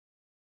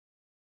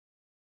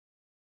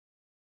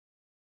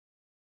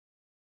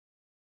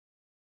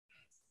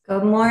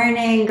Good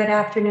morning, good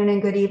afternoon,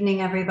 and good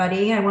evening,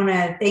 everybody. I want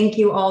to thank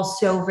you all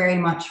so very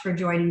much for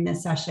joining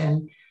this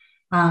session.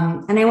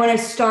 And I want to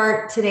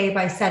start today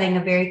by setting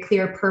a very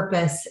clear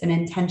purpose and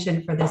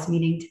intention for this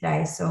meeting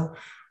today. So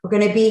we're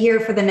going to be here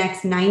for the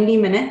next 90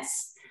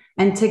 minutes,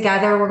 and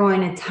together we're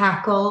going to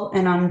tackle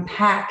and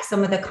unpack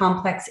some of the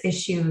complex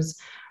issues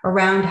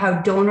around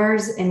how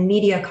donors and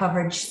media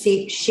coverage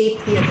shape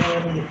the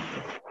ability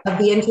of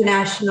the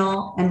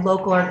international and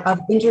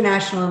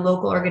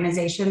local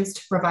organizations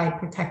to provide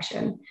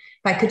protection.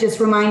 If I could just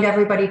remind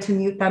everybody to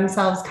mute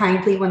themselves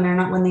kindly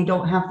when they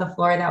don't have the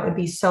floor, that would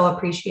be so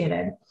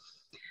appreciated.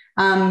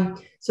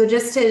 So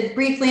just to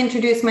briefly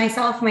introduce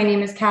myself, my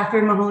name is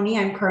Catherine Mahoney.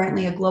 I'm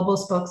currently a global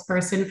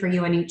spokesperson for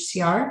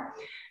UNHCR.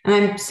 And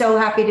I'm so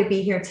happy to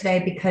be here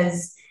today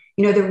because,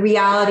 the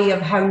reality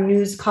of how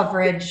news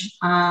coverage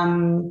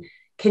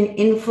can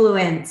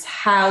influence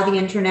how the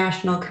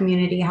international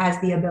community has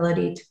the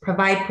ability to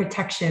provide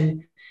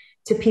protection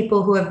to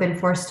people who have been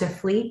forced to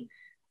flee,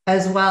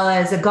 as well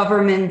as a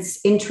government's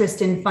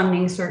interest in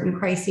funding certain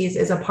crises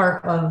is a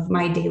part of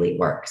my daily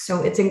work.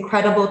 So it's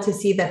incredible to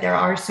see that there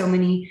are so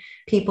many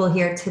people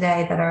here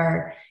today that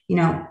are,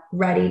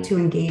 ready to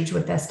engage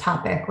with this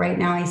topic. Right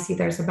now, I see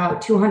there's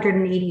about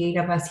 288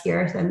 of us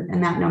here,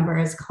 and that number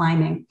is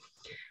climbing.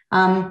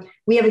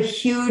 We have a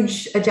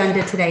huge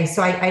agenda today,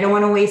 so I don't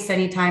want to waste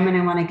any time, and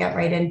I want to get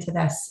right into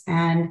this.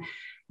 And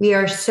we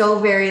are so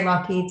very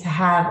lucky to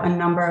have a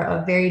number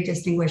of very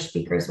distinguished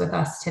speakers with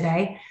us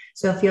today.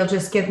 So if you'll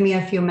just give me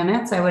a few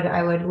minutes,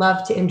 I would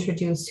love to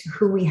introduce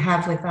who we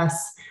have with us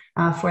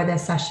for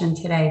this session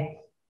today.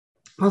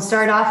 I'll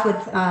start off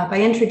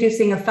by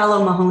introducing a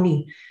fellow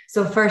Mahoney.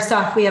 So first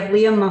off, we have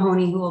Liam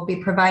Mahoney, who will be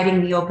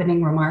providing the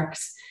opening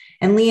remarks.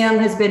 And Liam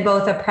has been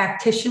both a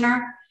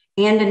practitioner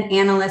and an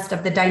analyst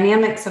of the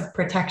dynamics of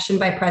protection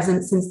by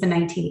presence since the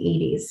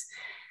 1980s.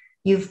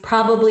 You've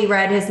probably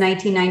read his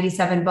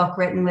 1997 book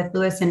written with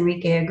Luis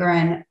Enrique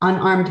Aguirre,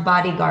 Unarmed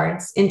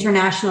Bodyguards,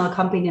 International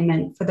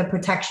Accompaniment for the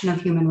Protection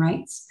of Human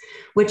Rights,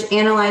 which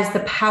analyzed the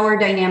power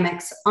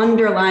dynamics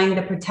underlying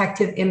the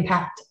protective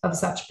impact of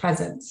such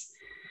presence.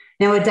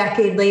 Now, a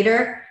decade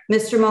later,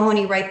 Mr.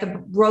 Mahoney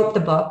wrote the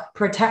book,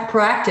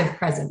 Proactive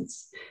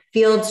Presence,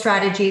 Field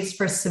Strategies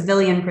for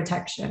Civilian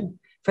Protection,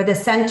 for the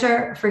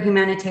Center for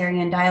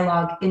Humanitarian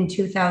Dialogue in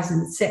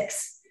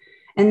 2006.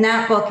 And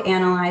that book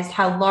analyzed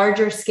how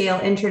larger scale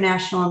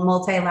international and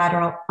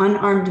multilateral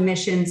unarmed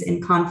missions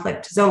in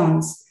conflict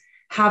zones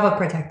have a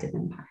protective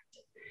impact.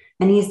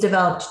 And he's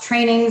developed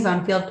trainings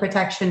on field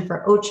protection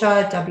for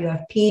OCHA,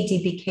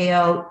 WFP,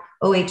 DPKO,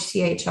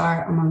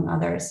 OHCHR, among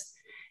others.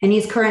 And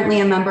he's currently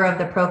a member of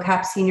the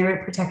ProCap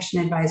Senior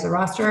Protection Advisor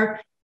roster.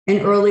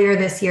 And earlier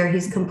this year,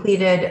 he's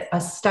completed a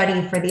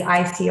study for the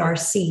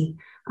ICRC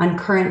on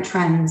current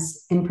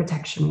trends in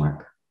protection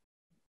work.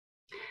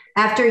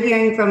 After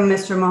hearing from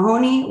Mr.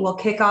 Mahoney, we'll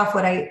kick off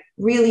what I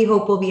really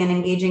hope will be an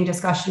engaging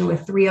discussion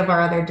with three of our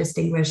other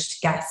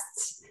distinguished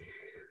guests.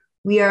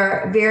 We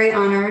are very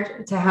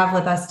honored to have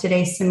with us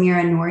today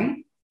Samira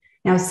Nouri.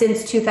 Now,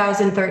 since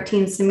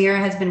 2013, Samira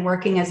has been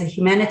working as a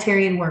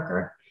humanitarian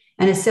worker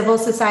and a civil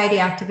society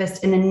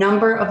activist in a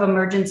number of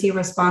emergency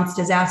response,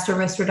 disaster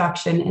risk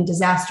reduction, and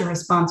disaster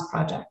response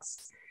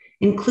projects,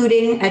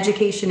 including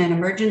education and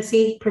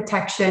emergency,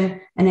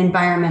 protection, and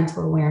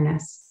environmental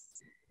awareness.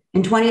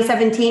 In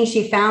 2017,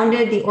 she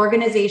founded the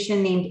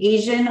organization named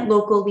Asian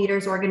Local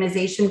Leaders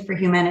Organization for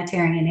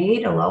Humanitarian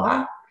Aid,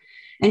 ALOHA,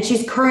 and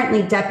she's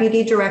currently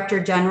Deputy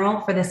Director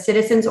General for the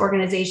Citizens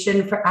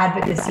Organization for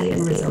Advocacy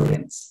and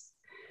Resilience.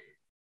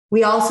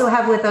 We also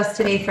have with us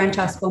today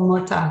Francesco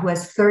Motta, who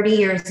has 30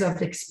 years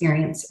of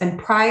experience, and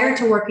prior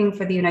to working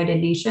for the United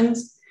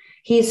Nations,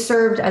 he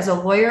served as a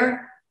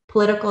lawyer,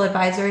 political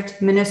advisor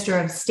to Minister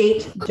of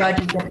State, judge,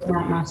 and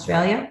diplomat in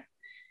Australia.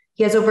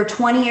 He has over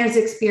 20 years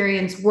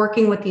experience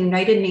working with the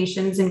United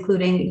Nations,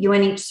 including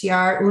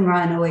UNHCR,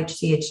 UNRWA, and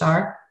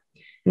OHCHR.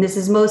 And this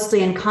is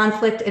mostly in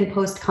conflict and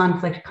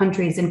post-conflict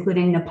countries,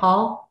 including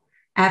Nepal,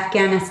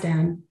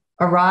 Afghanistan,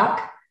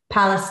 Iraq,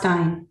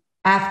 Palestine,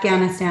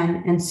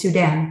 Afghanistan, and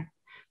Sudan,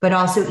 but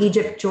also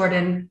Egypt,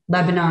 Jordan,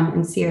 Lebanon,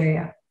 and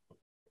Syria.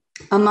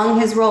 Among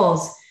his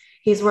roles,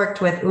 he's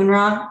worked with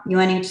UNRWA,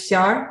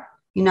 UNHCR,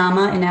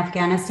 UNAMA in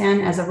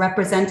Afghanistan as a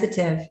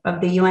representative of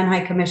the UN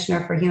High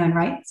Commissioner for Human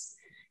Rights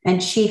and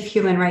Chief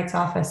Human Rights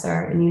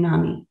Officer in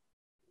UNAMI.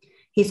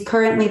 He's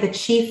currently the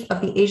chief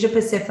of the Asia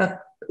Pacific,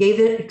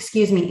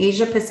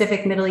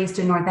 Middle East,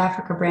 and North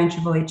Africa branch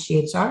of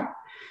OHCHR,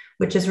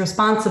 which is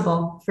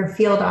responsible for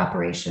field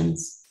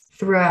operations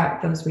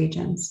throughout those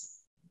regions.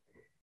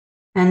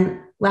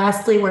 And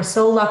lastly, we're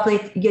so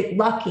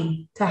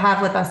lucky to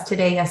have with us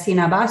today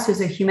Yassine Abbas,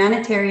 who's a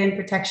humanitarian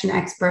protection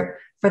expert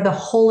for the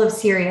whole of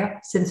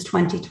Syria since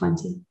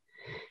 2020.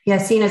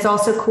 Yassine has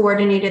also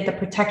coordinated the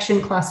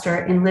protection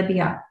cluster in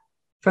Libya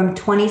from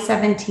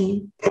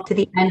 2017 to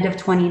the end of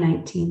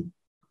 2019.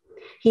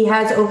 He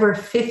has over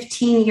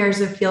 15 years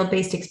of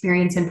field-based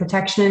experience in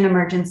protection and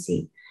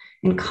emergency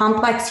in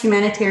complex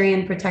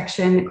humanitarian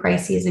protection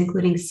crises,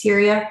 including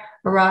Syria,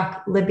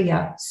 Iraq,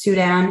 Libya,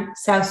 Sudan,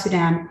 South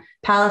Sudan,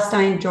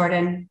 Palestine,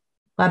 Jordan,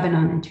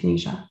 Lebanon, and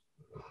Tunisia.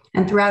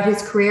 And throughout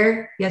his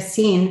career,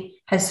 Yassine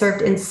has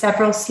served in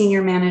several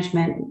senior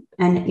management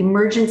and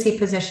emergency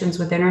positions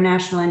with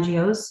international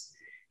NGOs,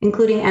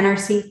 including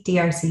NRC,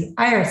 DRC,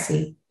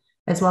 IRC,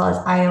 as well as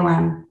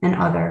IOM and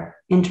other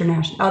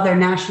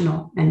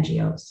national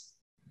NGOs.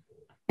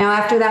 Now,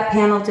 after that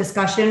panel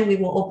discussion, we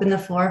will open the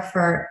floor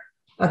for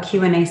a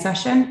Q&A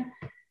session.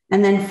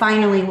 And then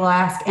finally, we'll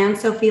ask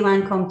Anne-Sophie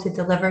Lancombe to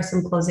deliver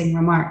some closing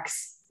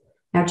remarks.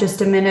 Now,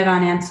 just a minute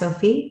on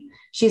Anne-Sophie.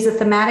 She's a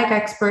thematic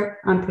expert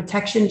on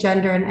protection,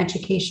 gender, and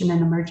education in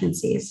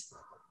emergencies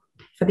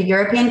for the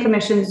European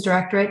Commission's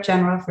Directorate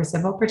General for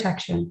Civil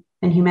Protection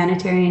and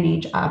Humanitarian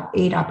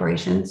Aid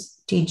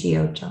Operations,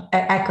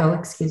 ECHO,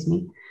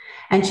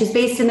 and she's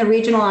based in the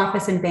regional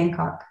office in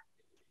Bangkok.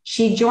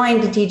 She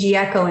joined DG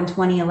ECHO in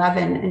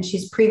 2011, and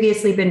she's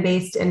previously been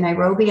based in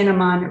Nairobi and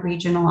Amman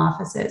regional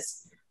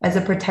offices as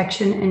a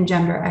protection and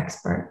gender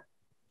expert.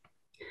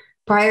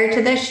 Prior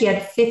to this, she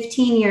had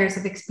 15 years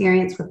of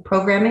experience with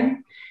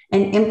programming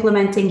and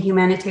implementing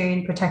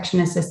humanitarian protection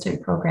assistance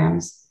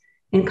programs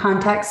in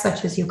contexts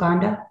such as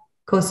Uganda,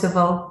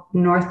 Kosovo,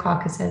 North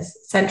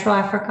Caucasus, Central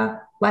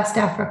Africa, West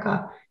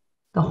Africa,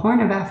 the Horn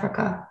of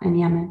Africa, and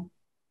Yemen.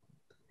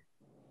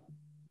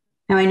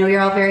 Now, I know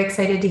you're all very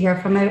excited to hear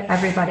from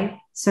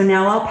everybody. So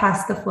now I'll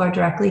pass the floor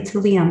directly to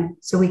Liam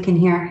so we can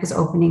hear his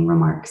opening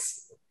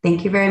remarks.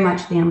 Thank you very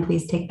much, Liam.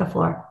 Please take the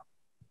floor.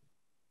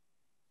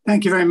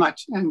 Thank you very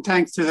much. And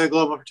thanks to the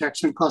Global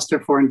Protection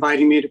Cluster for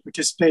inviting me to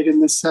participate in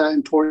this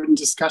important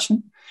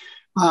discussion.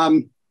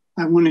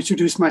 I want to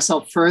introduce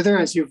myself further,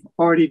 as you've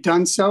already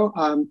done so.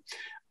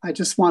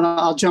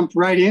 I'll jump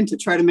right in to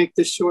try to make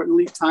this short and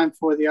leave time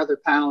for the other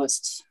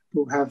panelists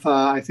who have,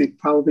 I think,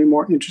 probably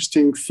more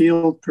interesting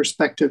field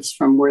perspectives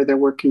from where they're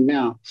working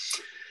now.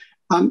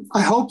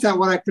 I hope that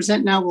what I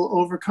present now will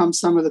overcome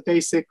some of the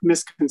basic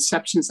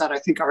misconceptions that I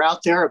think are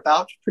out there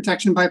about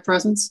protection by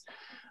presence.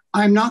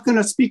 I'm not going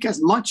to speak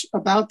as much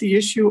about the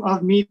issue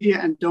of media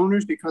and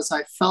donors because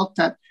I felt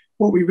that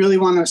what we really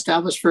want to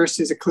establish first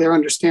is a clear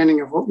understanding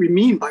of what we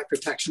mean by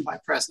protection by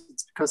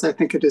presence, because I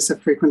think it is a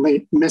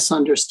frequently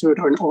misunderstood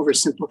or an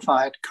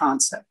oversimplified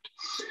concept.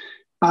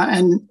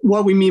 And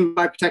what we mean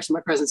by protection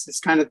by presence is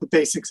kind of the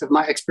basics of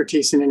my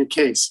expertise in any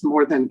case,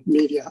 more than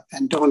media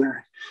and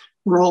donor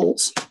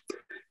roles.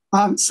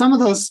 Some of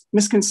those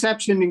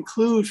misconceptions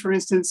include, for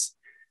instance,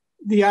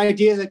 the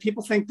idea that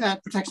people think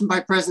that protection by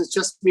presence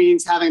just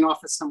means having an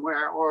office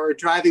somewhere or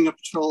driving a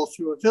patrol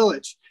through a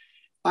village.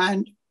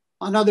 And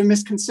another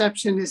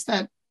misconception is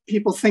that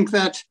people think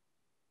that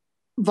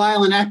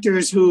violent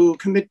actors who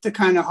commit the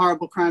kind of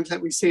horrible crimes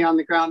that we see on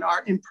the ground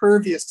are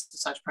impervious to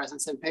such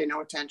presence and pay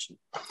no attention.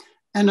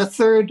 And a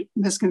third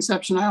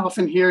misconception I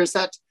often hear is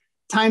that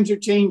times are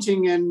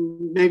changing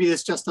and maybe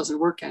this just doesn't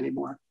work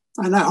anymore.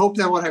 And I hope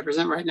that what I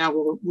present right now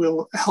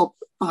will help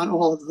on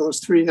all of those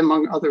three,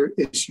 among other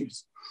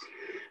issues.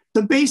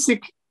 The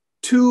basic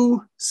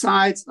two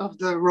sides of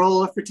the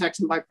role of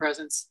protection by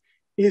presence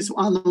is,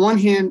 on the one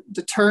hand,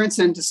 deterrence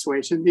and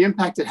dissuasion, the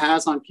impact it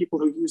has on people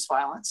who use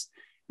violence.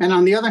 And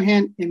on the other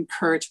hand,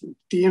 encouragement,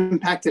 the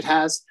impact it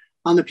has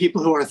on the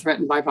people who are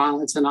threatened by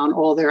violence and on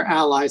all their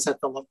allies at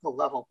the local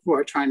level who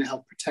are trying to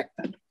help protect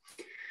them.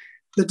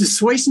 The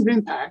dissuasive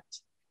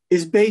impact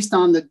is based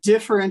on the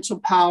differential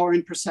power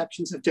and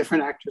perceptions of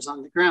different actors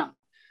on the ground.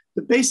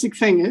 The basic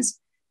thing is,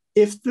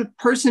 if the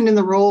person in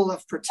the role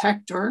of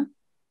protector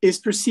is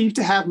perceived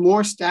to have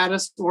more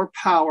status or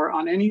power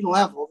on any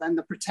level than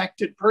the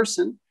protected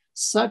person,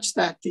 such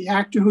that the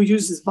actor who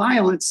uses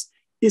violence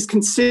is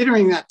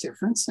considering that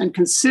difference and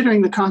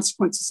considering the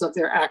consequences of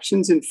their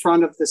actions in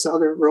front of this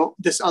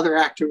other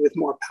actor with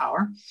more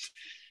power,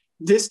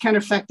 this can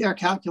affect their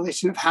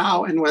calculation of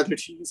how and whether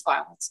to use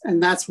violence.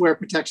 And that's where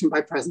protection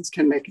by presence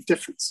can make a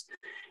difference.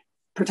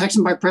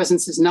 Protection by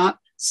presence is not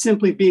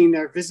simply being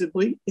there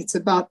visibly, it's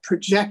about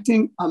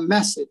projecting a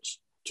message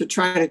to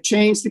try to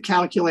change the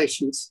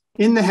calculations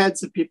in the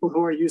heads of people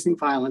who are using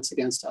violence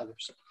against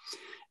others.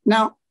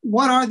 Now,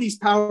 what are these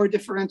power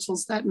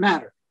differentials that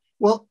matter?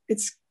 Well,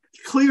 it's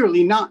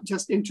clearly not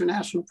just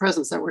international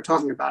presence that we're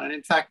talking about. And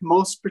in fact,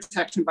 most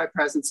protection by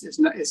presence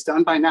is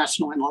done by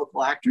national and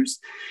local actors.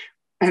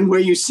 And where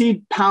you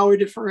see power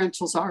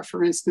differentials are,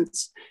 for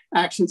instance,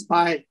 actions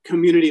by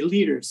community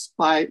leaders,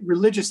 by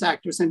religious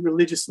actors and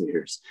religious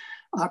leaders,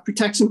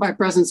 protection by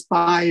presence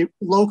by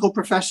local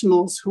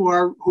professionals who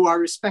are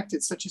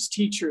respected, such as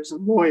teachers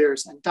and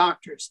lawyers and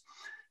doctors,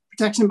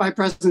 protection by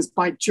presence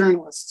by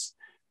journalists,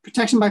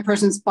 protection by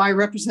presence by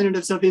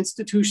representatives of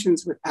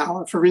institutions with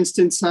power, for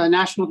instance,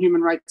 national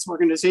human rights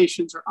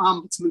organizations or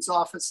ombudsman's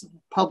office,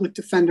 public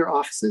defender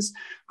offices,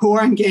 who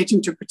are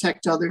engaging to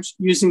protect others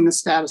using the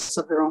status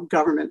of their own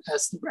government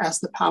as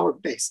the power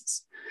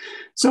basis.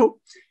 So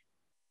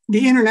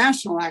the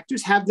international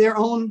actors have their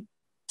own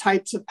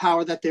types of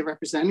power that they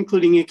represent,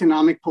 including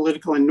economic,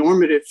 political, and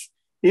normative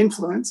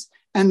influence,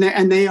 and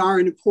they are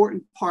an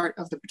important part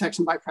of the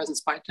protection by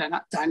presence by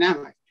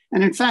dynamic.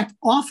 And in fact,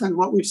 often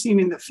what we've seen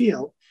in the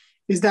field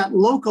is that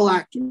local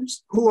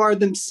actors who are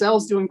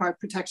themselves doing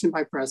protection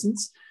by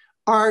presence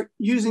are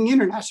using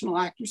international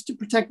actors to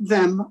protect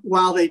them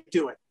while they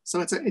do it. So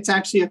it's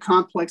actually a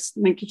complex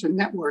linkage and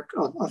network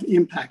of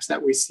impacts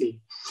that we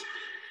see.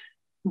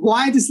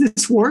 Why does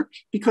this work?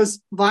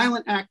 Because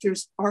violent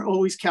actors are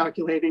always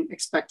calculating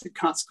expected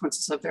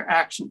consequences of their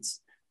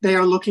actions. They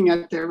are looking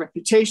at their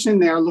reputation.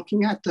 They are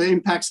looking at the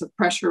impacts of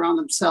pressure on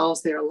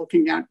themselves. They are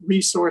looking at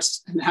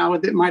resource and how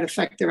it might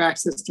affect their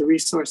access to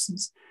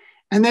resources.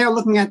 And they are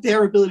looking at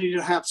their ability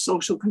to have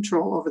social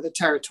control over the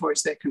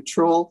territories they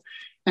control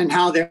and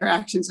how their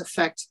actions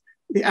affect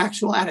the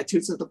actual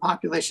attitudes of the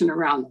population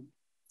around them.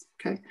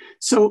 Okay,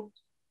 so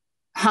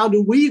how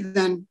do we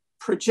then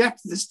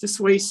project this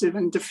dissuasive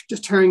and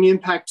deterring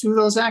impact to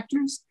those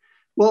actors?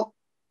 Well,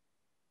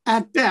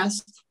 at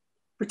best,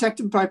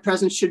 protected by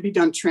presence should be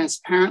done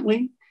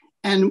transparently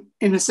and,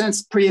 in a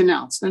sense,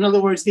 pre-announced. In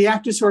other words, the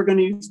actors who are going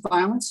to use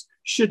violence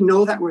should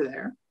know that we're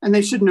there, and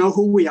they should know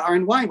who we are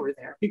and why we're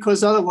there,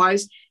 because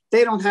otherwise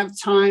they don't have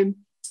time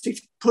to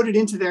put it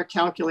into their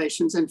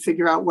calculations and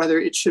figure out whether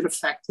it should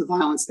affect the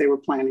violence they were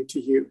planning to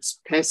use.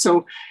 Okay,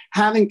 so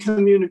having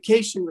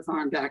communication with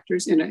armed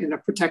actors in a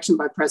protection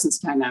by presence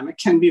dynamic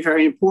can be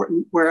very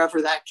important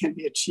wherever that can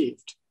be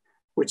achieved,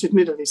 which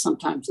admittedly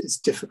sometimes is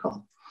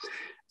difficult.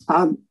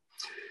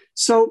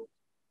 So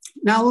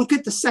now look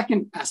at the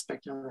second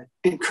aspect of it,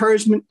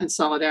 encouragement and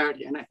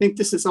solidarity. And I think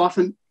this is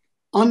often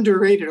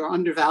underrated or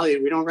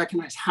undervalued. We don't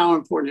recognize how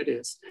important it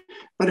is.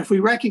 But if we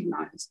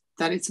recognize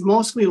that it's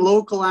mostly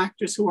local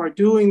actors who are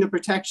doing the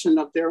protection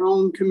of their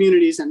own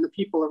communities and the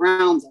people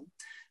around them,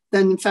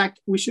 then in fact,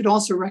 we should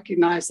also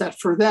recognize that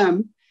for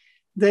them,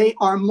 they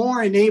are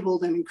more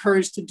enabled and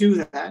encouraged to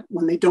do that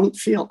when they don't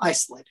feel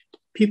isolated.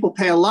 People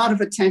pay a lot of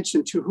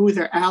attention to who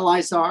their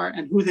allies are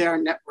and who they are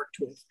networked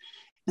with.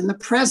 And the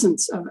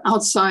presence of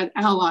outside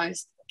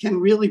allies can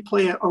really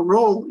play a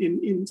role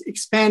in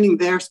expanding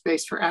their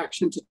space for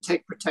action to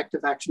take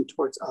protective action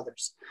towards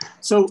others.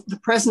 So the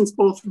presence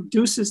both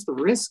reduces the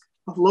risk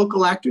of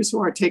local actors who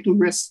are taking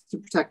risks to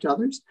protect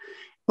others,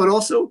 but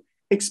also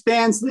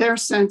expands their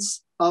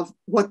sense of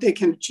what they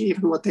can achieve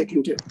and what they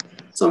can do.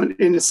 So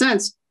in a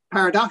sense,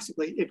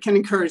 paradoxically, it can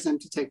encourage them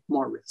to take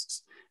more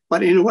risks,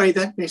 but in a way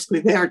that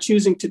basically they are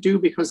choosing to do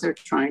because they're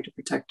trying to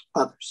protect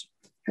others.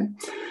 Okay?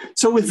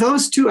 So with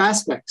those two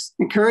aspects,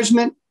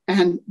 encouragement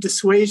and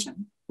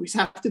dissuasion, we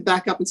have to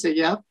back up and say,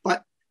 yeah,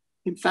 but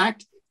in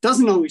fact,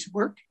 doesn't always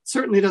work,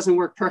 certainly doesn't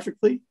work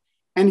perfectly,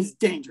 and is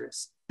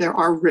dangerous. There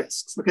are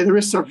risks. Okay, the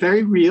risks are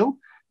very real.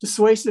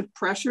 Dissuasive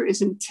pressure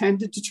is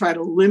intended to try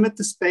to limit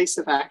the space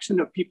of action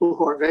of people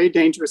who are very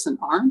dangerous and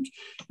armed,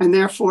 and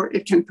therefore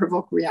it can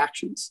provoke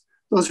reactions.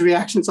 Those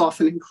reactions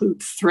often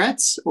include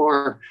threats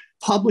or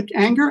public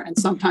anger, and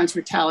sometimes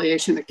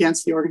retaliation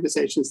against the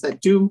organizations that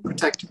do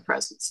protective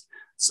presence.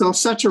 So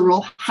such a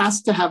role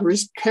has to have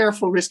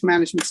careful risk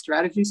management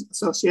strategies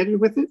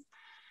associated with it,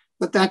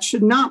 but that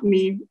should not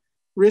mean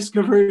risk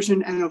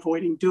aversion and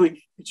avoiding doing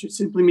it. It should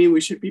simply mean we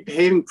should be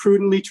behaving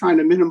prudently, trying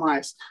to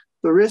minimize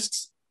the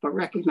risks, but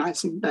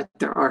recognizing that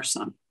there are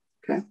some,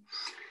 okay?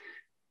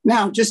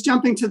 Now, just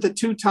jumping to the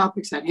two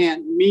topics at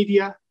hand,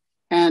 media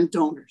and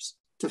donors,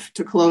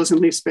 to close and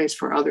leave space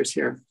for others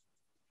here.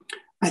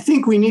 I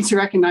think we need to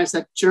recognize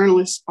that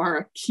journalists are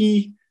a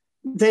key.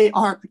 They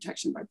are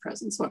protection by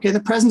presence. Okay, the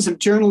presence of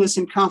journalists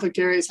in conflict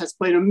areas has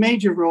played a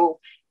major role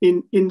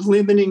in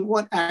limiting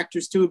what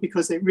actors do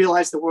because they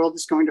realize the world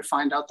is going to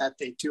find out that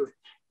they do it.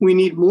 We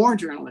need more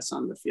journalists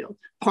on the field.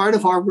 Part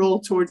of our role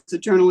towards the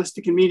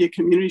journalistic and media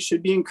community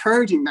should be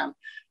encouraging them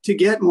to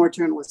get more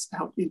journalists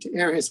out into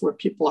areas where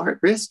people are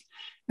at risk.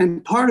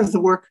 And part of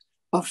the work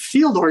of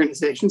field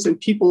organizations and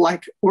people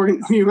like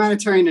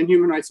humanitarian and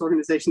human rights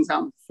organizations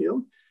out in the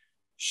field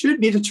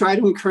should be to try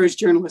to encourage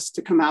journalists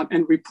to come out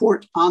and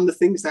report on the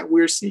things that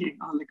we're seeing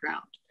on the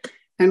ground.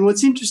 And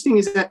what's interesting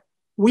is that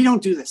we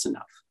don't do this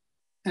enough.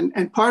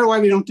 And part of why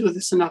we don't do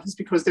this enough is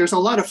because there's a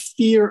lot of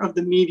fear of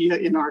the media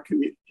in our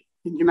community,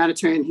 in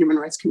humanitarian and human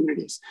rights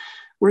communities.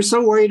 We're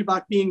so worried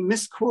about being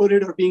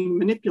misquoted or being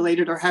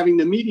manipulated or having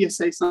the media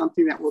say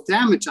something that will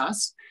damage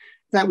us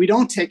that we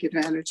don't take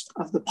advantage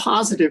of the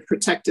positive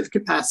protective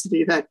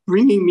capacity that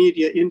bringing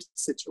media into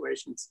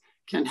situations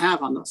can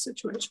have on those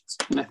situations.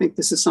 And I think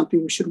this is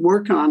something we should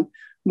work on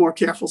more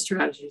careful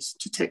strategies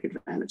to take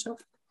advantage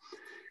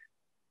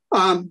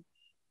of.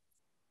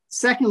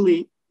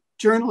 Secondly,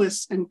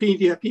 journalists and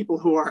media people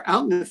who are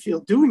out in the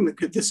field doing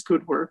this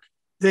good work,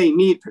 they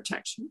need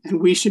protection.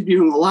 And we should be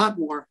doing a lot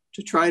more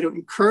to try to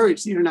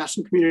encourage the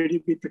international community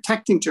to be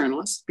protecting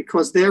journalists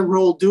because their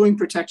role doing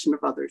protection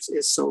of others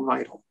is so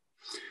vital.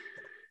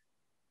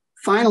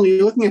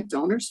 Finally, looking at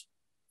donors,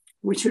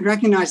 we should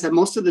recognize that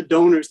most of the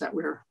donors that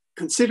we're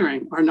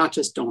considering are not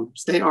just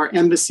donors. They are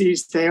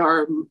embassies, they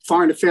are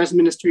foreign affairs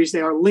ministries,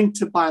 they are linked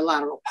to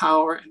bilateral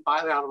power and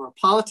bilateral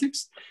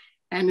politics.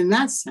 And in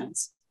that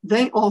sense,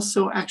 they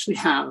also actually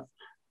have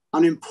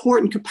an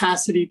important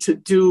capacity to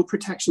do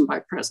protection by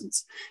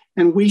presence.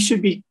 And we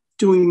should be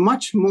doing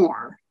much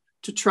more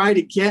to try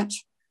to get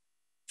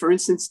for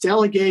instance,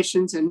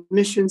 delegations and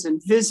missions and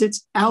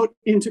visits out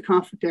into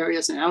conflict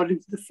areas and out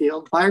into the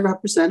field by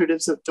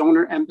representatives of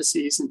donor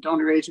embassies and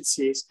donor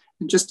agencies,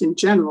 and just in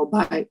general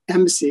by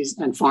embassies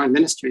and foreign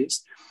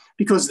ministries,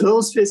 because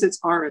those visits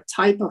are a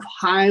type of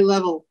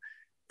high-level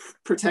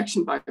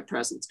protection by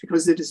presence,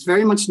 because it is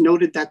very much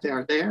noted that they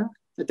are there,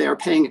 that they are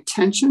paying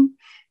attention,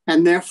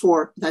 and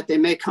therefore that they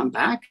may come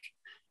back.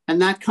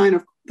 And that kind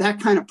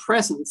of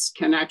presence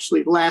can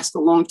actually last a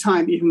long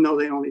time, even though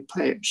they only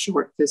pay a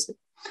short visit.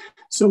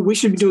 So we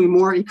should be doing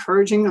more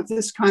encouraging of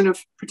this kind of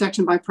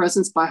protection by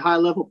presence by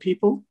high-level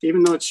people,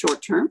 even though it's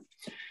short-term.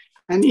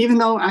 And even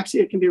though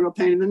actually it can be a real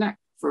pain in the neck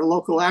for a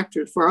local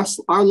actor, for us,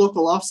 our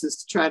local offices,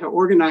 to try to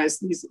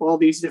organize all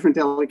these different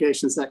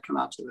delegations that come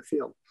out to the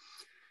field.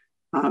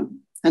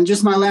 And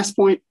just my last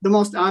point, the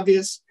most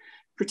obvious,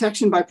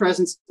 protection by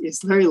presence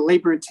is very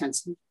labor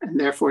intensive, and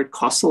therefore it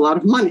costs a lot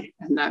of money.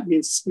 And that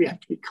means we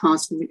have to be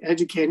constantly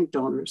educating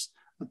donors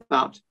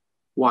about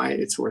why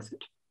it's worth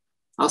it.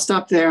 I'll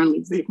stop there and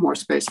leave more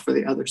space for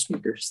the other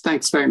speakers.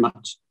 Thanks very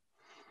much.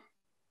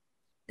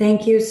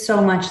 Thank you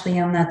so much,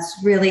 Liam. That's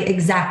really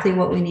exactly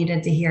what we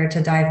needed to hear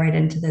to dive right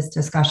into this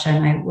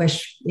discussion. I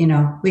wish,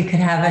 we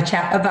could have a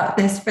chat about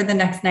this for the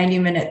next 90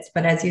 minutes,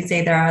 but as you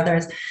say, there are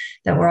others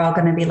that we're all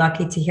going to be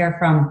lucky to hear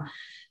from.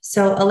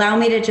 So allow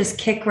me to just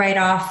kick right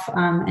off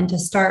and to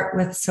start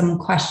with some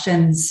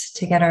questions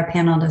to get our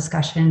panel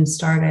discussion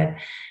started.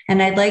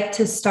 And I'd like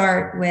to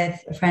start with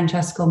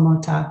Francesco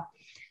Motta.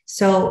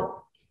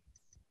 So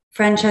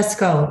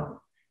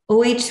Francesco,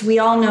 we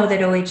all know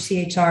that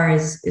OHCHR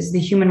is the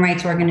human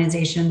rights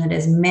organization that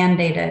is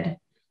mandated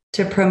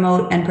to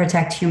promote and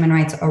protect human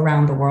rights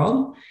around the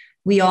world.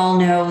 We all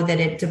know that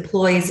it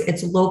deploys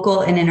its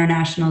local and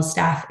international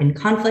staff in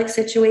conflict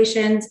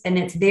situations, and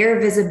it's their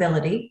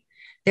visibility,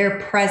 their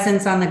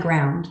presence on the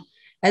ground,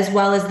 as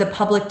well as the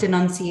public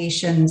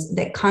denunciations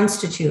that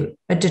constitute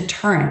a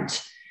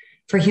deterrent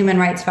for human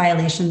rights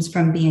violations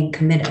from being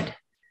committed.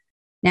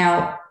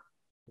 Now,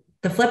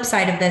 the flip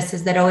side of this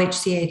is that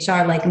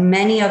OHCHR, like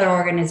many other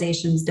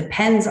organizations,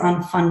 depends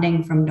on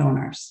funding from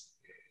donors.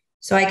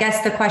 So I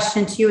guess the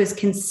question to you is,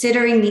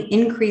 considering the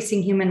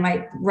increasing human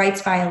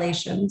rights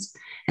violations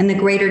and the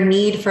greater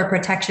need for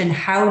protection,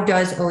 how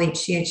does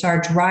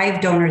OHCHR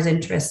drive donors'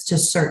 interests to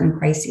certain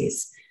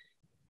crises?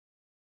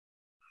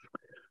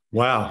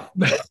 Wow.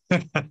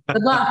 Good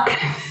luck.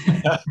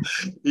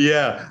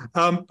 Yeah.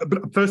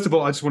 But first of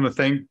all, I just want to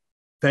thank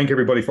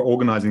everybody for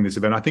organizing this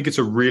event. I think it's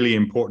a really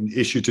important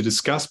issue to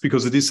discuss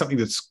because it is something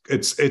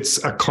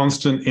it's a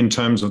constant in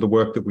terms of the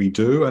work that we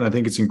do, and I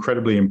think it's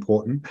incredibly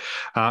important.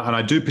 And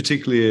I do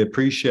particularly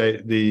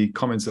appreciate the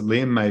comments that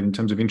Liam made in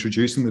terms of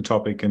introducing the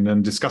topic and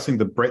then discussing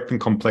the breadth and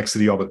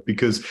complexity of it,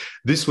 because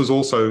this was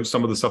also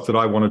some of the stuff that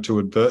I wanted to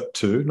advert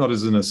to, not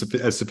as in as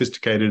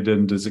sophisticated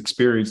and as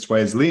experienced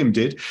way as Liam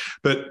did,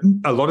 but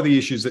a lot of the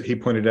issues that he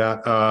pointed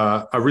out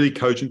are really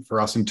cogent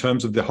for us in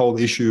terms of the whole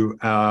issue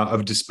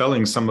of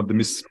dispelling some of the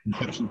misconceptions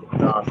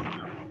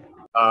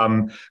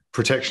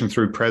protection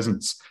through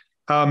presence.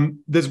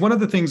 There's one of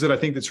the things that I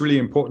think that's really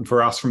important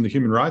for us from the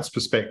human rights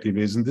perspective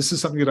is, and this is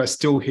something that I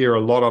still hear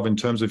a lot of in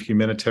terms of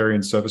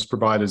humanitarian service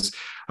providers.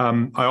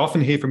 I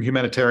often hear from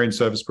humanitarian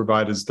service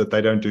providers that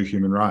they don't do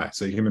human rights.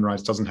 So human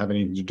rights doesn't have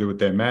anything to do with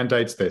their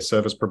mandates, their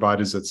service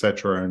providers,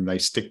 etc., and they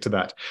stick to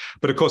that.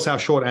 But of course, our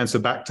short answer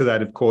back to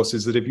that, of course,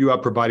 is that if you are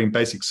providing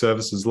basic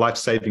services,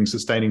 life-saving,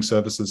 sustaining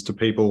services to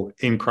people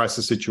in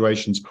crisis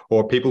situations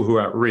or people who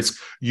are at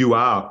risk, you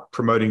are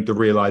promoting the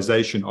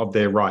realization of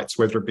their rights,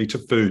 whether it be to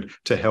food,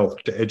 to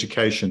health, to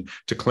education,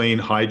 to clean,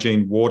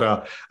 hygiene,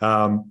 water,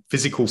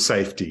 physical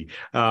safety.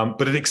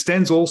 But it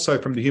extends also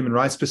from the human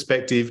rights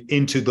perspective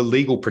into the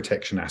legal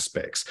protection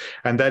aspects.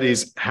 And that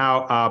is,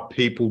 how are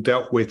people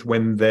dealt with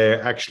when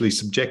they're actually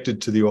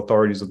subjected to the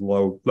authorities of the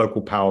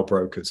local power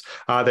brokers?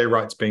 Are their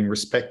rights being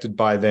respected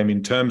by them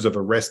in terms of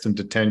arrest and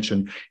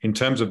detention, in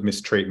terms of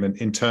mistreatment,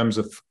 in terms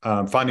of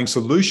finding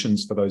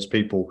solutions for those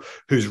people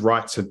whose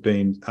rights have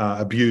been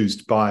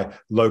abused by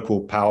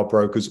local power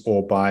brokers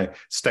or by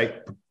state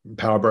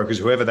power brokers,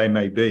 whoever they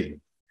may be?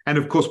 And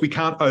of course, we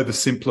can't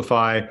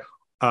oversimplify.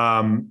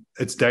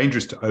 It's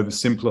dangerous to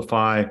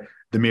oversimplify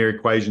the mere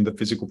equation that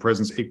physical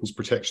presence equals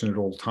protection at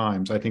all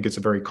times. I think it's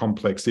a very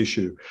complex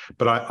issue.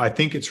 But I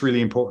think it's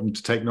really important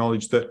to take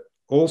knowledge that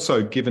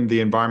also, given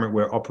the environment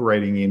we're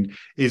operating in,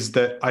 is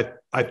that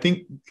I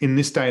think in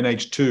this day and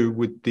age too,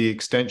 with the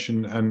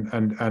extension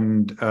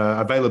and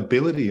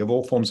availability of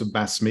all forms of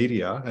mass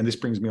media, and this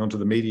brings me on to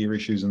the media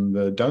issues and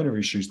the donor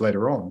issues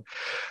later on,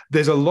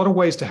 there's a lot of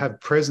ways to have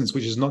presence,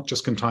 which is not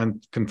just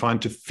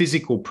confined to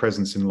physical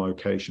presence in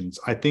locations.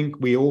 I think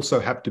we also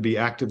have to be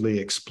actively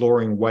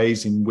exploring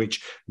ways in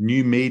which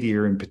new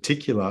media in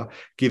particular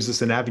gives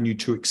us an avenue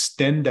to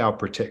extend our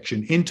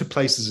protection into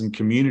places and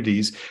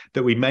communities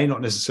that we may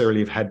not necessarily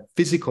have had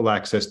physical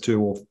access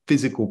to or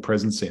physical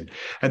presence in.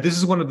 And this is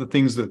is one of the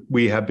things that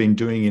we have been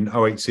doing in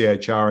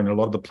OHCHR and a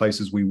lot of the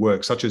places we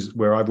work, such as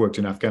where I've worked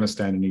in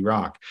Afghanistan and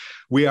Iraq.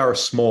 We are a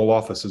small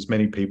office, as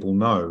many people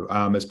know.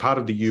 As part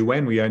of the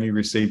UN, we only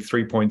receive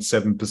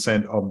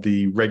 3.7% of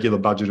the regular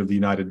budget of the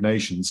United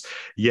Nations,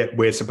 yet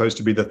we're supposed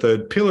to be the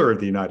third pillar of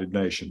the United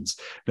Nations.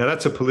 Now,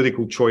 that's a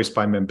political choice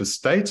by member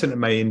states, and it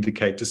may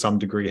indicate to some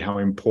degree how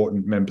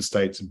important member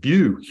states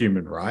view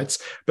human rights.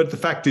 But the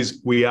fact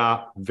is, we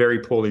are very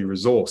poorly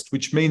resourced,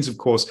 which means, of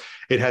course,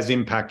 it has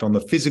impact on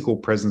the physical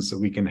presence that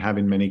we can have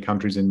in many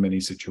countries in many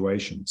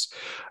situations.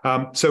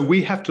 So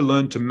we have to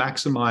learn to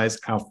maximize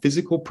our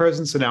physical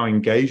presence and our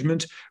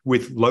engagement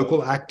with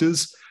local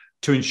actors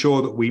to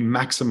ensure that we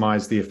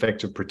maximize the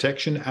effect of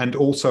protection, and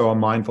also are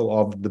mindful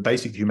of the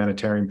basic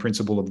humanitarian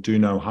principle of do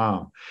no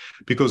harm.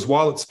 Because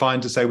while it's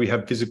fine to say we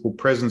have physical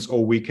presence,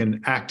 or we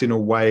can act in a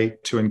way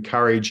to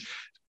encourage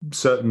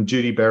certain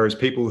duty bearers,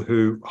 people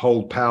who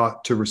hold power,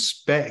 to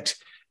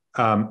respect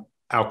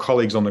our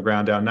colleagues on the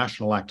ground, our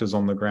national actors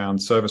on the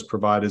ground, service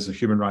providers,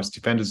 human rights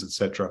defenders,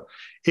 etc.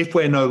 If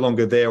we're no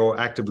longer there or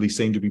actively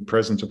seen to be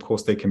present, of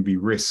course, there can be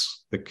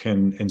risks that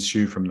can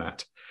ensue from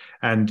that.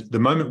 And the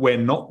moment we're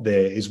not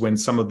there is when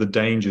some of the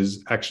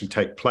dangers actually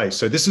take place.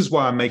 So this is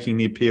why I'm making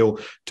the appeal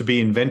to be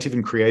inventive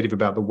and creative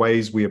about the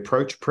ways we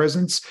approach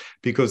presence,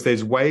 because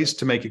there's ways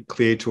to make it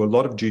clear to a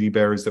lot of duty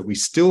bearers that we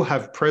still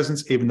have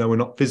presence, even though we're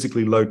not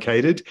physically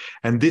located.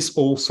 And this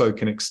also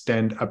can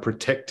extend a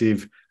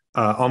protective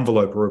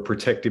envelope or a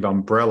protective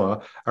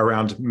umbrella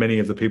around many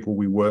of the people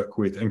we work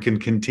with, and can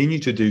continue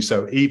to do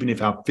so even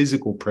if our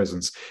physical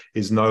presence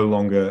is no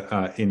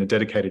longer in a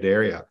dedicated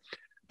area.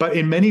 But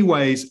in many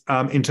ways,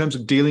 in terms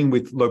of dealing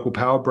with local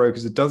power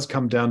brokers, it does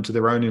come down to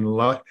their own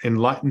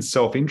enlightened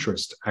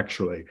self-interest,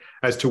 actually,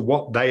 as to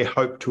what they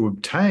hope to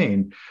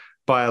obtain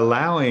by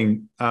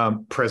allowing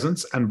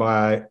presence and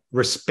by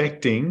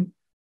respecting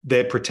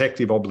their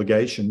protective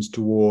obligations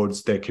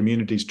towards their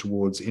communities,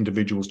 towards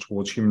individuals,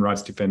 towards human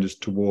rights defenders,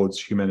 towards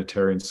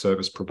humanitarian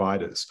service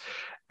providers.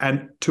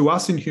 And to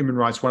us in human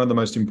rights, one of the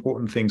most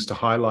important things to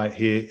highlight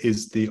here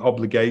is the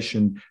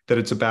obligation that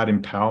it's about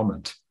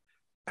empowerment.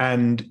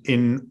 And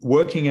in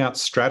working out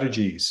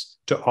strategies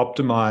to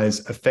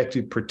optimize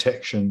effective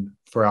protection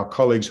for our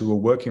colleagues who are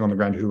working on the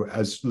ground, who,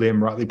 as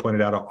Liam rightly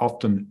pointed out, are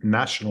often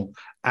national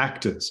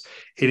actors,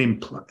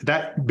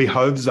 that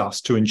behoves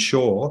us to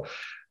ensure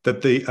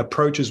that the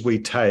approaches we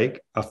take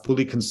are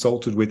fully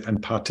consulted with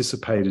and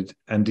participated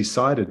and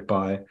decided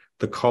by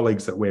the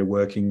colleagues that we're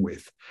working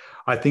with.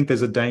 I think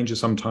there's a danger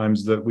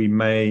sometimes that we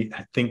may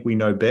think we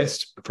know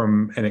best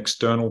from an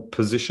external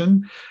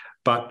position,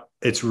 but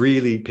it's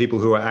really people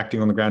who are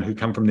acting on the ground, who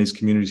come from these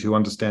communities, who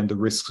understand the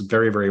risks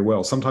very, very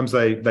well. Sometimes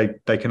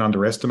they can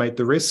underestimate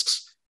the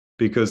risks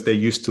because they're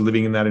used to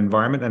living in that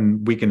environment,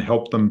 and we can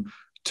help them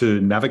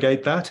to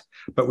navigate that.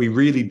 But we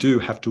really do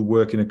have to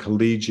work in a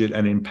collegiate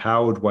and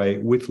empowered way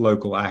with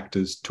local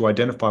actors to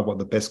identify what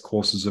the best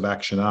courses of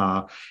action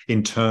are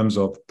in terms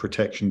of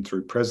protection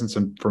through presence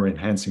and for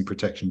enhancing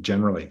protection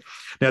generally.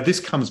 Now, this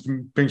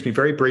brings me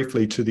very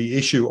briefly to the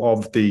issue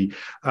of the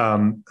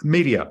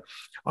media.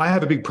 I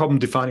have a big problem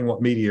defining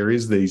what media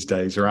is these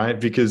days, right?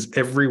 Because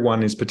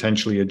everyone is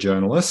potentially a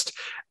journalist,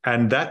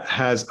 and that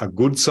has a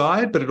good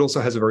side, but it also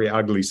has a very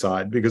ugly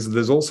side, because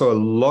there's also a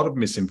lot of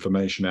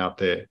misinformation out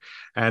there.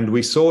 And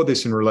we saw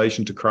this in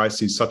relation to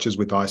crises such as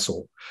with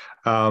ISIL.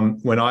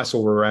 When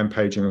ISIL were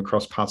rampaging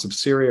across parts of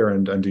Syria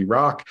and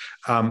Iraq,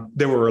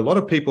 there were a lot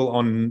of people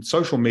on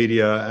social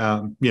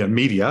media,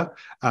 media,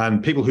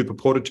 and people who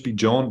purported to be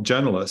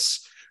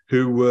journalists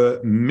who were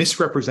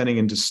misrepresenting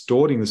and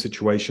distorting the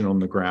situation on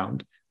the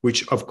ground,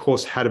 which of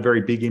course had a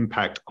very big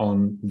impact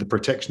on the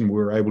protection we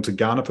were able to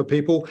garner for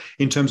people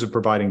in terms of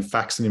providing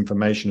facts and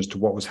information as to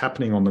what was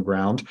happening on the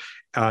ground,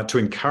 to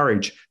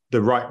encourage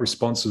the right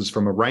responses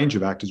from a range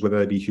of actors, whether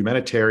they be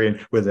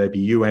humanitarian, whether they be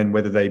UN,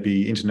 whether they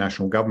be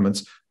international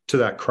governments, to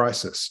that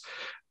crisis.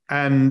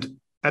 And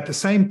at the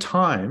same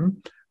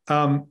time,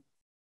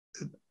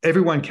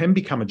 everyone can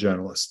become a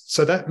journalist.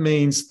 So that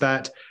means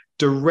that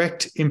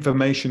direct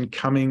information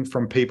coming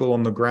from people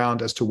on the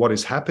ground as to what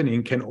is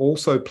happening can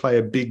also play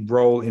a big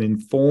role in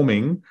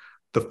informing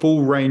the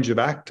full range of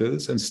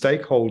actors and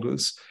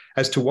stakeholders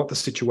as to what the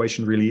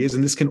situation really is.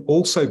 And this can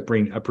also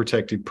bring a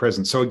protective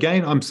presence. So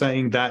again, I'm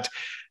saying that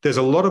there's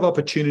a lot of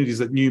opportunities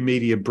that new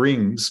media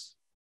brings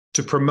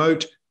to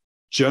promote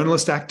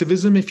journalist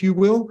activism, if you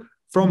will,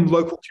 from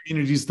local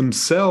communities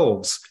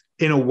themselves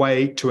in a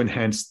way to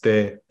enhance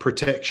their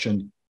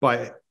protection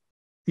by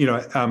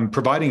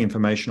providing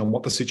information on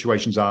what the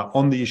situations are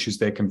on the issues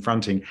they're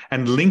confronting,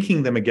 and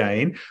linking them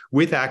again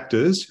with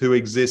actors who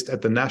exist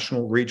at the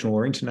national, regional,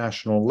 or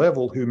international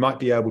level who might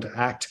be able to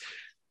act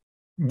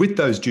with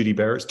those duty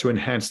bearers to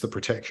enhance the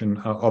protection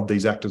of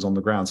these actors on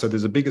the ground. So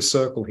there's a bigger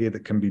circle here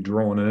that can be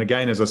drawn. And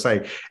again, as I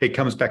say, it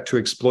comes back to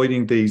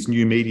exploiting these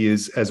new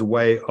medias as a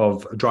way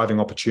of driving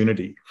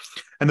opportunity.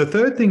 And the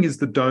third thing is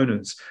the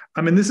donors.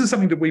 I mean, this is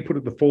something that we put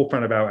at the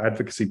forefront of our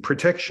advocacy.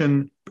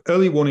 Protection,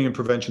 early warning and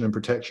prevention and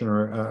protection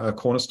are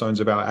cornerstones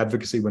of our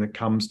advocacy when it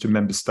comes to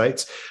member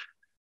states.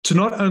 to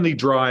not only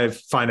drive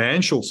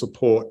financial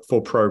support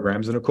for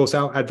programs, and of course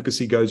our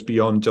advocacy goes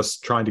beyond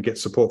just trying to get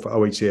support for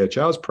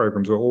OHCHR's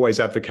programs. We're always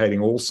advocating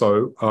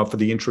also for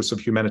the interests of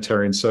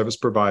humanitarian service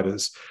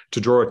providers to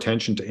draw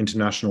attention to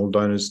international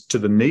donors to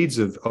the needs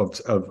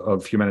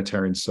of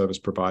humanitarian service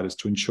providers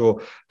to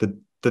ensure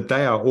that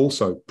they are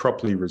also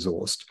properly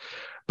resourced.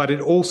 But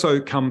it also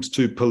comes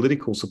to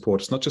political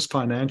support. It's not just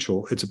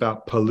financial, it's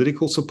about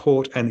political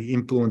support and the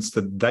influence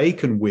that they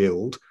can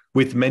wield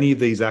with many of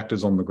these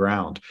actors on the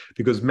ground,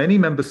 because many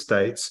member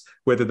states,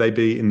 whether they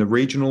be in the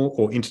regional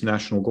or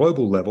international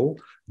global level,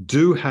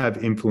 do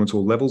have influence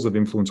or levels of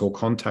influence or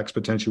contacts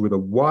potentially with a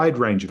wide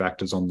range of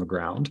actors on the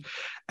ground.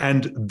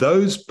 And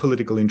those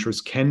political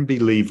interests can be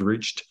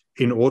leveraged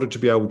in order to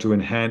be able to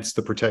enhance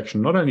the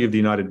protection, not only of the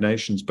United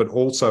Nations, but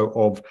also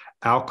of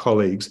our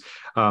colleagues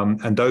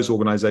and those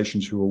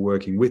organizations who are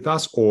working with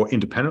us or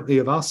independently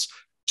of us,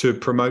 to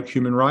promote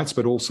human rights,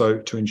 but also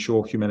to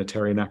ensure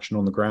humanitarian action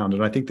on the ground.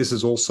 And I think this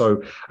is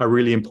also a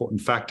really important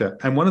factor.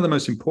 And one of the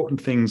most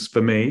important things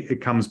for me, it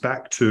comes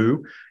back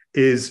to,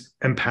 is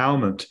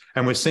empowerment.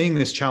 And we're seeing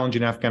this challenge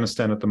in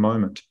Afghanistan at the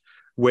moment,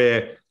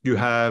 where you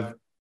have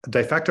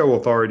de facto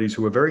authorities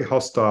who are very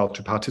hostile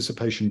to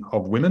participation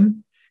of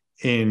women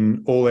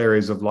in all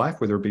areas of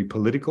life, whether it be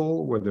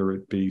political, whether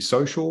it be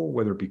social,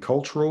 whether it be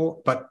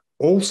cultural, but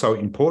also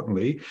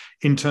importantly,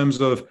 in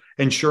terms of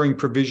ensuring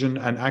provision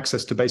and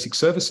access to basic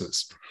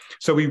services.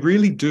 So we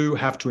really do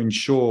have to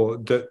ensure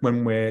that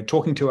when we're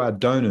talking to our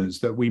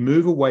donors, that we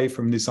move away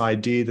from this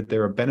idea that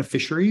there are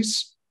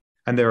beneficiaries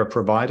and there are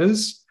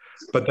providers,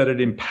 but that it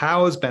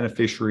empowers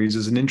beneficiaries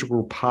as an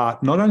integral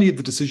part, not only of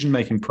the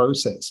decision-making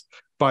process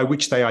by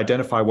which they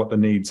identify what the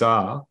needs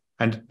are,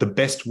 and the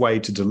best way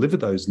to deliver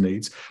those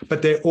needs,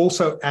 but they're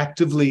also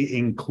actively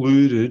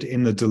included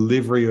in the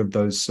delivery of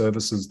those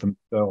services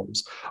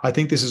themselves. I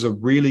think this is a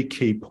really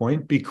key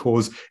point,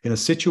 because in a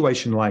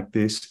situation like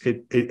this,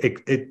 it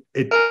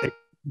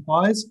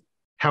implies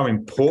how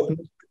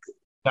important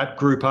that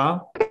group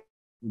are,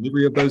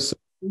 delivery of those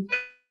services.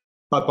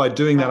 But by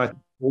doing that, I think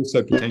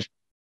also potentially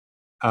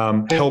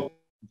help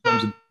in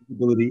terms of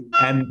visibility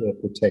and their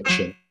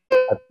protection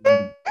at the end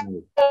of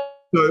the day.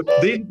 So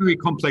these are very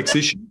complex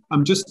issues.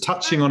 I'm just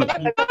touching on a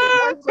few.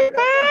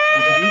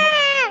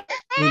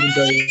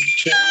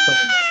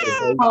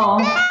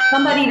 Oh,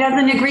 somebody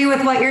doesn't agree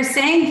with what you're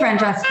saying,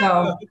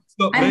 Francesco.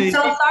 I'm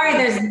so sorry.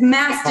 There's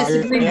mass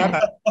disagreement.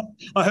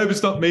 I hope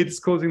it's not me that's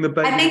causing the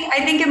baby.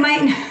 I think it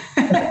might.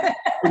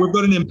 We've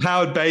got an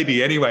empowered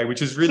baby anyway, which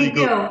is really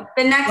good.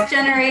 The next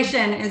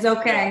generation is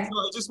okay. Yeah, so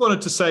I just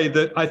wanted to say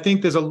that I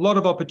think there's a lot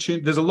of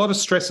opportunity, there's a lot of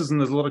stresses and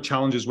there's a lot of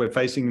challenges we're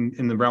facing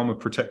in the realm of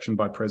protection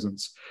by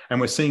presence. And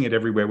we're seeing it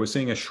everywhere. We're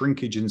seeing a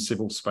shrinkage in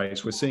civil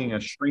space. We're seeing a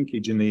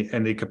shrinkage in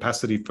the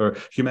capacity for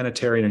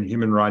humanitarian and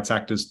human rights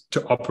actors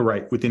to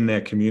operate within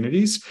their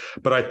communities.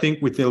 But I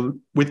think with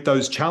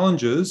those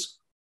challenges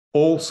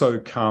also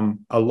come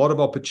a lot of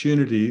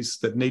opportunities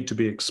that need to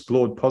be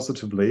explored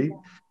positively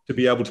to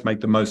be able to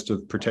make the most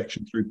of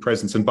protection through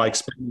presence, and by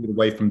expanding it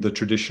away from the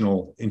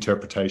traditional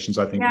interpretations,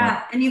 I think.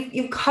 Yeah, and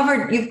you've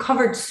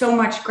covered so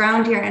much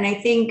ground here, and I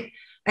think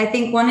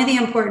one of the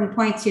important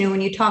points,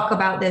 when you talk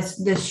about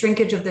this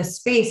shrinkage of this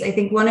space, I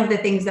think one of the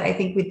things that I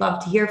think we'd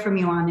love to hear from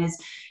you on is,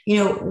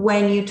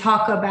 when you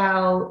talk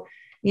about,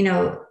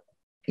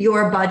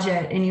 your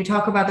budget and you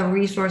talk about the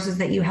resources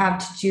that you have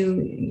to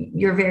do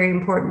your very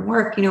important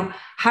work,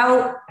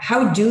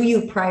 how do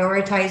you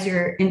prioritize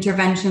your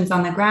interventions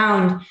on the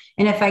ground?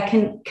 And if I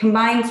can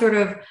combine sort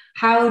of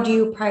how do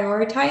you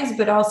prioritize,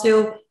 but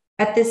also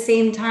at the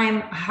same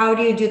time, how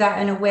do you do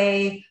that in a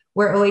way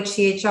where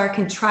OHCHR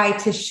can try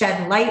to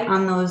shed light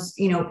on those,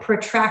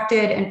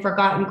 protracted and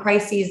forgotten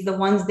crises, the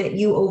ones that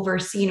you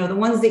oversee, the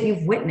ones that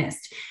you've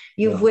witnessed.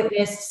 You've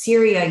witnessed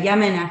Syria,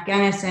 Yemen,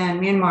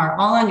 Afghanistan, Myanmar,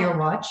 all on your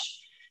watch.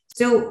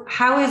 So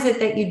how is it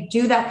that you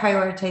do that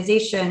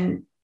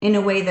prioritization in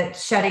a way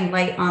that's shedding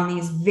light on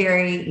these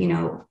very,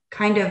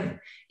 kind of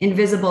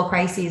invisible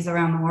crises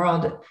around the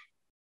world?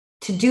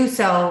 To do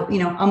so,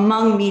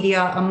 among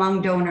media,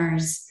 among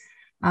donors,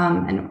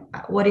 and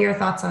what are your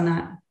thoughts on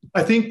that?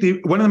 I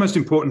think one of the most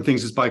important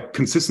things is by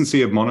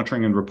consistency of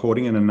monitoring and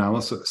reporting and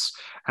analysis.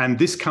 And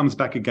this comes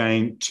back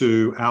again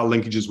to our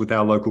linkages with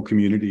our local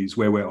communities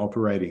where we're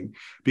operating.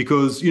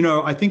 Because,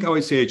 I think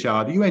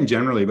OHCHR, the UN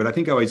generally, but I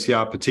think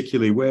OHCR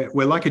particularly,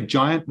 we're like a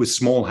giant with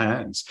small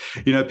hands.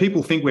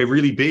 People think we're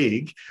really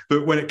big,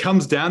 but when it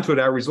comes down to it,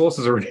 our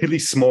resources are really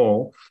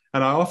small.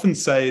 And I often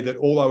say that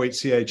all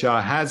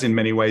OHCHR has in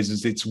many ways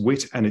is its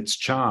wit and its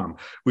charm,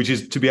 which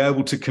is to be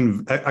able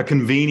to a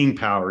convening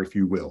power, if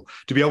you will,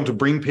 to be able to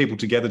bring people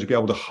together, to be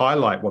able to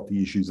highlight what the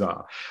issues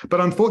are.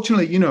 But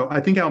unfortunately, I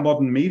think our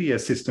modern media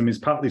system is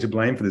partly to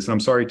blame for this. And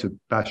I'm sorry to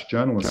bash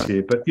journalists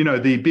here, but,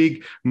 the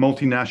big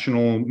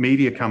multinational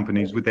media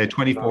companies with their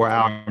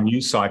 24-hour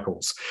news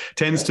cycles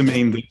tends to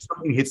mean that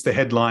something hits the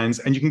headlines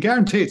and you can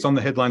guarantee it's on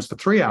the headlines for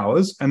 3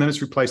 hours and then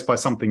it's replaced by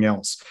something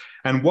else.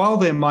 And while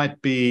there might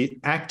be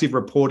active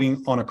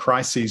reporting on a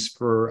crisis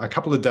for a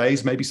couple of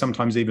days, maybe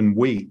sometimes even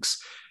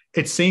weeks,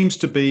 it seems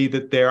to be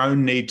that their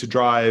own need to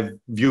drive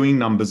viewing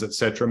numbers, et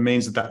cetera,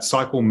 means that that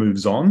cycle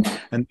moves on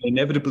and they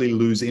inevitably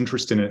lose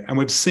interest in it. And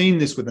we've seen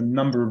this with a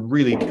number of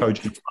really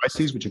cogent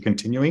crises, which are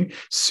continuing: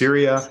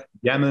 Syria,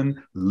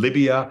 Yemen,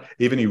 Libya,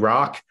 even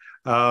Iraq,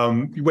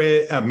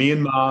 where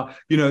Myanmar,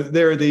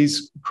 there are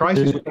these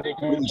crises where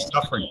people are really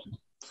suffering,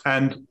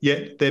 and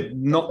yet they're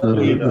not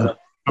getting the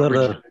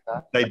coverage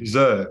they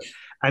deserve.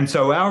 And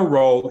so our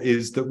role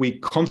is that we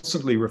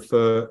constantly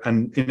refer,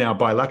 and in our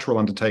bilateral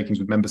undertakings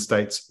with member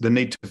states, the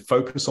need to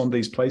focus on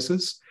these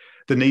places,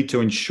 the need to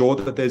ensure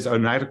that there's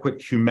an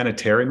adequate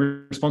humanitarian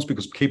response,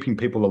 because keeping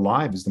people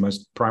alive is the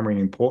most primary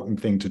and important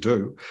thing to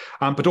do,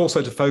 but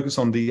also to focus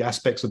on the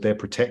aspects of their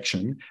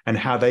protection and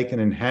how they can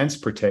enhance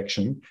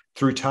protection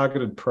through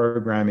targeted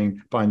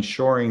programming by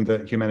ensuring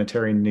that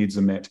humanitarian needs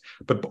are met,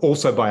 but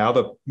also by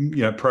other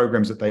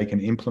programs that they can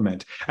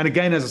implement. And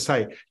again, as I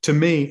say, to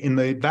me, in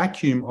the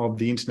vacuum of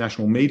the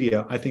international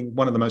media, I think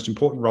one of the most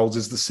important roles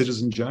is the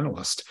citizen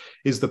journalist,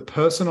 is the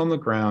person on the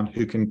ground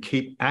who can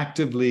keep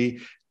actively,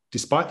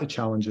 despite the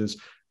challenges,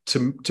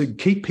 to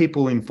keep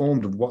people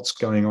informed of what's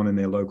going on in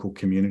their local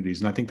communities.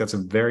 And I think that's a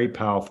very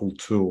powerful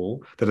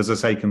tool that, as I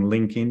say, can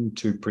link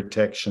into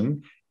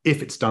protection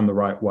if it's done the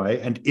right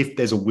way, and if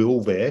there's a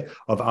will there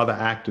of other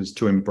actors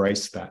to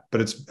embrace that.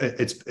 But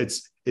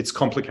it's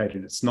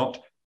complicated. It's not.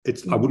 I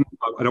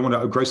don't want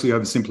to grossly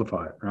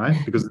oversimplify it, right?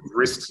 Because there's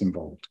risks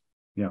involved.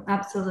 Yeah,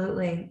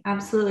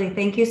 absolutely.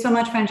 Thank you so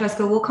much,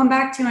 Francesca. We'll come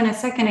back to you in a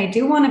second. I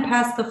do want to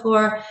pass the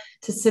floor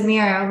to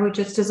Samira, who,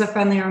 just as a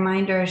friendly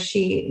reminder,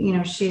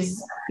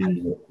 she's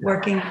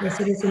working with the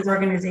Citizens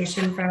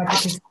Organization for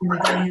Advocacy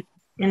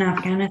in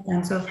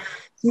Afghanistan. So,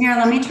 Samira,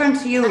 let me turn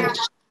to you.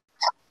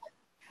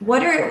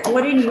 What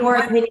in your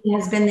opinion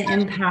has been the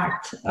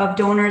impact of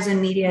donors and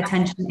media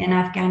attention in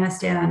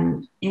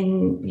Afghanistan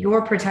in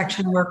your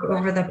protection work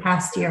over the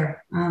past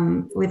year?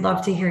 We'd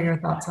love to hear your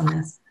thoughts on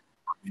this.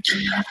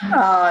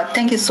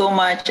 Thank you so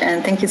much.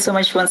 And thank you so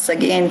much once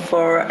again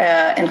for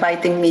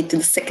inviting me to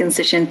the second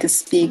session to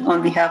speak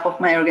on behalf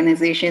of my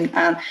organization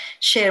and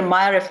share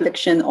my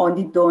reflection on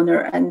the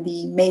donor and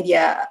the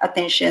media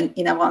attention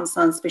in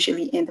Afghanistan,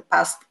 especially in the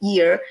past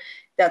year.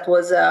 That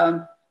was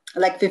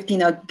like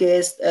 15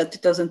 August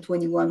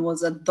 2021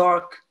 was a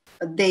dark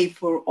day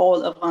for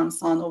all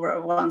Afghanistan, over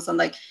Afghanistan.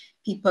 Like,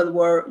 people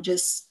were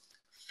just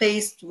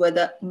faced with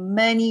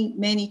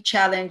many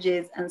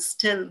challenges, and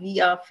still we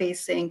are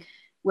facing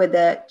with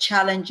the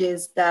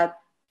challenges that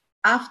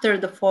after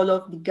the fall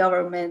of the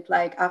government,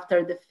 like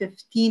after the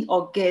 15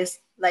 August,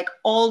 like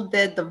all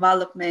the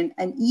development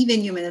and even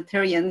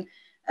humanitarian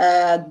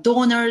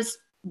donors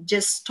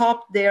just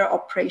stopped their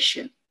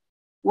operation.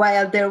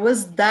 While there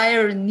was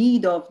dire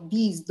need of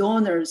these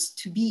donors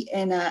to be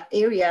in an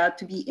area,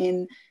 to be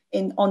in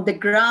on the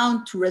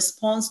ground to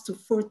respond to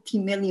 40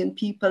 million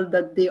people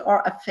that they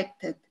are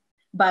affected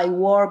by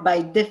war,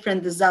 by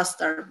different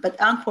disaster. But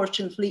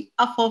unfortunately,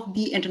 half of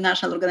the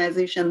international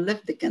organization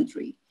left the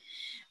country.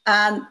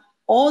 And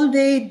all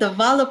the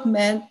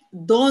development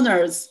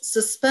donors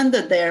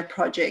suspended their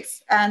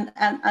projects. And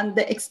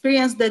the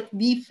experience that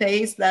we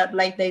faced, that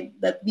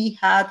we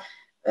had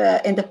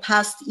in the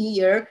past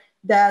year,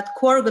 that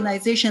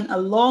co-organization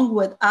along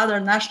with other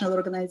national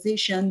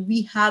organizations,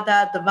 we had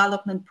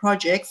development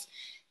projects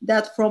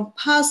that from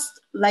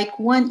past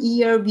 1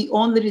 year, we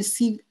only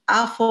received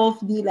half of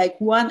the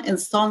one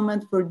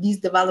installment for these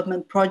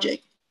development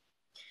projects.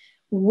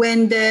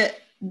 When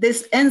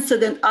this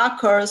incident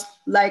occurs,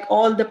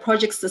 all the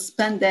projects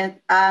suspended,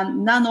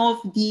 and none of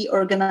the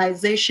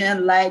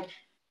organization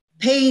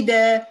pay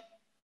the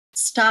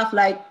staff,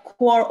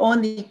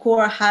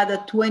 CORE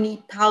had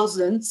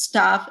 20,000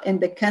 staff in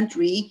the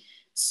country.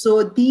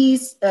 So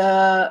these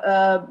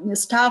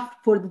staff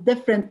for the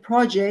different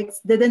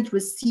projects didn't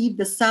receive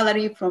the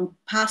salary from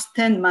past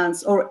 10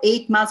 months or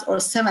 8 months or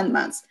 7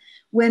 months.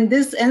 When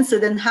this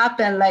incident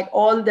happened,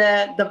 all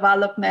the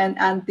development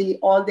and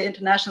all the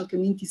international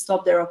community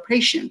stopped their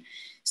operation.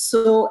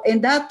 So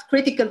in that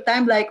critical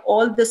time,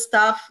 all the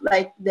staff,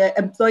 the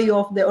employee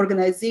of the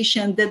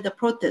organization did the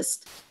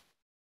protest,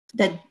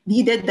 that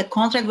we did the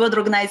contract with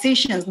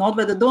organizations, not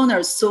with the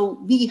donors. So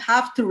we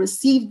have to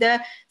receive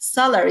the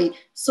salary.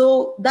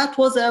 So that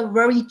was a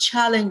very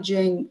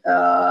challenging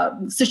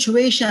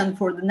situation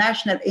for the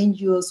national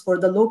NGOs, for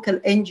the local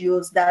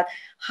NGOs, that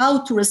how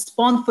to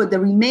respond for the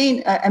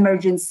remain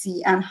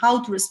emergency and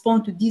how to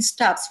respond to these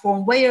staffs,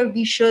 from where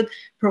we should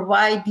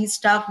provide these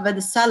staff with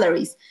the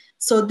salaries.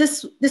 So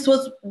this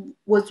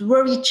was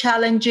very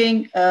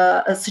challenging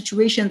a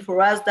situation for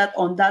us, that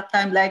on that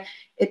time,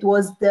 it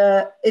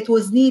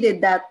was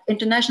needed that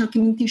international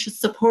community should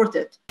support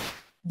it,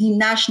 the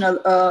national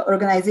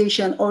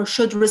organization, or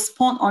should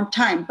respond on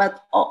time.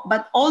 But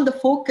all the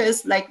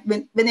focus,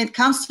 when it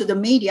comes to the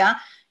media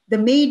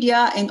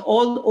and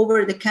all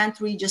over the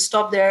country just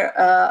stopped their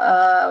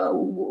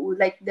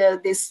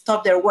they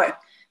stopped their work,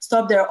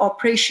 stopped their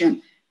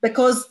operation.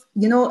 Because,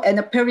 in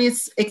a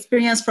previous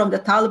experience from the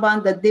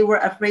Taliban, that they were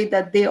afraid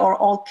that they are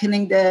all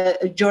killing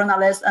the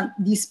journalists and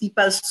these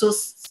people. So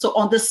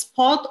on the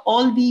spot,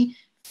 all the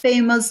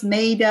famous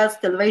medias,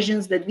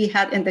 televisions that we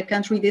had in the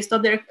country, they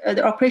stopped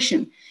their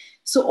operation.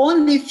 So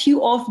only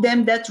few of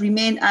them that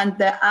remain, and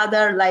the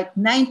other, like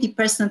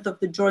 90% of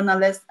the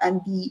journalists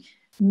and the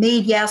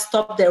media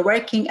stopped their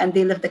working and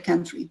they left the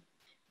country.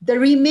 The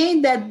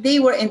remain that they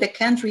were in the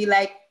country,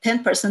 like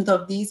 10%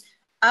 of these,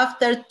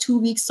 after 2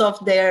 weeks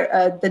of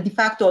their, the de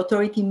facto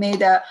authority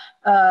made a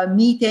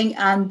meeting,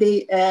 and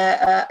they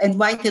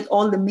invited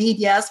all the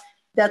medias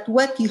that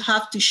what you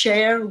have to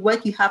share,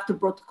 what you have to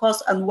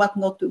broadcast, and what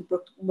not to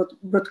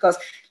broadcast.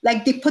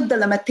 Like they put the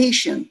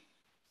limitation,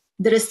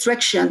 the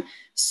restriction.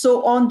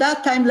 So on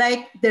that time,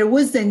 like there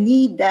was a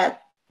need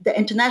that the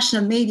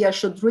international media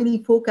should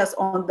really focus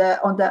on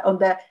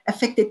the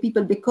affected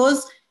people,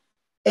 because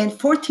in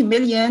 40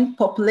 million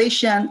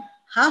population,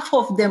 half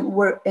of them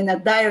were in a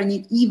dire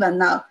need even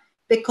now,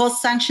 because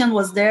sanction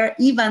was there.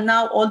 Even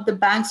now, all the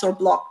banks are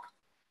blocked.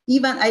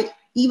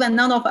 Even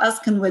none of us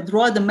can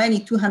withdraw the money,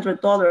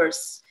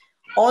 $200.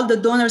 All the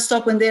donors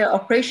stopped in their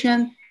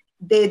operation.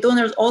 The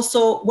donors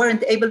also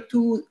weren't able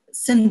to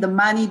send the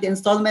money, the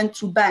installment,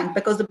 through bank,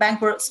 because the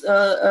bank were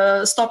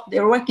stopped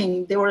their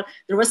working. There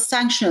was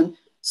sanction.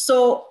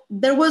 So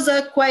there was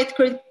a quite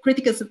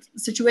critical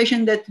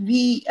situation that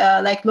we,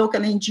 like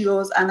local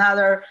NGOs and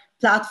other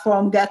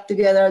platform, got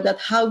together, that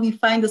how we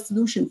find a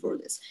solution for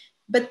this.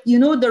 But you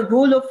know, the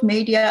role of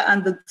media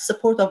and the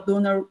support of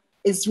donor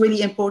is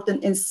really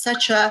important in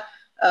such a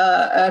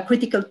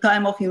critical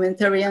time of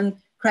humanitarian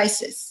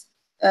crisis,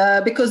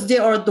 because they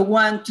are the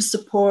one to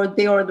support,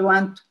 they are the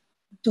one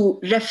to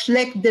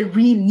reflect the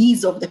real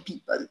needs of the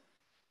people.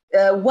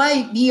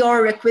 Why we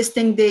are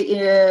requesting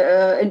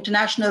the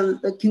international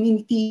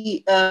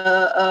community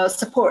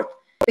support?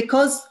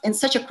 Because in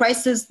such a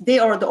crisis, they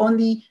are the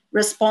only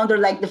responder,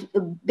 like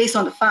based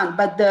on the fund,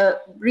 but the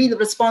real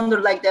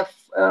responder, like the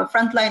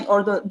frontline,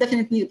 or the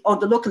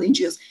local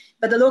NGOs.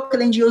 But the local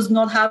NGOs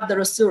not have the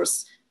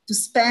resource to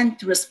spend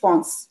to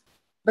respond.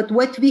 But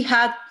what we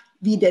had,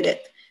 we did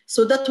it.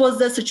 So that was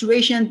the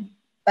situation.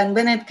 And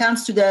when it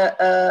comes to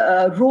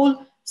the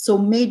role, so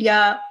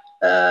media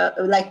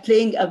like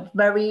playing a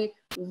very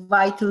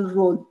vital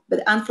role,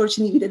 but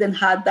unfortunately we didn't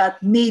have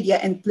that media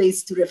in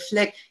place to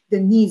reflect the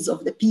needs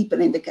of the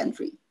people in the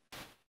country.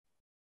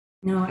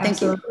 No,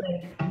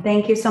 absolutely.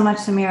 Thank you so much,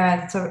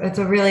 Samira. It's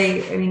a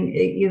really, I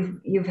mean,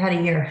 you've had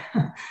a year.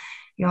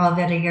 You all have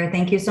had a year.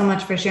 Thank you so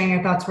much for sharing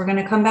your thoughts. We're going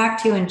to come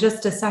back to you in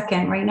just a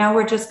second. Right now,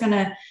 we're just going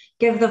to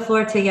give the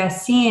floor to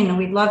Yassine.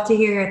 We'd love to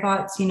hear your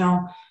thoughts, you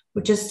know,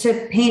 just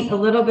to paint a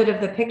little bit of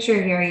the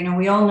picture here. You know,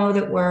 we all know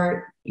that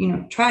we're, you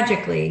know,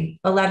 tragically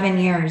 11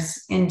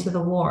 years into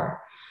the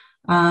war.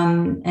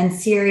 And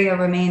Syria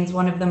remains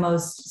one of the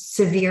most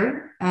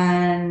severe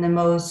and the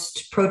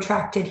most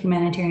protracted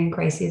humanitarian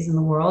crises in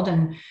the world.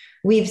 And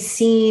we've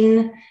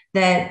seen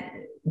that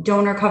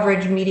donor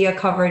coverage, media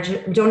coverage,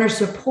 donor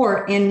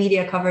support and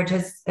media coverage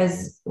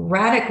has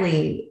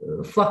radically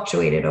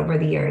fluctuated over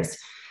the years,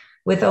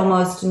 with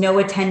almost no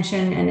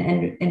attention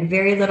and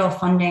very little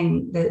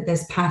funding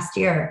this past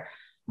year.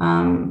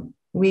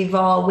 We've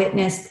all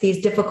witnessed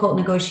these difficult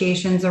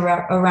negotiations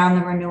around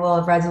the renewal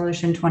of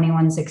Resolution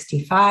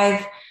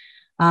 2165,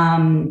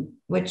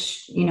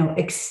 which, you know,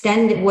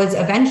 was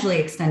eventually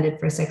extended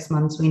for 6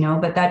 months, we know,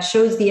 but that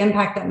shows the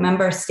impact that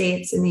member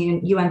states in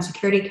the UN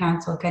Security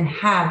Council can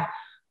have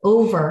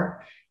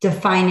over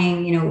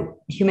defining, you know,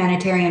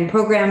 humanitarian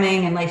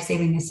programming and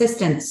life-saving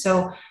assistance.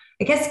 So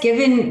I guess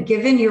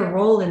given your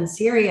role in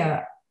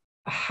Syria,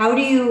 how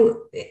do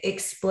you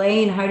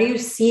explain, how do you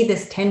see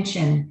this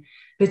tension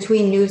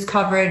between news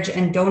coverage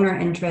and donor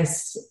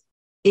interests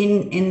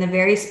in the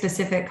very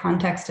specific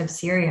context of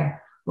Syria?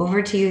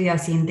 Over to you,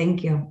 Yassine.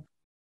 Thank you.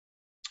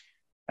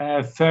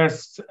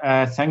 First,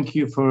 thank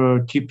you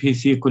for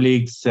TPC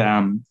colleagues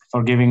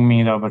for giving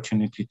me the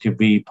opportunity to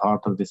be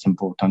part of this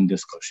important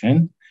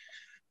discussion.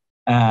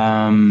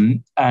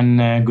 And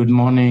good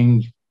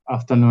morning,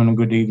 afternoon,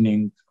 good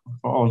evening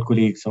for all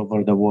colleagues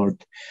over the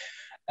world.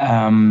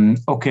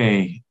 Thanks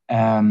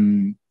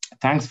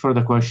for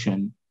the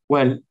question.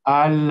 Well,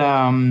 I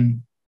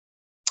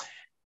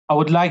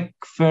would like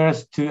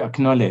first to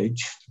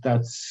acknowledge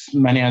that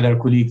many other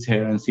colleagues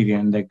here in Syria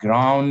on the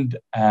ground,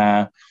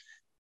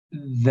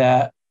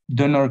 the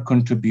donor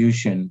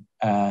contribution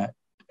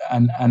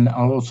and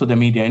also the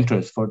media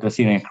interest for the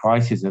Syrian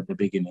crisis at the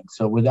beginning.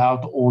 So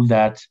without all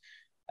that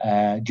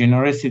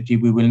generosity,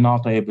 we will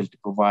not be able to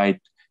provide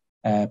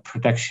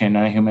protection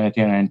and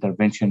humanitarian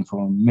intervention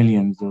for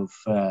millions of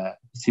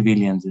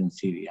civilians in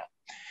Syria.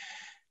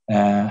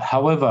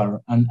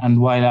 However, and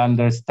while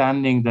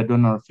understanding the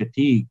donor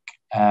fatigue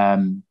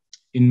in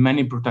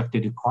many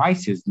protected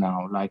crises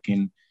now, like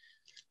in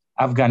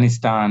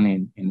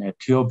Afghanistan, in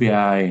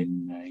Ethiopia,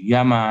 in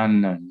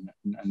Yemen,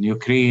 and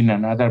Ukraine,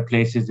 and other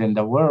places in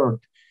the world,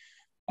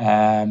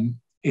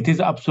 it is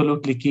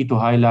absolutely key to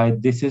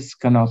highlight this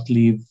cannot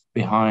leave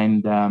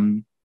behind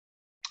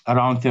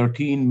around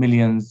 13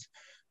 million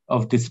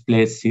of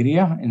displaced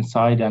Syria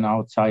inside and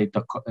outside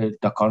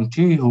the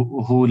country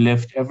who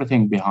left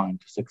everything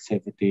behind,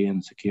 safety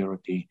and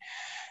security.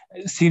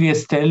 Syria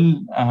is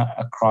still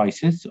a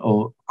crisis,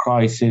 or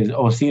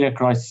Syria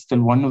crisis is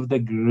still one of the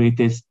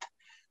greatest,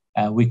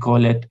 we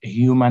call it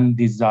human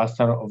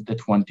disaster of the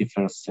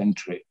 21st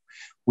century.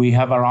 We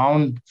have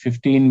around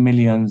 15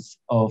 millions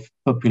of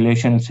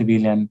population and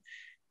civilian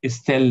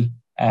still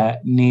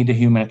need a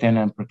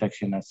humanitarian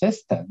protection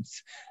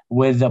assistance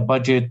with a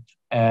budget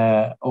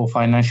or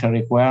financial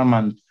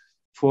requirement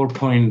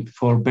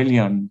 4.4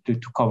 billion to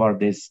cover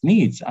these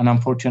needs. And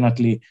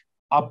unfortunately,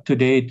 up to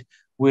date,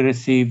 we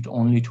received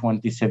only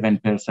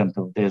 27%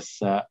 of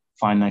this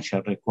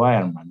financial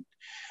requirement.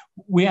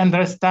 We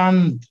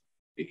understand,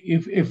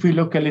 if we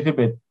look a little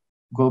bit,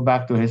 go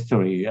back to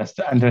history, as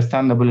to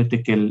understand the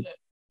political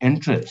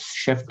interests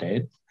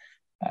shifted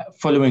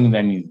following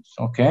the news,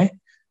 okay?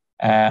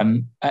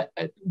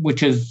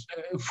 Which is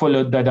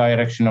followed the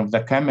direction of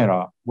the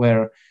camera,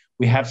 where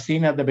we have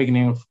seen at the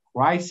beginning of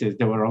crisis,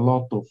 there were a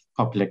lot of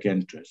public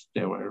interest.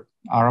 There were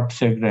Arab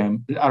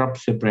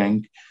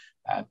Spring,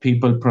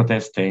 people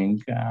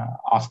protesting,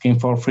 asking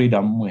for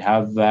freedom. We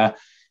have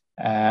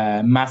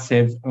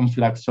massive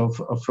influx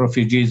of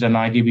refugees and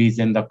IDPs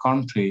in the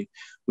country.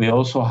 We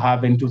also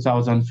have in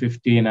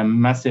 2015 a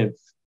massive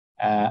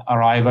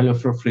arrival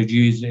of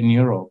refugees in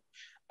Europe.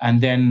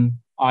 And then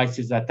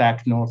ISIS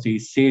attacked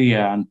northeast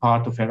Syria and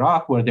part of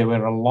Iraq, where there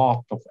were a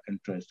lot of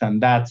interest.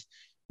 And that's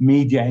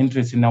media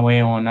interest in a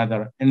way or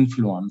another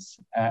influence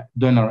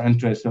donor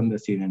interest on the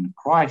Syrian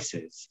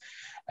crisis.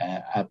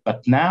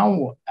 But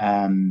now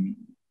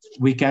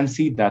we can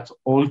see that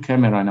all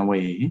camera in a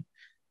way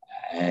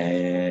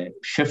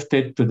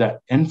shifted to the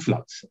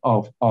influx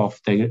of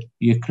the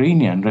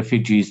Ukrainian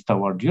refugees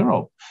toward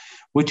Europe,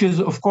 which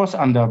is of course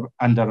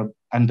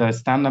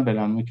understandable,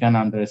 and we can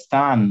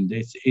understand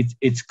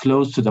it's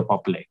close to the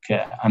public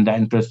and the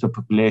interest of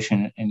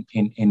population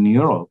in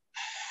Europe.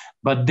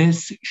 But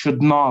this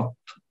should not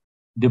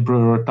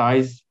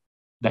deprioritize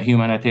the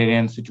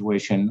humanitarian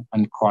situation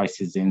and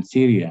crisis in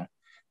Syria,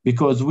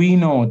 because we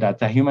know that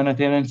the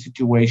humanitarian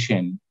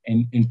situation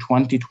in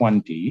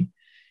 2020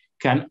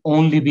 can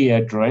only be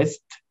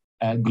addressed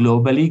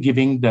globally,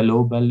 giving the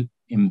global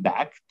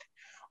impact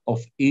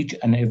of each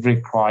and every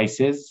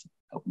crisis,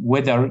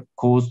 whether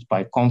caused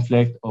by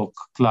conflict or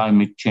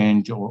climate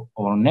change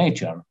or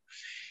nature.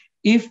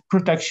 If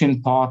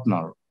protection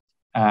partners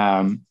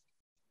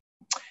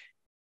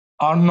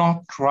are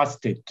not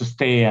trusted to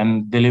stay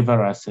and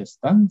deliver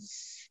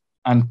assistance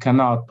and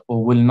cannot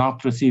or will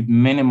not receive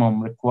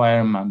minimum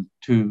requirement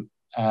to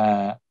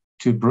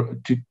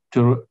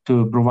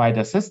provide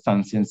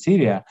assistance in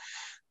Syria,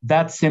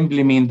 that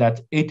simply means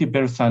that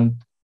 80%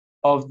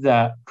 of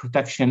the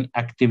protection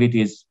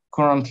activities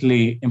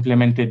currently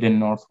implemented in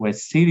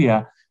northwest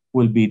Syria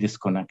will be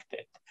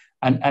disconnected.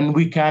 And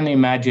we can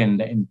imagine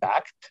the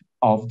impact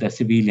of the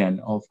civilian,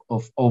 of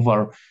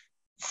over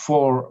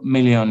 4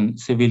 million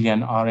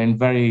civilians are in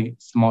very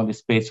small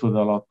space with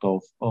a lot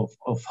of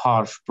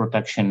harsh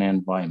protection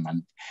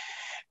environment.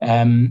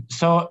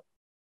 So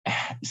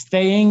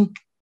staying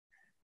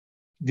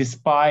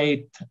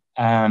despite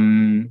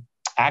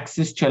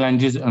access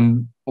challenges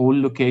on all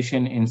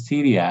locations in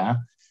Syria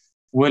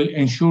will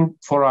ensure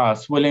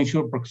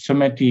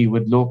proximity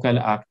with local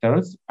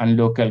actors and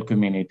local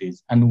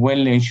communities, and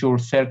will ensure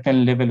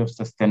certain level of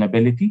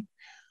sustainability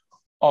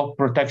of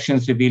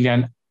protection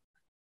civilian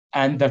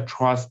and the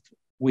trust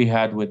we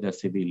had with the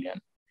civilian.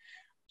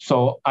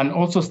 So, and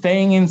also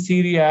staying in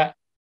Syria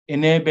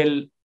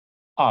enable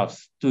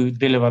us to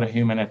deliver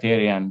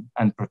humanitarian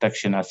and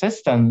protection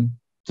assistance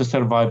to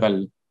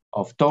survival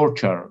of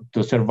torture,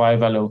 to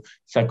survival of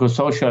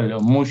psychosocial,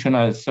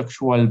 emotional,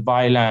 sexual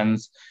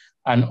violence,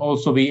 and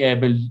also be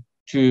able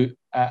to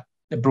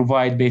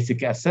provide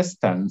basic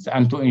assistance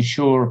and to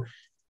ensure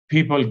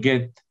people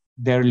get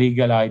their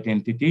legal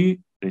identity,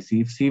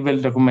 receive civil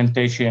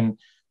documentation,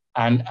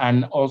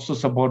 and also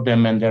support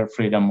them in their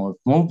freedom of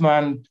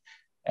movement,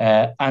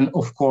 and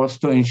of course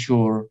to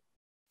ensure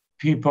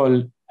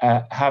people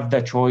have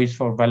the choice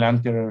for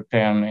voluntary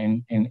return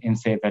in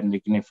safe and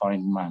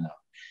dignified manner.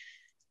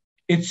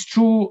 It's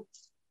true,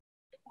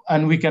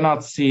 and we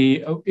cannot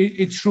see,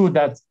 it's true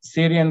that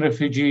Syrian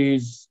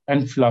refugees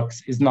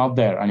influx is not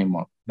there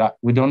anymore. That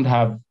we don't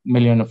have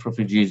millions of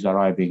refugees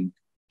arriving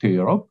to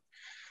Europe.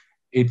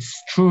 It's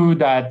true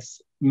that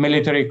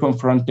military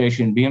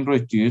confrontation being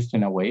reduced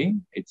in a way.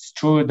 It's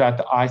true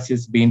that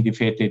ISIS being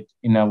defeated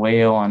in a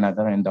way or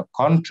another in the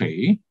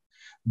country,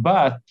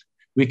 but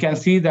we can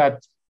see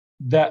that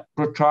the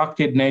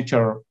protracted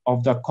nature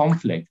of the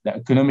conflict, the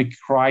economic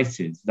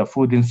crisis, the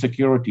food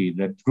insecurity,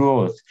 the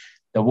growth,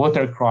 the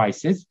water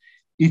crisis,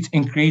 it's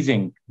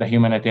increasing the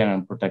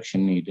humanitarian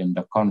protection need in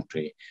the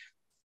country.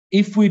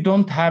 If we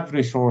don't have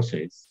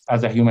resources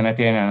as a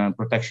humanitarian and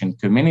protection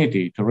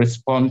community to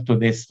respond to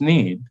this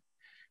need,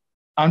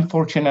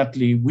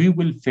 unfortunately, we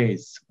will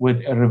face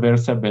with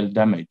irreversible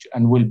damage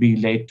and will be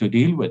late to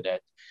deal with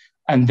it.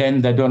 And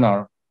then the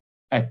donor,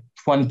 at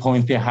one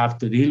point, they have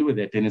to deal with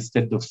it. And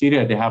instead of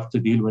Syria, they have to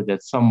deal with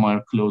it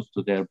somewhere close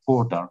to their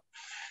border.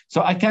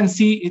 So I can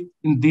see it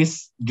in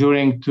this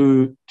during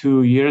two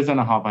years and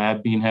a half I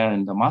have been here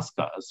in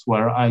Damascus,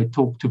 where I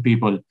talk to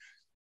people,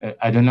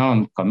 I don't know,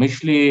 in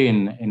Kamishli,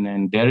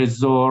 in Deir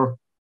ez-Zor,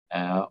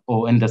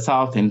 or in the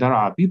south, in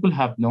Daraa. People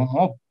have no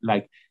hope.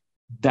 Like,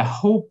 the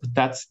hope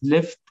that's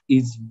left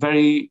is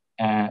very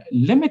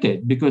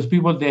limited, because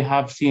people, they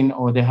have seen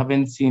or they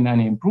haven't seen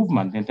any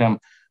improvement in terms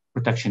of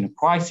protection of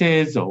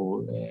crisis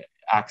or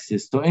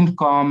access to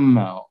income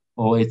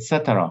or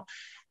etc.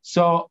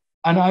 So,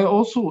 and I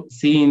also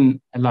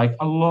seen like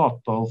a lot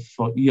of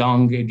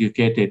young,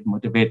 educated,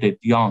 motivated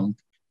young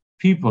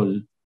people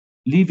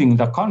leaving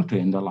the country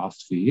in the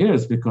last few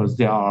years because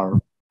they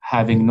are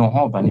having no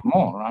hope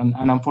anymore. And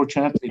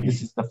unfortunately,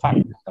 this is the fact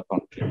in the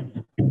country.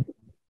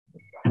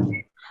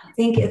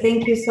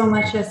 Thank you so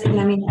much, Yasin.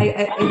 I mean,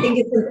 I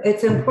think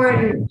it's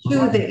important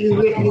too that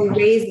you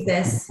raise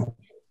this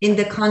in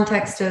the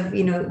context of,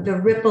 you know, the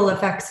ripple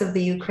effects of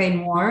the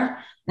Ukraine war,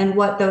 and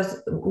what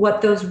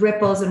those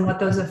ripples and what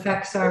those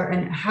effects are,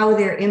 and how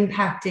they're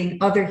impacting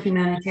other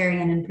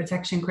humanitarian and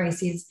protection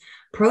crises,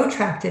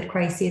 protracted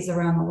crises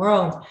around the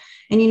world.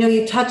 And, you know,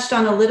 you touched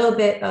on a little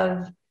bit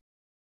of,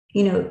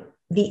 you know,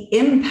 the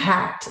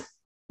impact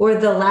or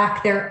the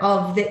lack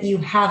thereof that you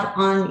have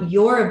on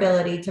your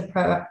ability to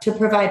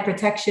provide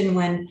protection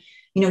when,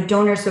 you know,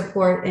 donor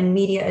support and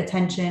media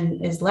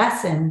attention is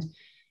lessened.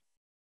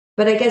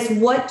 But I guess,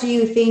 what do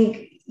you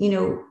think, you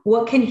know,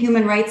 what can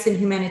human rights and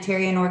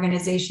humanitarian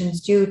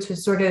organizations do to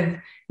sort of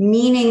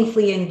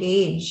meaningfully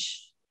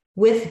engage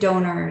with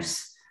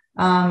donors,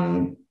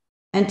 and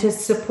to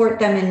support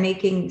them in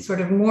making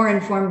sort of more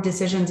informed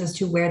decisions as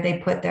to where they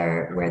put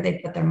their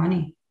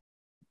money?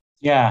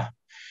 Yeah.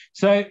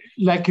 So,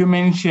 like you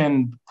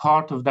mentioned,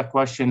 part of the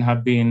question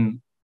have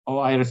been,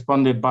 or I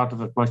responded part of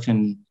the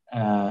question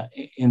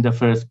in the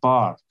first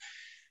part.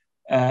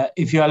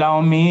 If you allow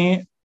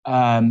me,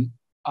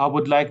 I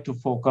would like to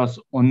focus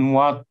on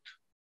what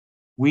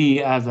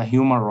we as a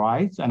human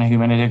rights and a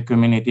humanitarian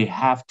community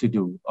have to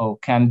do or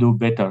can do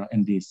better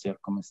in these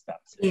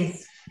circumstances.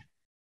 Yes.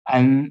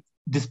 And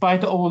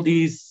despite all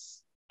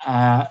these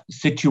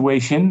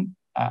situations,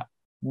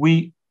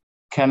 we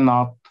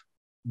cannot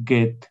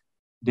get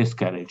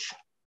discouraged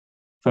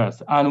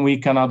first, and we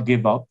cannot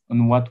give up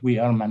on what we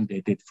are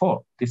mandated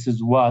for. This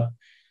is what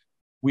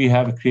we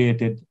have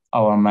created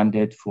our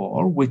mandate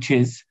for, which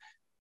is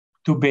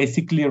to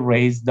basically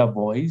raise the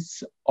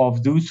voice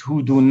of those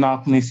who do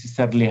not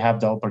necessarily have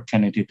the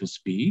opportunity to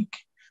speak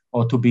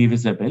or to be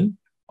visible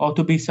or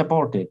to be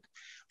supported.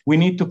 We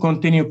need to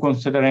continue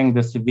considering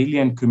the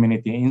civilian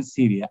community in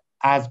Syria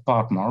as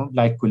partner,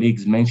 like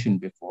colleagues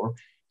mentioned before,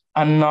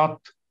 and not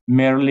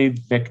merely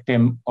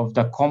victim of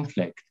the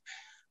conflict.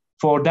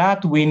 For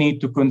that, we need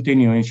to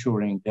continue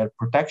ensuring their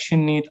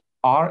protection needs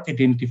are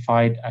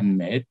identified and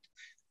met,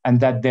 and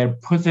that their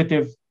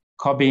positive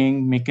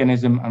coping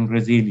mechanism and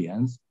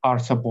resilience are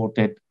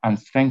supported and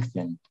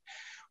strengthened.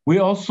 We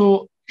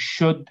also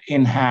should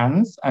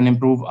enhance and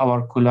improve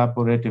our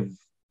collaborative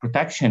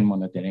protection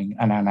monitoring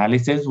and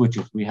analysis, which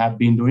is we have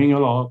been doing a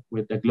lot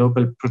with the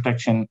Global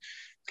Protection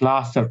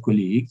Cluster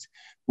colleagues,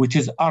 which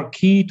is our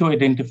key to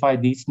identify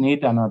these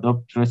needs and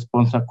adopt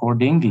response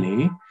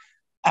accordingly,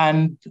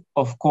 and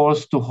of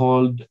course to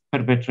hold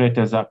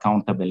perpetrators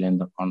accountable in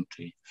the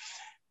country.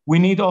 We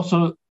need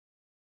also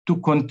to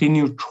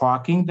continue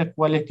tracking the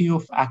quality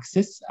of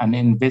access and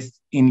invest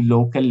in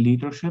local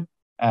leadership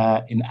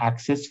in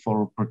access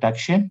for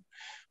protection.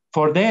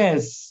 For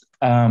this,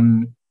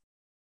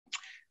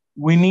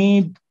 we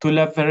need to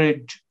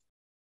leverage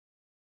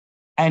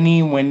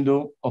any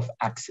window of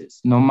access,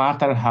 no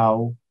matter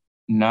how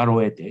narrow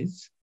it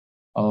is,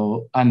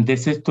 and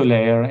this is to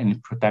layer in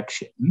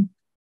protection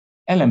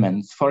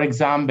elements. For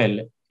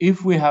example,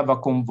 if we have a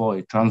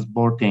convoy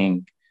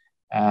transporting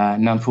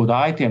non-food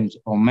items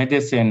or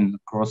medicine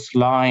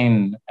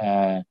cross-line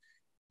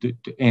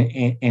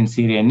in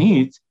Syria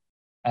needs,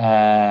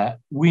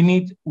 we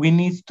need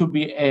to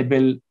be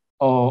able,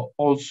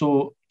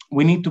 to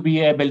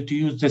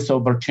use this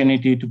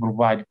opportunity to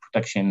provide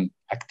protection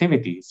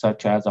activities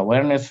such as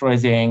awareness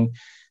raising,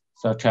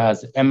 such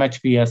as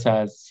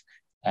MHPSS,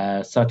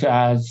 such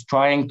as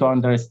trying to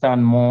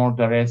understand more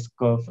the risk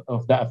of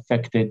the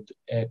affected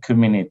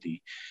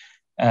community.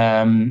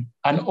 And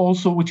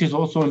also, which is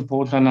also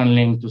important and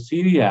linked to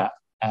Syria,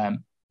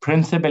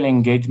 principal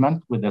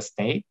engagement with the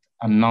state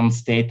and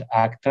non-state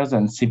actors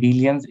and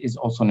civilians is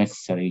also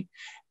necessary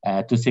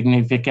to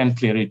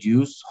significantly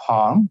reduce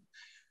harm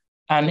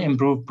and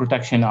improve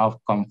protection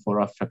outcome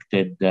for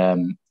affected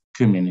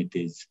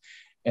communities.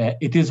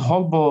 It is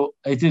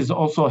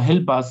also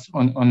help us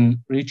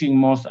on reaching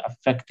most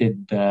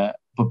affected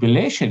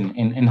population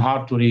in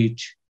hard to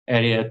reach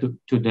area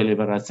to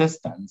deliver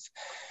assistance.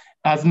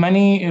 As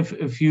many,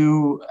 if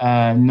you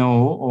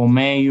know, or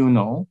may you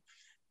know,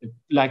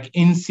 like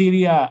in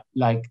Syria,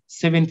 like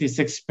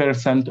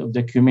 76% of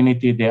the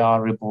community, they are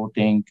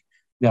reporting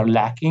they're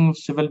lacking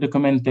civil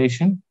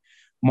documentation.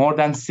 More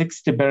than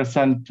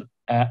 60%,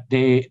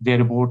 they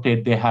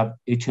reported they have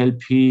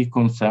HLP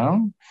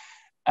concern.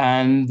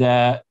 And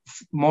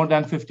more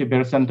than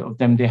 50% of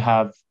them, they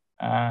have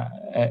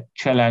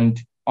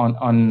challenge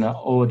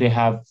or they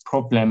have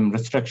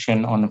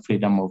restriction on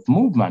freedom of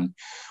movement.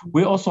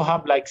 We also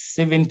have like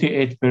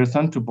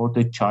 78%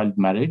 reported child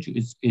marriage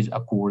is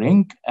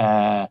occurring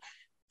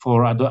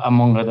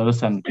among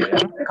adolescents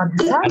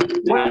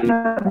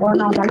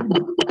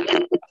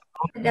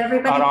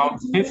there. Around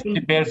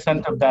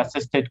 50% of the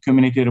assisted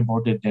community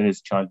reported there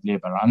is child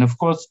labor. And of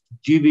course,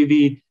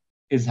 GBV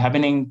is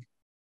happening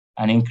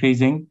and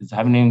increasing. It's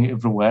happening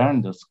everywhere,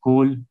 in the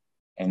school,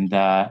 in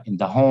the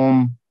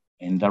home,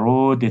 in the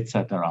road,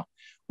 etc.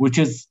 Which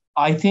is,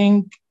 I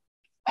think,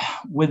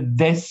 with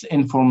this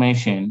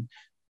information,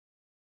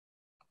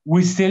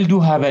 we still do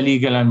have a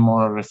legal and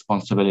moral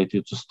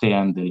responsibility to stay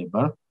and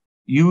deliver,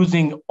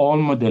 using all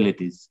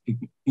modalities,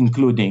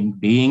 including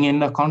being in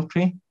the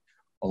country,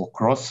 or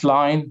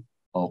cross-line,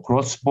 or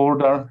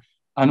cross-border.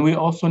 And we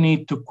also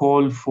need to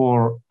call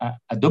for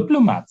a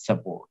diplomat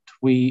support.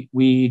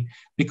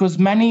 Because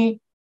many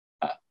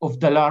of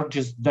the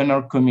largest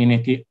donor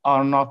community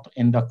are not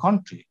in the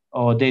country,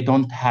 or they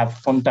don't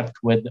have contact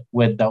with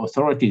the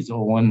authorities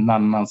or with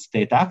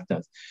non-state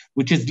actors,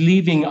 which is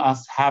leaving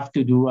us have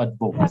to do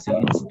advocacy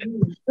instead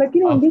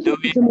of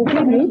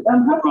doing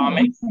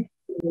programming.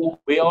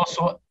 We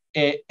also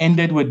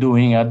ended with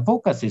doing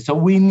advocacy. So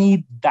we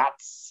need that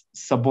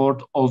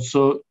support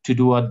also to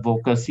do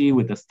advocacy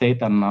with the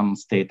state and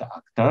non-state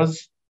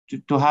actors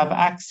to have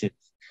access.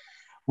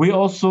 We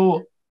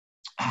also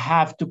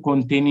have to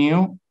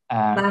continue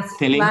last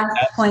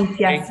point,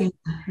 yes.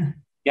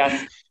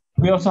 Yes,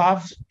 we also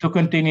have to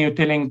continue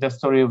telling the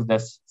story of the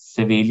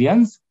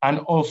civilians and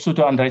also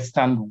to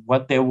understand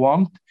what they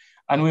want.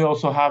 And we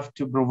also have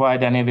to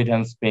provide an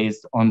evidence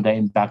based on the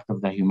impact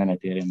of the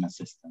humanitarian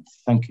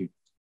assistance. Thank you.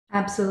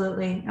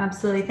 Absolutely,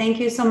 absolutely. Thank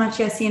you so much,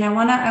 Yassine. I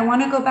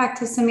want to go back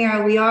to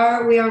Samira. We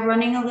are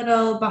running a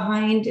little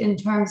behind in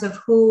terms of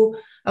who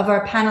of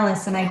our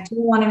panelists, and I do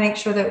want to make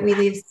sure that we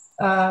leave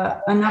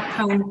enough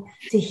time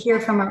to hear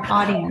from our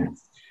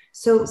audience.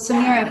 So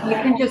Samira, if we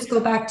can just go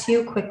back to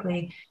you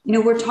quickly.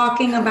 We're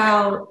talking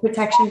about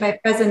protection by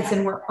presence,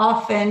 and we're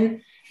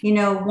often,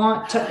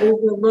 want to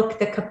overlook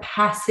the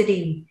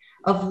capacity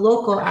of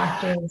local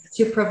actors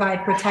to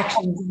provide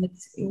protections. And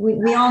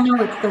we all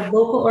know it's the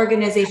local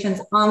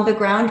organizations on the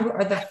ground who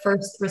are the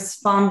first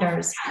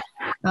responders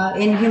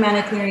in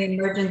humanitarian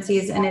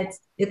emergencies. And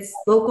it's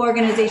local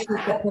organizations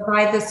that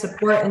provide the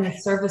support and the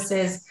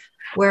services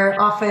where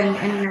often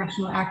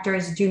international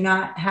actors do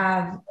not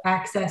have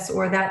access,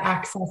 or that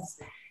access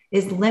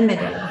is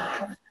limited.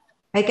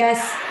 I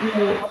guess,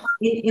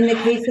 in the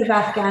case of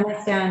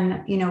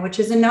Afghanistan, which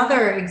is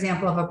another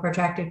example of a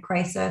protracted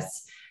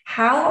crisis,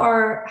 how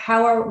are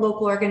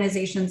local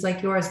organizations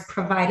like yours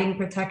providing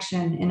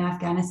protection in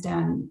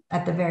Afghanistan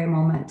at the very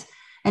moment?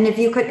 And if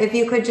you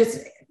could just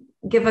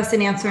give us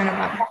an answer in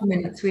about 2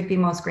 minutes, we'd be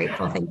most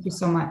grateful. Thank you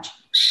so much.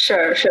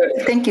 Sure.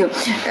 Thank you.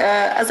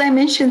 As I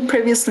mentioned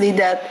previously,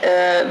 that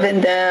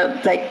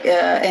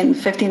in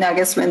 15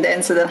 August, when the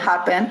incident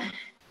happened,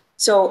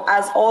 so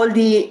as all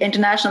the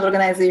international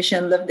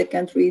organizations left the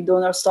country,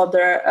 donors stopped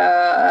their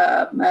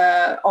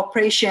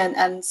operation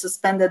and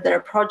suspended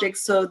their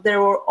projects. So there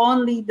were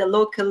only the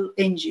local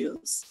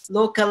NGOs,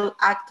 local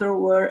actors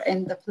were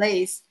in the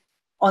place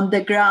on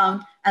the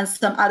ground, and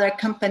some other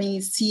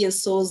companies,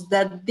 CSOs,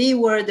 that they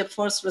were the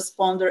first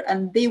responder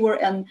and they were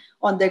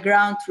on the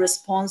ground to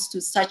respond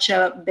to such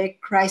a big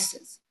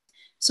crisis.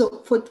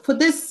 So for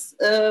this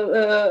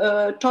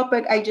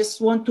topic, I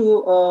just want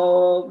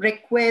to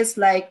request,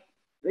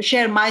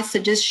 share my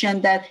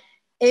suggestion that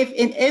if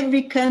in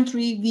every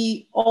country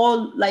we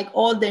all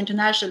the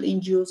international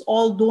NGOs,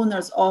 all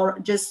donors are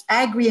just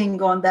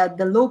agreeing on that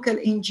the local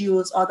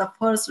NGOs are the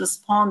first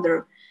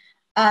responder.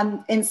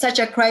 In such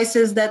a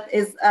crisis, that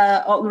is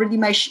already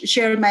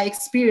share my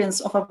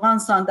experience of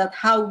Afghanistan, that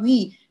how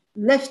we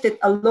left it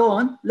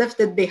alone, left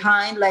it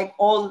behind, like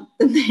all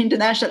the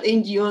international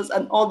NGOs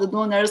and all the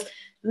donors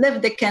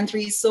left the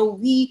country. So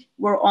we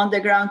were on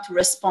the ground to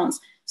respond.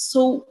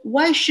 So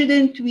why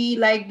shouldn't we,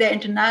 like the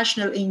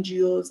international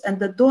NGOs and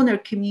the donor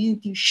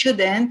community,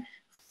 shouldn't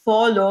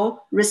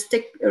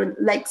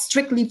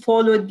strictly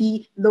follow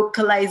the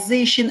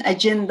localization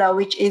agenda,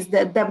 which is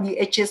the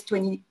WHS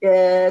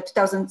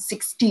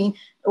 2016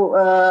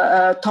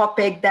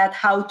 topic, that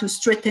how to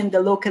strengthen the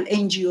local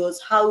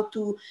NGOs, how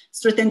to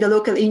strengthen the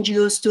local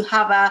NGOs to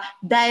have a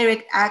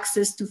direct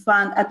access to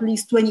fund. At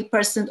least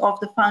 20%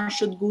 of the fund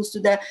should go to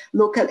the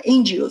local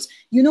NGOs.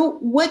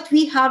 What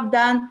we have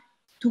done,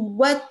 to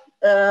what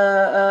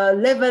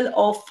level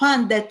of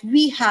fund that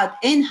we had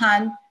in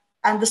hand,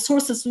 and the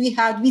sources we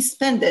had, we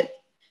spent it.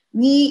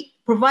 We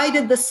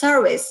provided the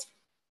service.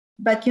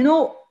 But,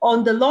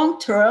 on the long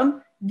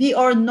term, we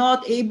are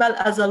not able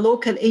as a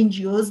local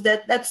NGOs,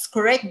 that's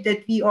correct,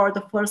 that we are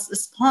the first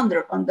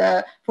responder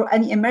for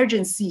any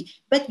emergency,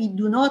 but we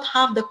do not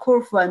have the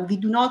core fund, we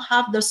do not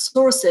have the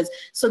sources.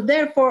 So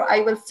therefore,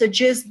 I will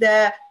suggest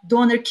the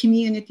donor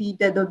community,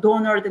 the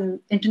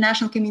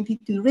international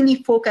community, to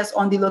really focus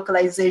on the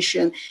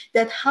localization,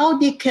 that how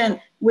they can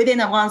within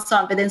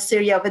Afghanistan, within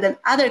Syria, within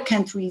other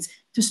countries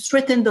to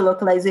strengthen the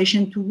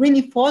localization, to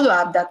really follow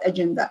up that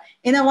agenda.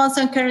 In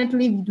Afghanistan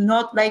currently, we do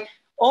not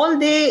all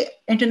the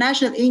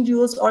international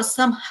NGOs are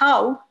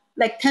somehow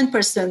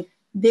 10%,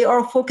 they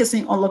are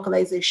focusing on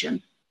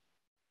localization.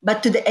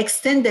 But to the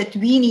extent that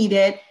we need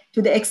it,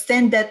 to the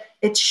extent that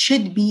it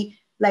should be,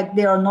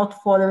 they are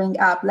not following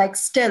up.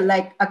 Still,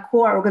 a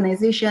core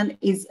organization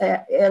is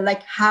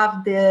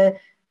have the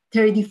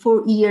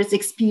 34 years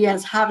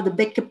experience, have the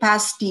big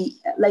capacity,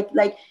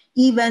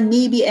 even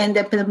maybe in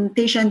the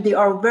implementation, they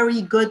are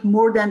very good,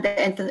 more than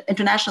the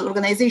international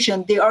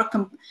organization. They are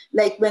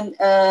when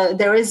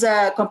there is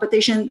a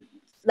competition,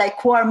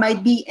 core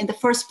might be in the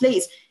first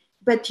place.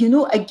 But,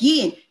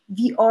 again,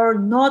 we are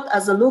not,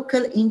 as a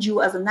local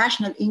NGO, as a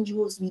national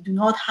NGOs, we do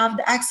not have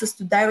the access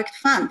to direct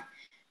fund.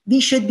 We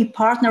should be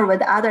partnered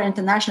with other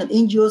international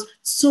NGOs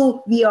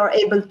so we are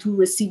able to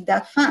receive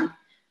that fund.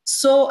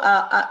 So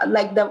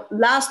the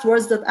last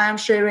words that I'm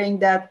sharing,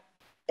 that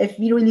if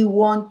we really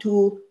want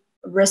to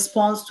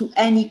respond to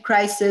any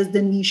crisis,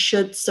 then we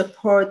should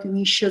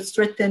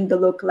strengthen the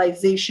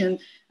localization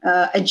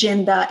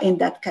agenda in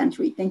that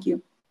country. Thank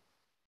you.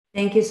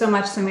 Thank you so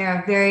much,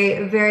 Samira.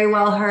 Very, very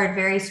well heard,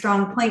 very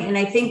strong point. And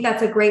I think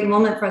that's a great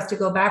moment for us to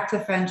go back to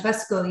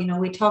Francesco.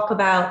 We talk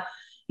about,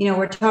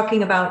 we're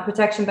talking about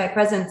protection by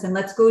presence, and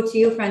let's go to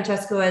you,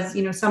 Francesco, as,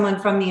 someone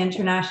from the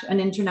an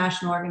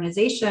international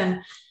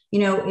organization,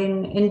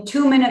 in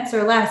 2 minutes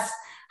or less,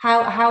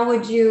 how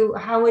would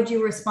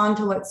you respond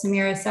to what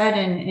Samira said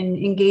and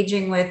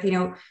engaging with,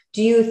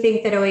 do you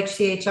think that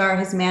OHCHR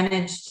has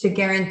managed to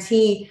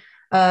guarantee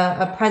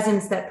a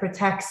presence that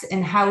protects,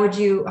 and how would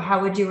you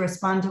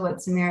respond to what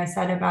Samira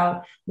said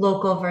about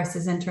local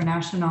versus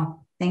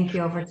international? Thank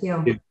you. Over to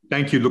you. Yeah,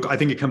 thank you. Look, I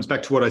think it comes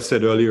back to what I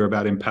said earlier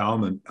about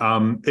empowerment.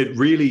 It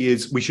really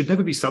is, we should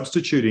never be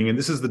substituting, and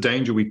this is the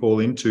danger we fall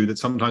into, that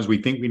sometimes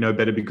we think we know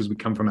better because we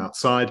come from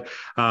outside,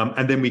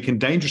 and then we can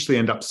dangerously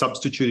end up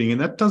substituting, and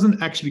that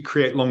doesn't actually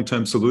create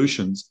long-term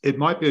solutions. It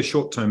might be a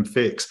short-term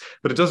fix,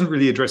 but it doesn't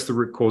really address the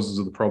root causes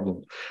of the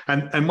problem.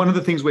 And one of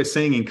the things we're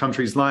seeing in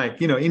countries like,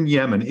 in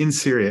Yemen, in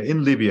Syria,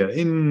 in Libya,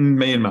 in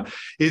Myanmar,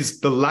 is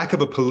the lack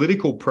of a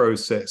political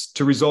process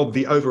to resolve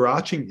the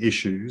overarching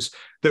issues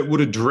that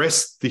would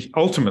address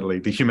ultimately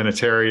the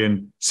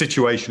humanitarian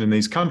situation in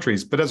these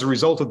countries. But as a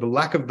result of the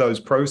lack of those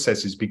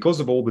processes, because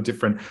of all the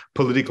different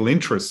political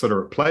interests that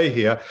are at play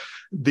here,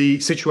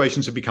 the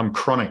situations have become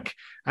chronic.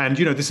 And,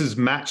 this is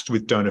matched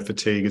with donor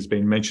fatigue, has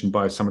been mentioned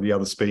by some of the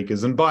other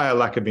speakers, and by a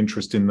lack of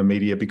interest in the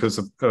media because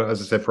of,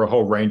 as I said, for a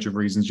whole range of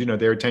reasons,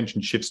 their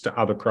attention shifts to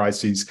other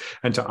crises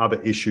and to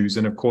other issues.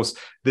 And of course,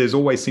 there's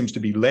always seems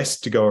to be less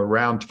to go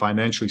around to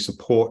financially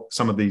support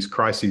some of these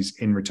crises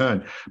in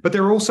return. But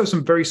there are also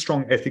some very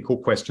strong ethical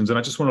questions. And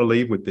I just want to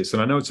leave with this.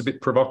 And I know it's a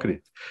bit provocative,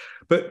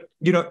 but,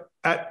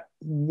 at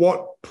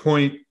what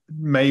point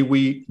may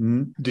we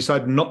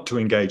decide not to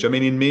engage? I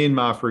mean, in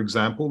Myanmar, for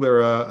example,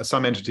 there are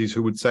some entities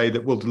who would say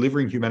that, well,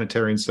 delivering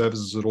humanitarian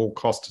services at all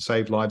costs to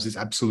save lives is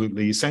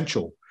absolutely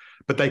essential,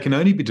 but they can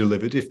only be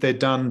delivered if they're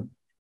done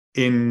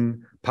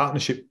in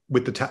partnership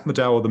with the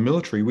Tatmadaw or the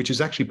military, which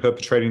is actually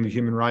perpetrating the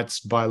human rights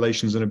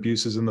violations and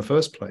abuses in the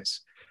first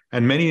place.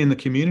 And many in the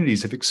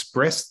communities have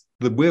expressed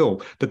the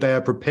will that they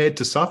are prepared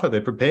to suffer.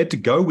 They're prepared to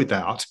go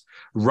without,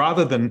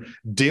 rather than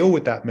deal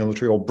with that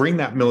military or bring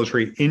that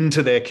military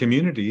into their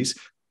communities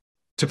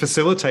to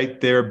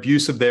facilitate their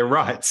abuse of their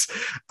rights.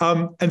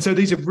 And so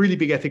these are really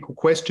big ethical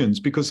questions,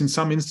 because in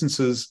some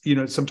instances,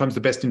 sometimes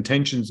the best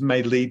intentions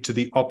may lead to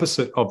the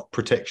opposite of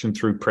protection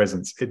through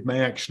presence. It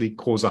may actually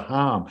cause a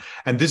harm.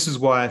 And this is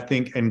why I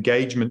think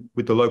engagement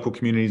with the local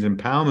communities,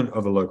 empowerment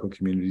of the local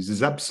communities,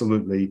 is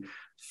absolutely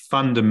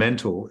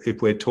fundamental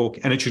if we're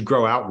talking, and it should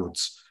grow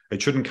outwards.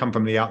 It shouldn't come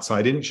from the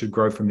outside in, it should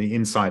grow from the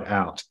inside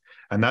out.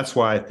 And that's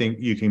why I think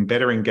you can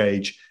better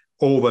engage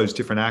all those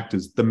different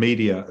actors, the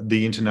media,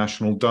 the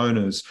international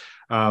donors,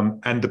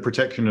 and the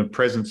protection of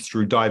presence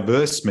through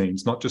diverse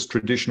means, not just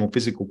traditional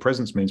physical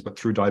presence means, but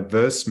through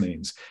diverse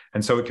means.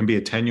 And so it can be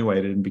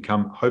attenuated and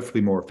become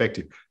hopefully more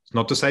effective. It's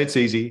not to say it's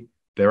easy.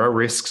 There are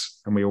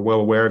risks, and we are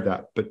well aware of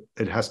that, but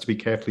it has to be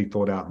carefully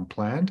thought out and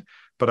planned.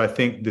 But I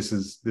think this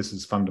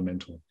is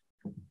fundamental.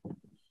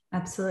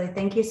 Absolutely.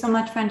 Thank you so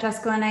much,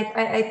 Francesco. And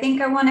I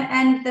think I want to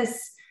end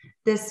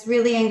this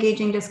really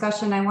engaging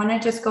discussion. I want to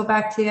just go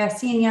back to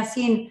Yassine.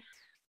 Yassine,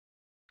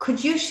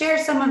 could you share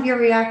some of your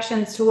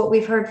reactions to what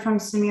we've heard from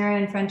Samira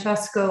and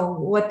Francesco,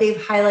 what they've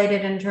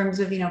highlighted in terms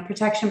of,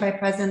 protection by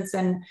presence,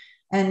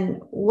 and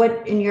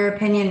what, in your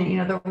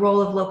opinion, the role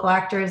of local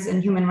actors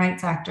and human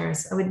rights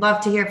actors? I would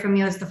love to hear from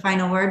you as the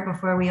final word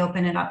before we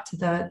open it up to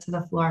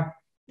the floor.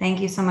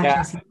 Thank you so much,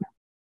 Yassine.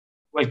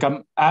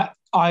 Welcome.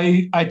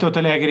 I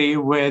totally agree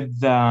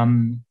with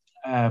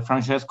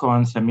Francesco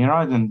and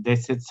Samira, and they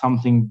said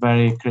something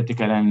very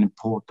critical and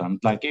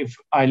important. Like, if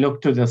I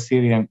look to the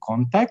Syrian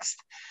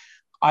context,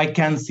 I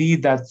can see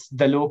that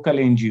the local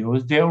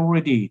NGOs, they're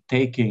already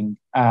taking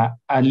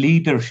a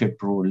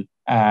leadership role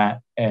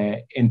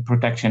in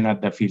protection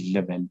at the field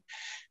level.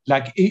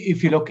 Like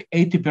if you look,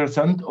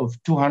 80% of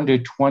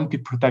 220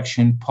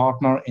 protection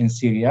partners in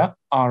Syria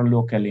are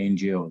local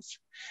NGOs.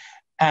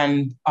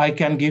 And I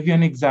can give you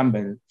an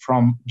example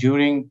from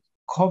during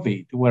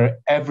COVID, where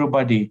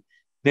everybody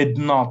did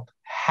not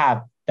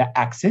have the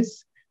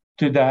access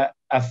to the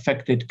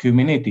affected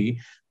community.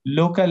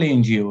 Local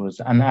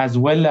NGOs and as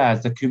well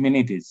as the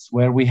communities,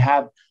 where we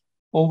have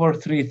over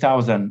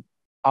 3,000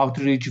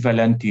 outreach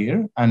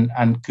volunteer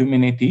and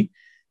community,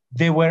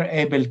 they were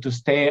able to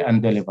stay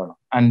and deliver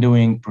and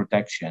doing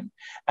protection.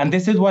 And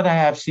this is what I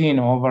have seen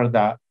over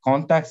the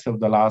context of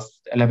the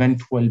last 11,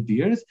 12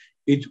 years.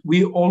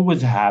 We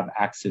always have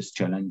access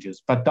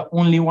challenges, but the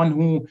only one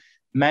who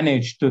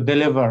managed to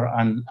deliver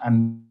and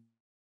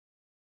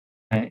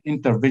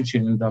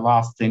intervention in the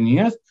last 10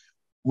 years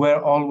were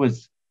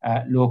always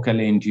local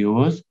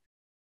NGOs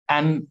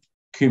and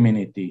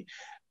community.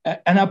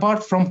 And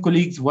apart from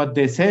colleagues, what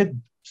they said,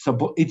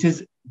 so it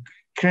is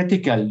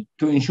critical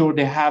to ensure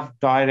they have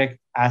direct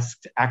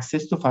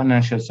access to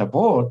financial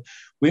support.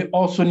 We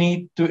also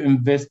need to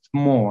invest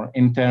more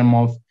in terms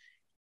of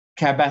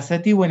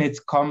capacity when it's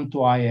come to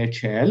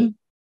IHL,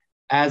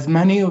 as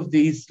many of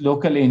these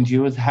local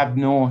NGOs have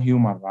no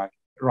human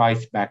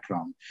rights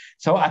background.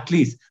 So at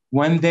least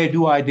when they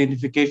do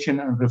identification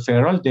and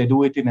referral, they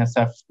do it in a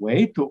safe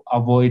way to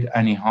avoid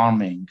any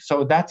harming.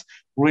 So that's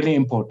really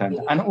important.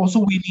 And also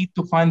we need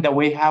to find a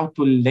way how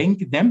to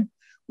link them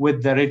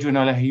with the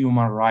regional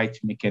human rights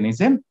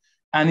mechanism.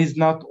 And it's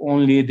not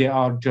only they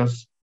are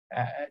just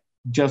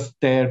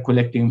there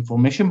collecting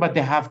information, but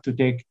they have to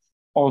take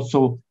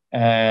also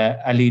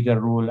a leader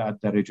role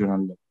at the regional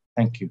level.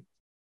 Thank you.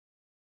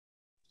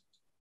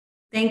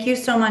 Thank you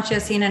so much,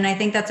 Yassine. And I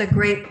think that's a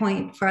great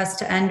point for us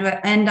to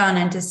end on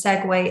and to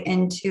segue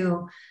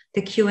into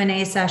the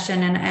Q&A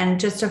session. And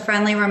just a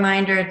friendly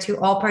reminder to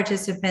all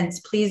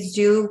participants, please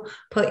do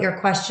put your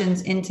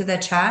questions into the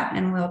chat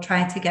and we'll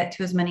try to get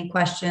to as many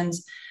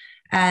questions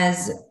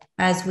as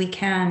we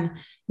can.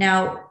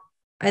 Now,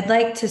 I'd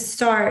like to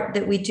start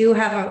that we do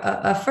have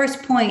a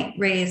first point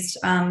raised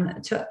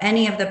to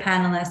any of the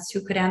panelists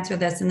who could answer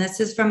this. And this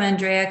is from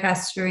Andrea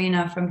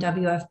Castorina from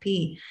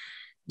WFP.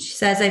 She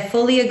says, I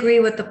fully agree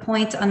with the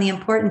point on the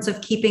importance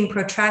of keeping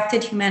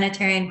protracted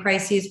humanitarian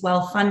crises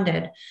well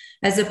funded,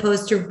 as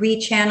opposed to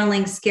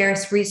rechanneling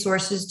scarce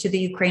resources to the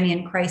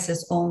Ukrainian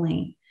crisis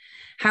only.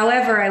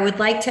 However, I would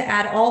like to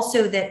add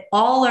also that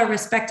all our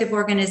respective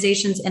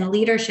organizations and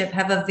leadership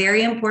have a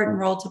very important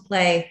role to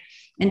play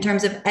in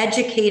terms of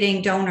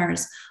educating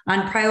donors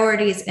on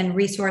priorities and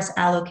resource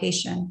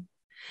allocation.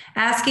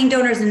 Asking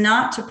donors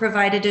not to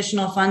provide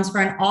additional funds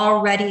for an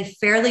already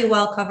fairly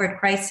well-covered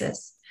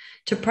crisis,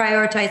 to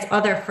prioritize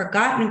other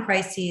forgotten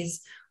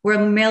crises where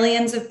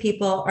millions of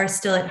people are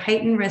still at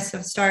heightened risk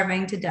of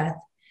starving to death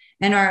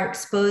and are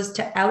exposed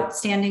to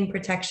outstanding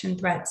protection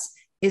threats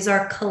is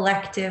our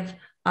collective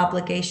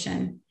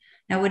obligation.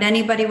 Now, would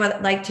anybody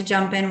like to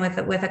jump in with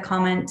a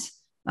comment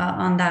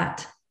on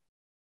that?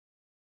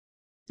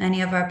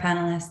 Any of our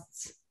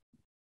panelists?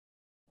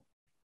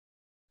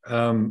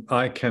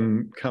 I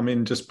can come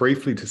in just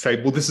briefly to say,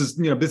 well, this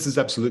is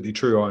absolutely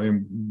true. I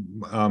mean,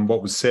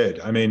 what was said.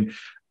 I mean,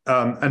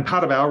 and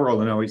part of our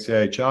role in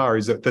OECHR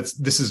is that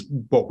this is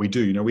what we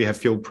do. You know, we have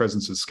field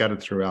presences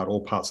scattered throughout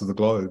all parts of the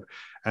globe,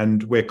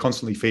 and we're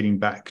constantly feeding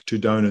back to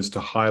donors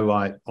to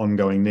highlight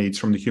ongoing needs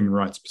from the human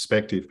rights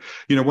perspective.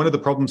 You know, one of the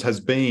problems has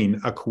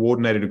been a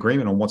coordinated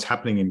agreement on what's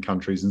happening in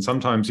countries. And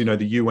sometimes, you know,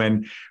 the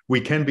UN,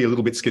 we can be a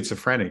little bit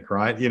schizophrenic,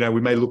 right? You know,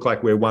 we may look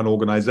like we're one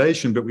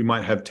organization, but we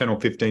might have 10 or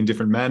 15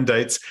 different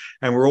mandates,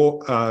 and we're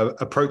all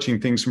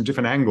approaching things from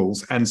different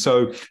angles. And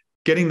so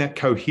getting that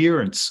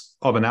coherence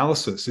of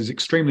analysis is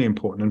extremely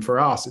important. And for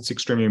us, it's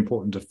extremely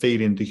important to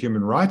feed in the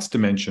human rights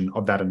dimension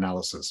of that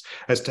analysis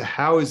as to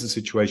how is the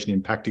situation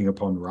impacting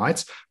upon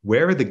rights,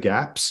 where are the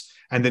gaps,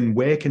 and then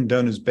where can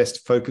donors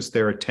best focus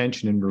their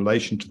attention in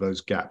relation to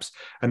those gaps.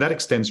 And that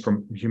extends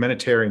from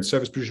humanitarian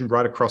service provision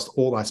right across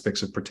all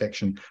aspects of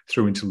protection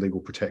through into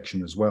legal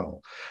protection as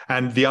well.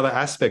 And the other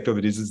aspect of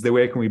it is that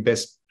where can we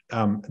best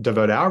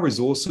devote our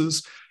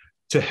resources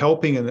to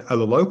helping the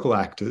local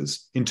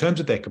actors in terms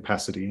of their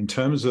capacity, in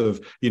terms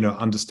of, you know,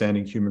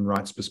 understanding human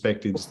rights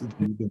perspectives,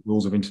 the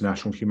rules of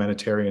international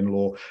humanitarian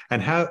law,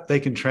 and how they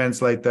can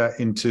translate that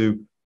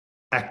into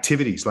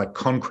activities like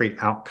concrete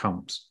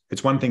outcomes.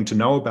 It's one thing to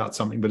know about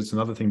something, but it's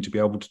another thing to be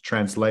able to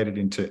translate it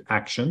into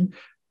action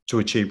to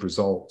achieve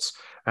results.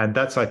 And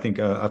that's, I think,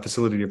 a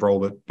facilitative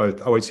role that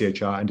both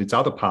OECHR and its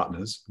other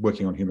partners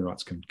working on human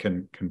rights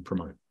can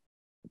promote.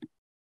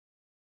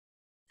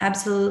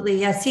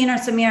 Absolutely. Yassine or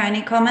Samir,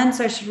 any comments,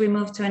 or should we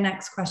move to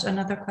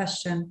another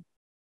question?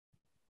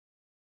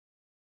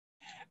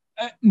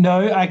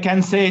 No, I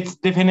can say it's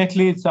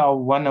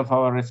one of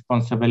our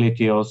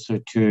responsibility also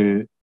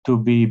to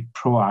be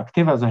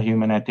proactive as a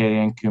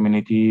humanitarian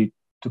community,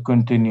 to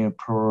continue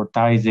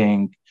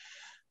prioritizing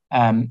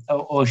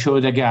or show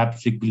the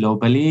gaps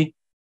globally,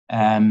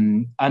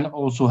 and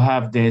also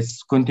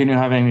continue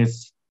having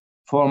this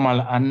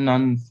formal and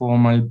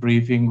non-formal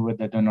briefing with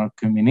the donor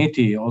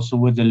community, also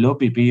with the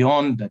lobby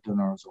beyond the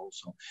donors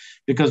also.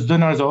 Because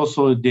donors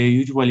also, they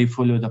usually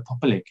follow the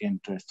public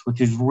interest,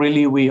 which is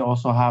really, we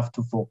also have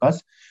to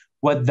focus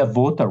what the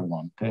voter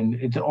want. And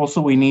it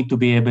also, we need to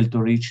be able to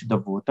reach the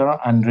voter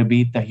and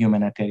repeat the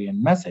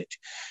humanitarian message.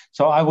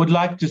 So I would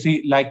like to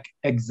see, like,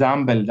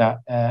 example, that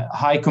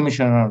High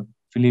Commissioner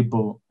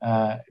Filippo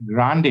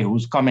Grandi,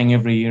 who's coming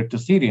every year to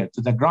Syria,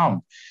 to the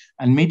ground,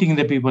 and meeting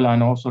the people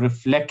and also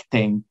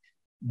reflecting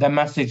the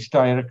message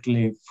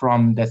directly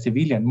from the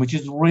civilian, which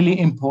is really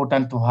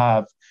important to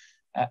have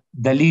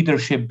the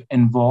leadership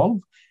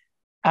involved,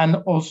 and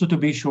also to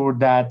be sure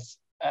that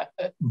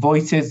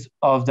voices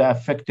of the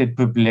affected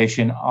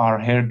population are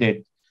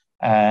heard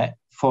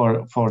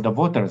for the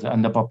voters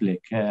and the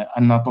public,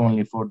 and not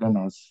only for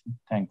donors.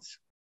 Thanks.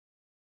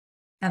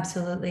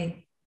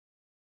 Absolutely.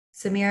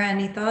 Samira,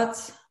 any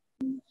thoughts?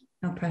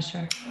 No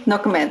pressure. No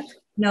comment.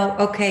 No,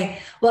 okay.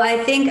 Well,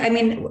 I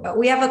mean,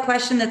 we have a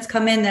question that's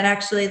come in that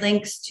actually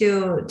links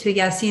to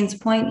Yassine's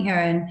point here.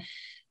 And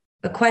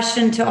the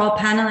question to all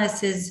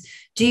panelists is,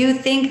 do you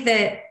think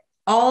that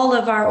all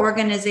of our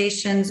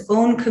organizations'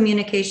 own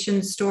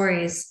communication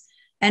stories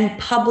and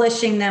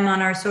publishing them on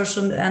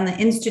the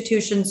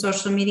institution's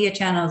social media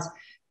channels,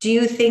 do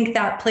you think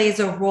that plays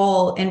a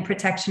role in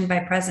protection by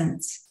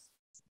presence?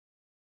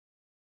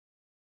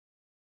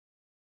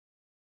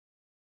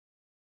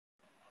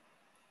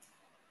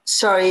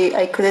 Sorry,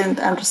 I couldn't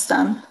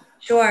understand.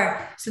 Sure.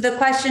 So the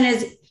question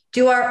is,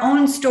 do our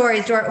own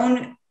stories, do our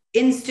own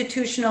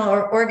institutional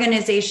or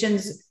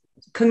organizations'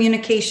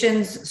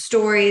 communications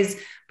stories,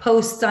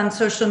 posts on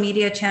social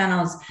media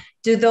channels,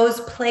 do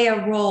those play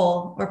a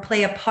role or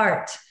play a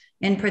part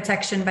in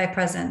protection by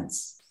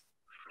presence?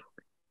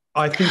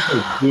 I think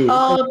they do.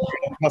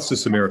 Pass to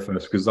Samira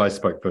first, because I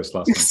spoke first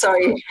last time.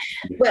 Sorry.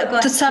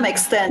 Well, to some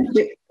extent,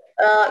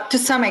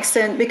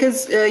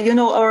 because,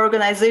 our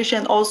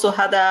organization also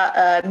had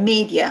a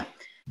media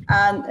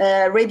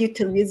and radio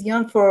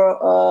television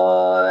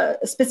for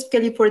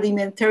specifically for the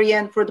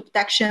humanitarian, for the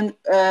protection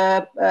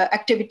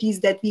activities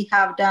that we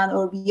have done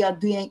or we are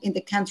doing in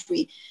the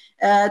country.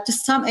 To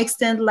some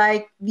extent,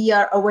 like, we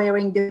are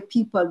awareing the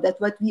people that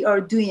what we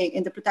are doing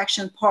in the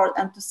protection part,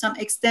 and to some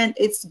extent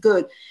it's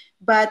good.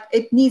 But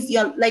it needs,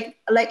 like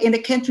in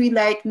the country,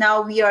 like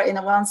now we are in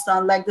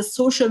Afghanistan, like the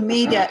social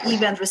media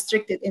even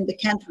restricted in the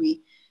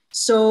country.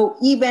 So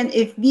even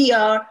if we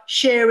are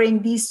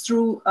sharing these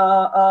through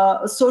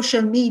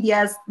social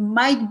medias,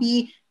 might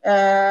be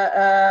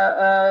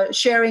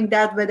sharing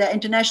that with the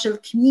international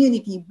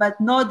community, but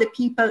not the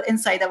people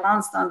inside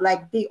Afghanistan.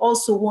 Like, they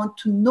also want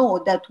to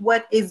know that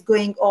what is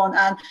going on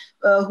and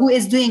who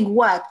is doing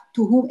what,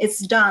 to whom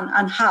it's done,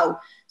 and how.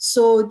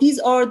 So these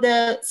are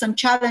some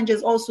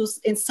challenges also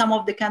in some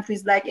of the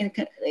countries, like in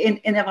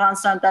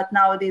Afghanistan, that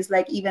nowadays,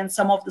 like, even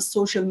some of the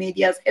social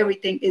medias,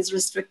 everything is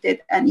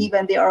restricted, and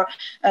even they are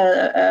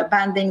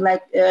banning,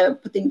 like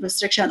putting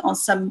restriction on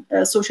some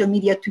social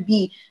media to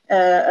be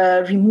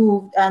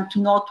removed and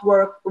to not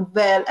work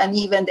well, and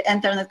even the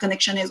internet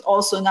connection is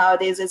also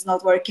nowadays is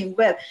not working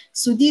well.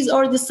 So these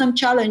are some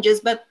challenges,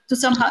 but to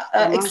some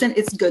extent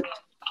it's good.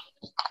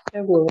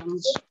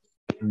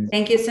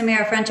 Thank you,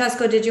 Samira.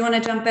 Francesco, did you want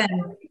to jump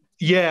in?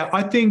 Yeah,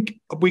 I think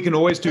we can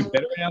always do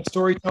better in our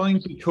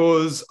storytelling,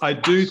 because I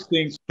do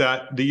think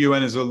that the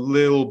UN is a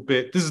little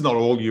bit, this is not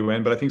all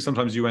UN, but I think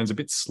sometimes UN is a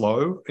bit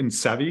slow and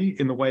savvy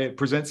in the way it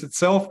presents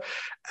itself.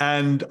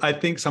 And I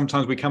think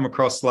sometimes we come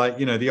across like,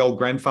 the old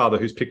grandfather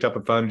who's picked up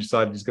a phone and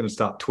decided he's going to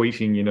start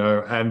tweeting,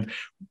 and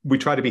we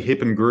try to be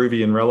hip and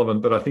groovy and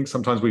relevant, but I think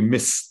sometimes we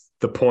miss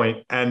the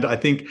point. And I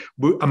think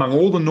among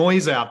all the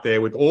noise out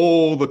there, with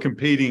all the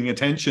competing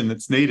attention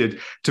that's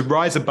needed, to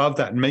rise above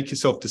that and make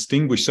yourself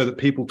distinguished so that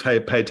people pay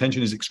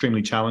attention is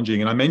extremely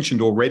challenging. And I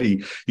mentioned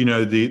already,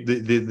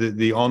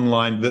 the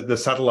online, the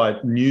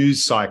satellite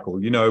news cycle,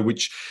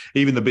 which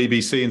even the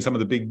BBC and some of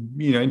the big,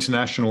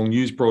 international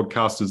news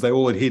broadcasters, they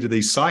all adhere to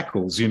these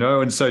cycles,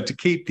 and so to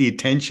keep the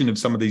attention of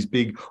some of these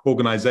big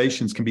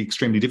organizations can be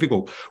extremely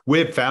difficult.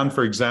 We've found,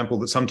 for example,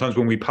 that sometimes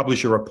when we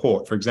publish a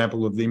report, for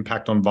example, of the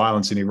impact on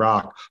violence in Iraq,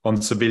 on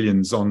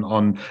civilians,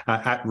 on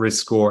at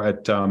risk or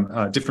at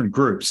different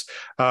groups,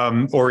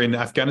 or in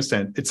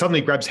Afghanistan, it suddenly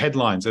grabs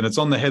headlines, and it's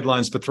on the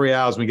headlines for 3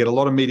 hours. We get a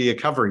lot of media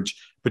coverage,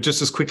 but just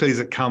as quickly as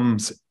it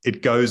comes,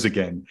 it goes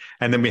again.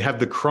 And then we have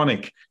the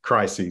chronic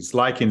crises,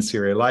 like in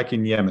Syria, like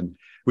in Yemen,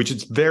 which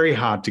it's very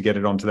hard to get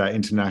it onto that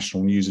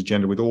international news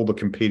agenda with all the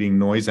competing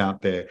noise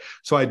out there.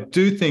 So I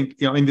do think,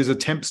 there's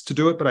attempts to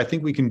do it, but I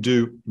think we can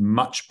do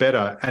much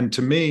better. And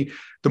to me,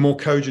 the more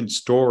cogent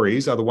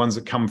stories are the ones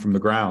that come from the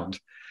ground.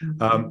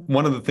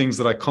 One of the things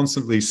that I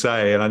constantly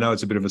say, and I know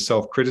it's a bit of a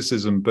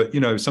self-criticism, but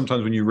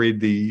sometimes when you read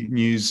the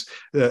news,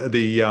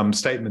 the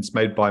statements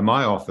made by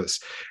my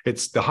office,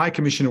 it's the High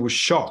Commissioner was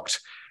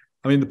shocked.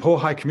 I mean, the poor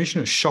High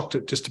Commissioner is shocked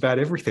at just about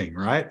everything,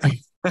 right?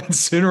 And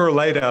sooner or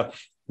later,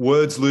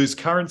 words lose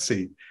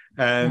currency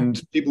and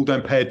people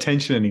don't pay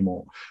attention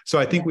anymore. So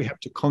I think we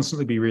have to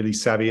constantly be really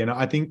savvy. And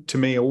I think, to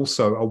me,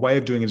 also a way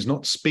of doing it is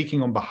not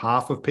speaking on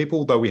behalf of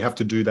people, though we have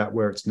to do that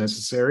where it's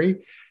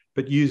necessary,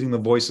 but using the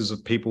voices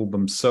of people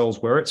themselves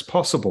where it's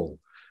possible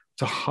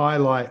to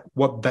highlight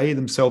what they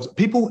themselves,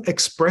 people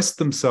express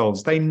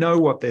themselves. They know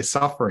what they're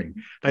suffering.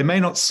 They may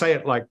not say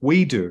it like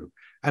we do,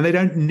 and they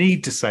don't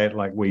need to say it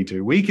like we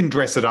do. We can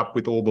dress it up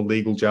with all the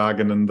legal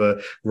jargon and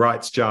the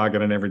rights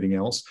jargon and everything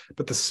else.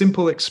 But the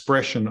simple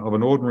expression of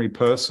an ordinary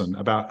person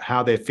about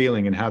how they're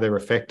feeling and how they're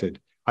affected,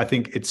 I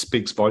think it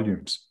speaks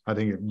volumes. I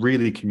think it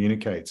really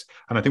communicates.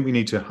 And I think we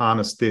need to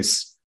harness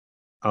this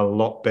a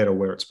lot better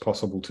where it's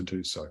possible to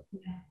do so.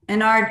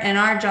 And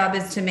our job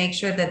is to make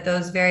sure that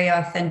those very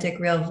authentic,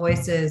 real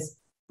voices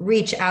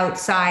reach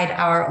outside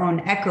our own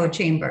echo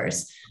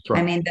chambers.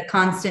 Right. I mean, the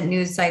constant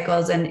news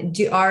cycles, and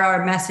are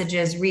our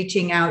messages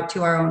reaching out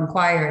to our own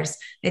choirs?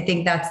 I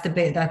think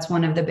that's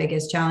one of the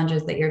biggest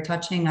challenges that you're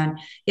touching on.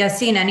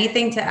 Yassine,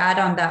 anything to add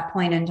on that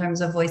point in terms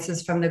of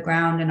voices from the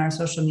ground in our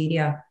social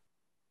media?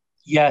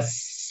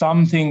 Yes,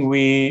 something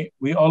we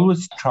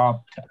always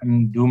trap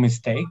and do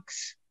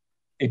mistakes.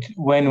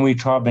 When we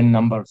trap in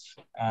numbers,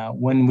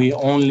 when we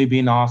only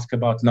been asked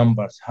about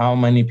numbers, how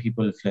many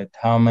people fled,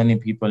 how many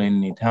people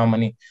in need, how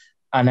many,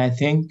 and I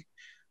think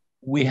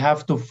we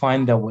have to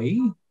find a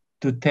way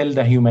to tell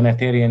the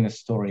humanitarian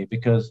story,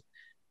 because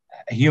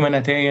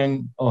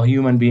humanitarian or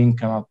human being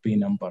cannot be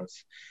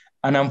numbers.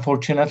 And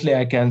unfortunately,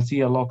 I can see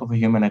a lot of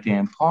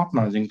humanitarian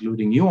partners,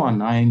 including you and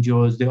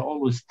NGOs, they're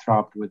always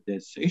trapped with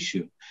this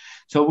issue.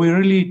 So we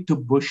really need to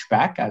push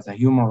back as a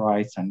human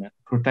rights and a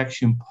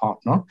protection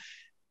partner,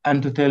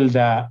 and to tell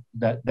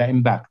the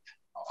impact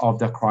of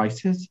the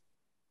crisis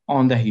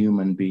on the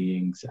human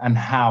beings and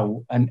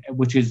how, and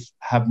which is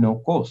have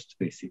no cost,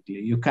 basically.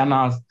 You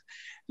cannot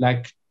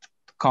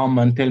come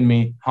and tell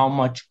me how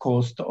much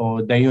cost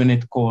or the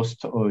unit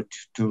cost or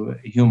to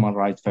human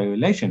rights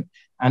violation.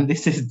 And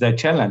this is the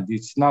challenge.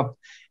 It's not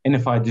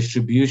unified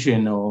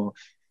distribution or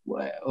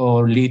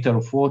liter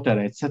of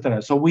water,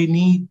 etc. So we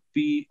need to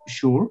be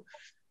sure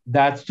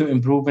that's to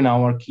improve in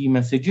our key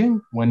messaging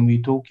when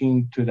we're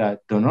talking to the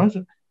donors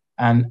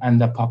and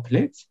the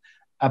populates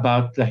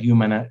about the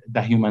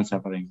human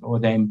suffering or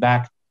the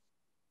impact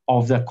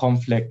of the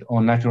conflict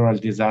or natural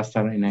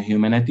disaster in a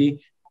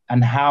humanity,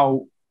 and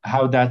how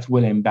that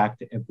will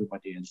impact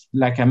everybody else.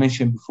 Like I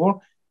mentioned before,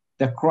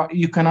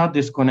 you cannot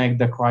disconnect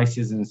the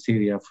crisis in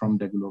Syria from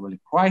the global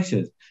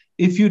crisis.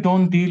 If you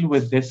don't deal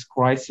with this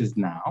crisis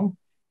now,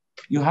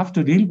 you have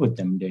to deal with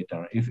them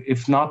later.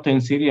 If not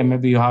in Syria,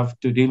 maybe you have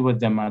to deal with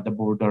them at the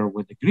border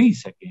with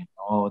Greece again,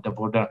 or the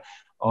border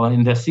or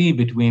in the sea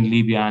between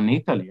Libya and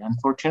Italy.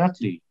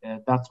 Unfortunately,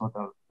 that's what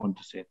I want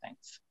to say.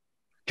 Thanks.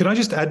 Can I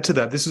just add to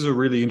that? This is a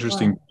really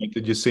interesting point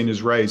that Yassine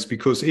has raised,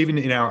 because even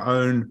in our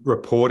own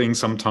reporting,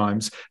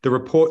 sometimes the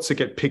reports that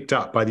get picked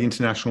up by the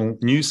international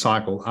news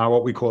cycle are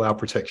what we call our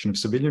protection of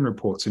civilian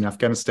reports in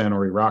Afghanistan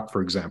or Iraq,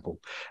 for example.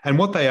 And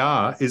what they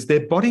are is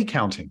they're body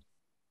counting,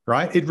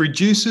 right? It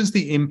reduces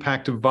the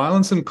impact of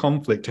violence and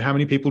conflict to how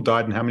many people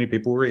died and how many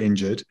people were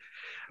injured.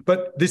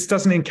 But this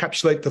doesn't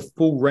encapsulate the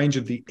full range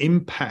of the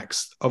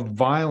impacts of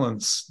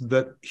violence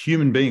that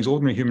human beings,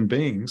 ordinary human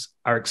beings,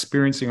 are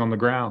experiencing on the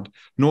ground,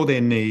 nor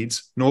their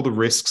needs, nor the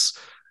risks,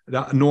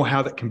 nor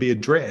how that can be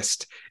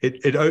addressed.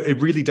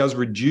 It really does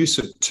reduce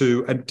it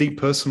to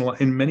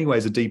in many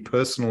ways, a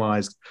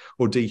depersonalized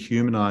or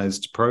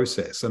dehumanized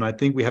process. And I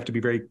think we have to be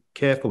very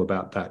careful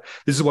about that.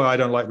 This is why I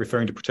don't like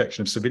referring to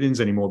protection of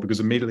civilians anymore, because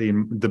immediately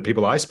in the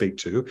people I speak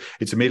to,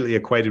 it's immediately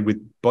equated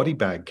with body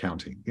bag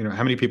counting. You know,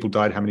 how many people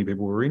died, how many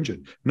people were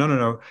injured?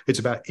 No. It's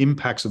about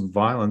impacts of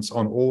violence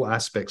on all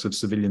aspects of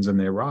civilians and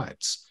their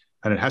rights.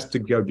 And it has to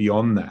go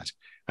beyond that.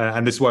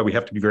 And this is why we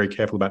have to be very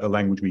careful about the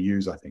language we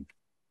use, I think.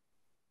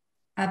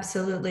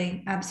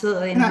 Absolutely.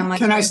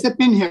 Can I step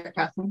in here,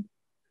 Catherine?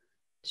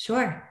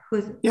 Sure.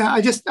 Yeah,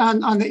 I just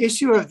on the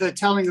issue of the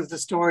telling of the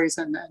stories,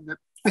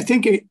 I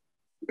think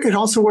it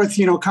also worth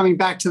coming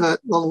back to the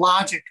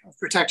logic of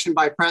protection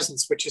by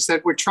presence, which is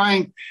that we're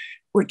trying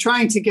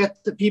to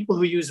get the people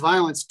who use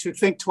violence to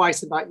think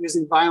twice about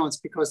using violence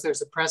because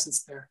there's a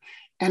presence there.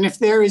 And if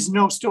there is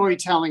no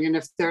storytelling, and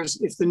if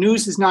the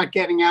news is not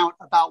getting out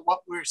about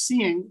what we're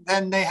seeing,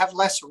 then they have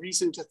less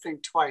reason to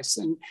think twice.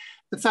 And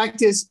the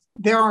fact is,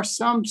 there are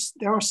some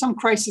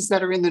crises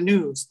that are in the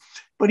news,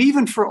 but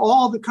even for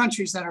all the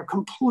countries that are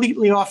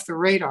completely off the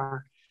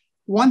radar,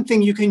 one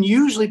thing you can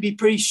usually be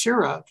pretty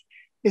sure of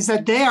is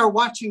that they are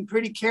watching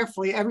pretty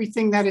carefully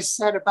everything that is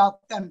said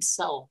about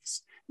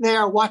themselves. They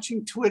are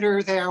watching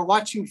Twitter, they are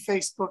watching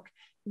Facebook,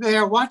 they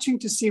are watching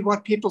to see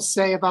what people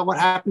say about what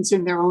happens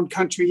in their own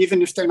country,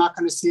 even if they're not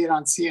going to see it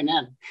on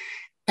CNN.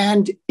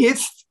 And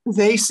if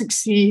they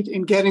succeed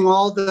in getting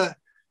all the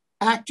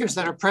actors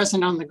that are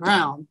present on the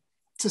ground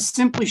to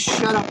simply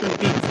shut up and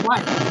be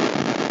quiet,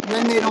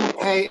 then they don't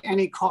pay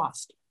any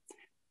cost.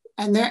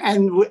 And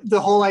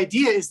the whole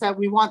idea is that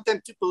we want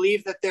them to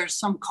believe that there's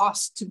some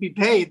cost to be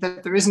paid,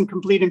 that there isn't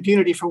complete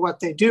impunity for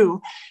what they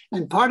do.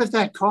 And part of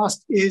that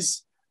cost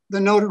is the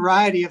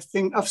notoriety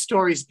of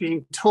stories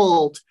being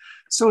told.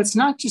 So it's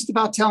not just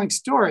about telling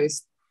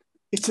stories.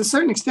 It's to a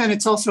certain extent,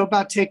 it's also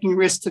about taking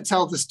risks to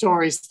tell the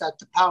stories that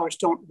the powers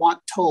don't want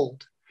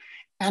told.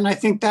 And I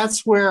think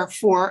that's where,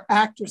 for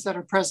actors that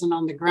are present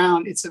on the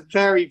ground, it's a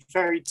very,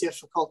 very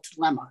difficult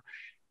dilemma,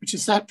 which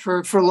is that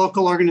for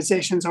local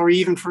organizations or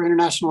even for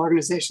international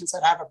organizations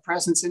that have a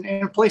presence in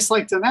a place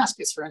like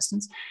Damascus, for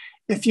instance,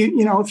 if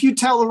you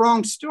tell the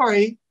wrong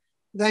story,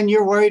 then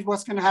you're worried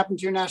what's going to happen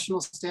to your national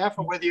staff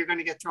or whether you're going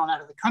to get thrown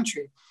out of the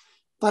country.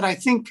 But I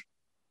think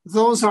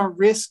those are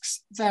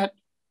risks that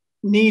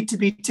need to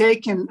be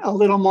taken a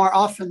little more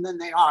often than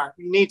they are.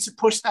 We need to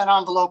push that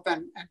envelope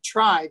and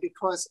try,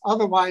 because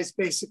otherwise,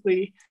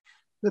 basically,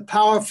 the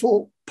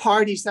powerful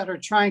parties that are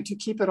trying to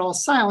keep it all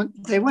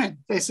silent, they win,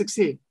 they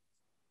succeed.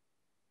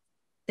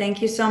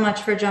 Thank you so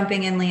much for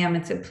jumping in, Liam.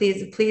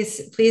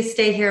 Please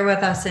stay here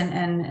with us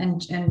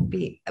and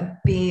be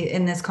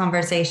in this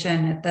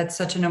conversation. That's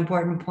such an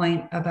important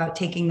point about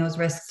taking those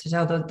risks to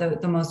tell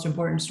the most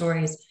important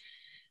stories.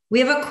 We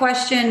have a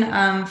question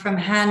from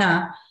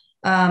Hannah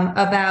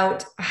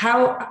about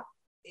how,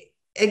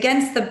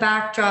 against the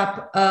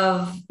backdrop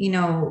of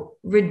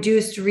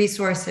reduced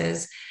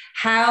resources,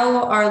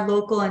 how are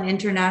local and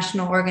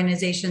international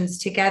organizations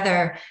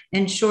together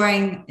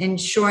ensuring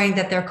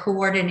that they're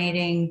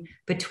coordinating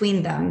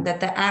between them, that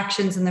the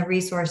actions and the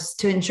resource,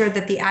 to ensure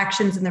that the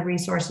actions and the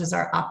resources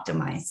are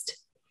optimized?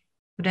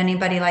 Would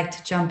anybody like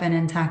to jump in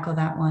and tackle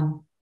that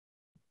one?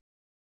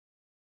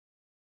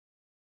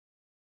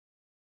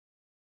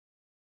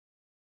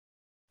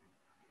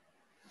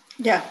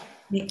 Yeah.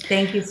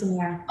 Thank you,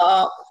 Samira.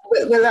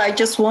 Well, I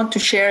just want to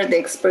share the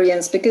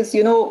experience because,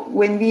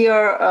 when we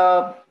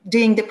are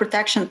doing the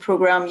protection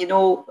program,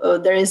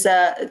 there is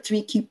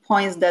three key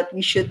points that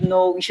we should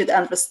know, we should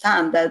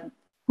understand that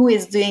who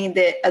is doing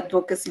the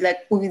advocacy,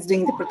 like who is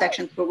doing the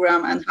protection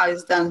program and how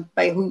it's done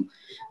by whom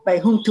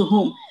to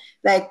whom.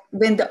 Like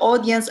when the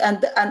audience,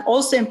 and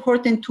also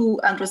important to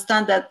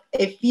understand that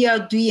if we are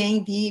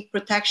doing the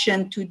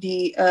protection to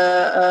the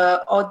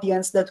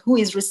audience, that who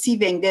is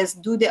receiving this,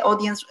 do the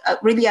audience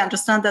really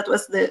understand that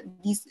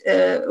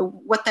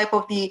what type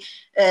of the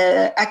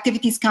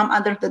activities come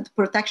under the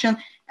protection?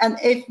 And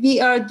if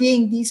we are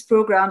doing these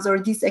programs or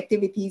these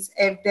activities,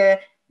 if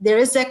there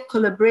is a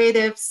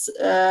collaborative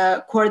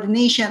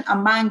coordination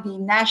among the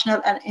national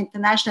and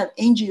international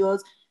NGOs,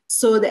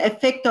 so the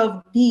effect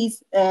of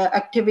these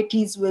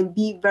activities will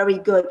be very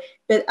good.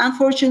 But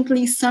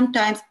unfortunately,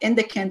 sometimes in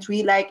the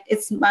country, like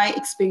it's my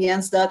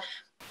experience that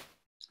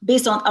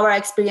based on our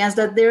experience,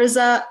 that there is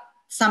a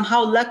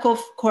somehow lack of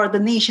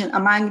coordination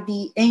among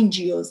the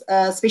NGOs,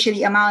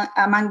 especially among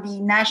the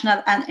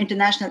national and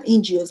international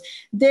NGOs.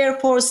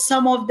 Therefore,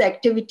 some of the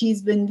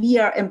activities when we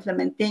are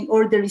implementing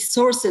or the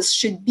resources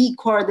should be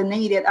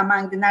coordinated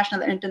among the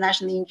national and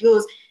international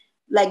NGOs,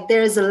 like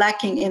there is a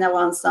lacking in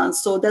Afghanistan.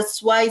 So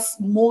that's why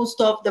most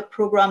of the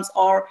programs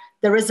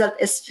the result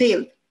is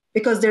failed,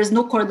 because there's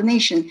no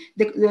coordination.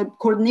 The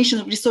coordination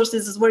of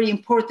resources is very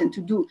important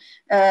to do.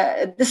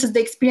 This is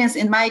the experience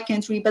in my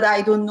country, but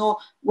I don't know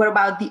what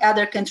about the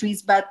other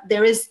countries, but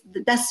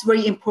that's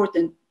very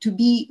important to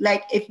be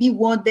like, if we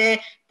want the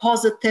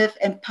positive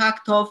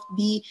impact of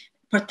the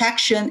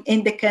protection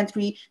in the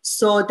country,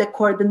 so the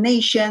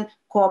coordination,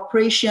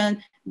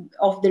 cooperation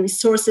of the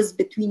resources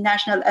between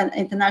national and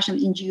international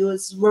NGOs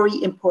is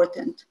very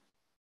important.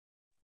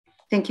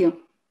 Thank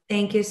you.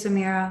 Thank you,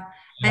 Samira.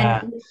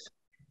 And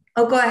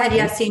go ahead,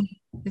 Yassine.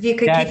 If you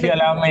could keep if you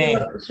allow me.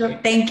 Sure.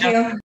 Thank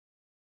you.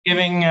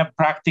 Giving a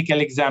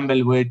practical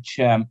example, which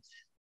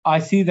I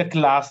see the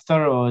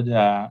cluster or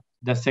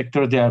the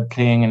sector, they are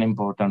playing an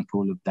important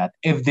role of that.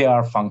 If they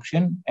are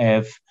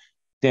if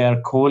they are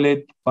called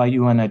by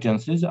UN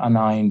agencies and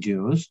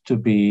NGOs to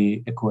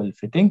be equal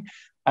fitting.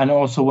 And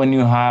also when you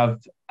have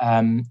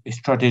a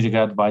strategic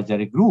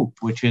advisory group,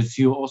 which is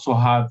you also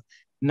have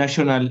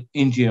national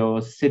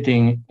NGOs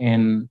sitting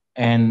in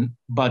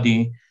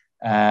body,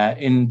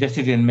 in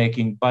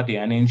decision-making body,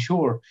 and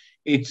ensure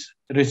its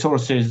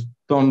resources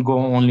don't go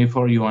only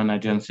for UN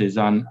agencies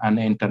and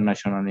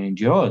international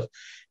NGOs.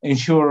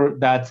 Ensure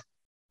that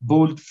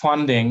pooled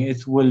funding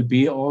will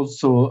be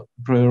also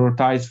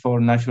prioritized for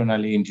national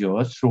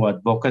NGOs through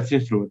advocacy,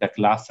 through the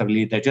cluster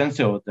lead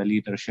agency or the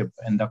leadership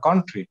in the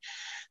country.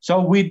 So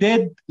we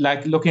did,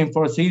 like looking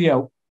for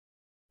Syria,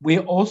 we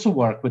also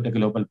work with the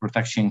Global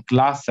Protection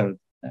Cluster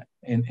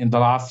in the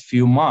last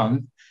few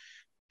months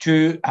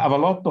to have a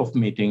lot of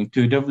meetings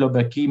to develop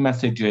the key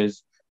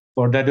messages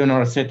for the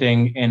donor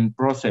sitting in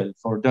Brussels,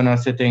 for donor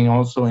sitting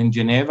also in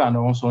Geneva and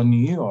also in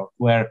New York,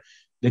 where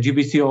the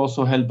GBC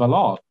also helped a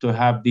lot to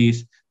have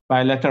these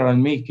bilateral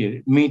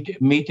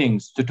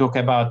meetings to talk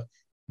about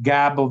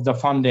gap of the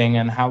funding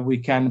and how we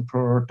can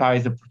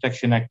prioritize the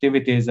protection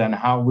activities and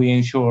how we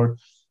ensure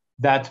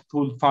that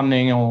pooled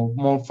funding or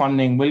more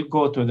funding will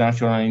go to the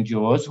national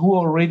NGOs who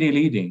are already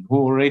leading, who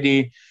are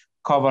already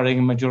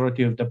covering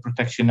majority of the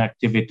protection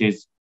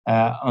activities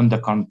on the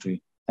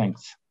country.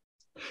 Thanks.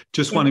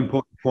 Just one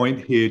important point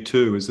here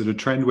too is that a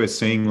trend we're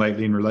seeing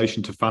lately in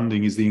relation to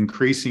funding is the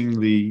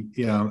increasingly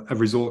a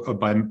resort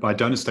by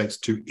donor states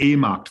to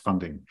earmarked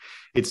funding.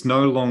 It's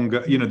no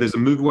longer, there's a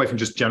move away from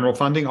just general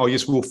funding. Oh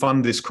yes, we'll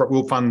fund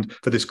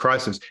for this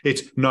crisis.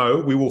 It's no,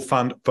 we will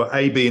fund for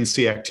A, B, and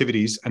C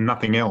activities and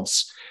nothing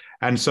else.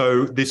 And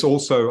so this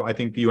also, I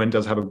think the UN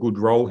does have a good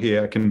role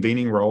here, a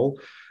convening role,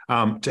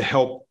 to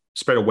help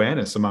spread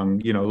awareness among,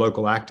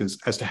 local actors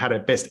as to how to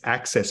best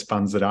access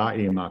funds that are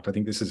earmarked. I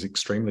think this is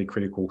extremely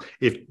critical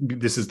if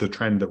this is the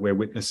trend that we're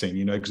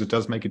witnessing, because it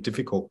does make it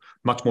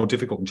much more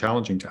difficult and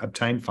challenging to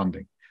obtain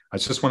funding.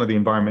 It's just one of the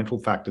environmental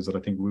factors that I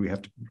think we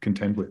have to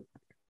contend with.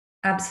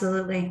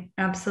 Absolutely.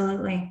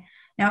 Absolutely.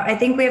 Now, I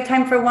think we have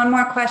time for one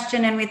more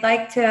question, and I'd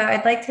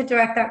like to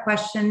direct that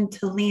question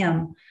to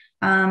Liam.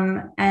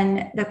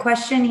 And the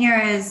question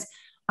here is,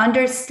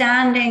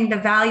 understanding the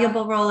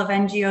valuable role of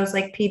NGOs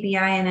like PBI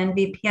and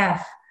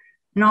NVPF,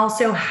 and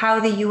also how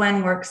the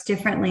UN works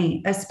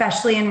differently,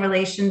 especially in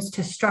relations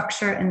to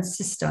structure and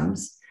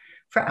systems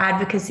for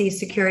advocacy,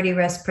 security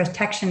risk,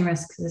 protection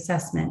risks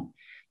assessment.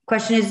 The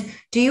question is,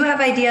 do you have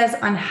ideas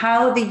on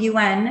how the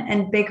UN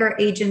and bigger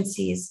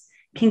agencies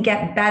can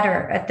get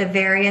better at the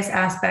various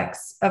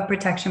aspects of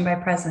protection by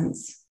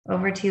presence?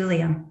 Over to you,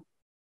 Liam.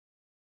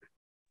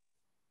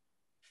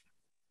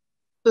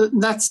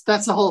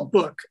 That's a whole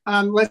book.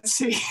 Let's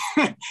see.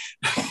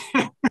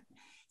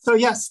 So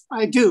yes,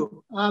 I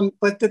do.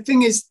 But the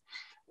thing is,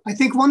 I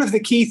think one of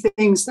the key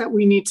things that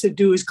we need to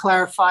do is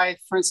clarify,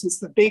 for instance,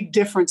 the big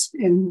difference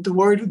in the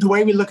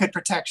way we look at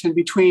protection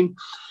between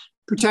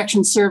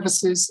protection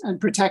services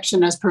and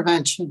protection as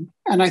prevention.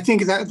 And I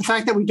think that the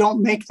fact that we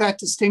don't make that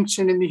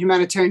distinction in the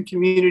humanitarian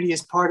community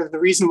is part of the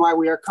reason why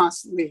we are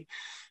constantly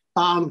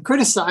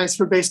criticized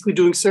for basically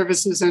doing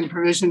services and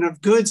provision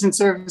of goods and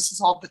services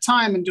all the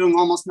time and doing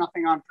almost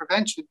nothing on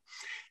prevention.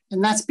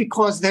 And that's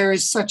because there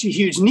is such a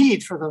huge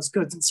need for those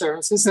goods and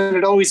services, and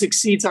it always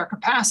exceeds our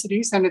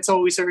capacities, and it's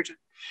always urgent.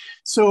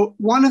 So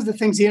one of the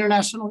things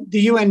the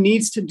UN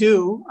needs to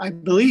do, I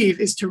believe,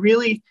 is to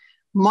really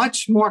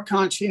much more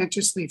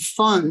conscientiously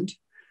fund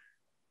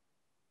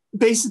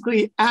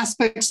basically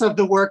aspects of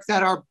the work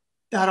that are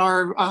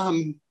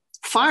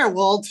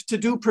firewalled to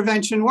do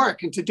prevention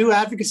work and to do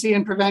advocacy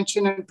and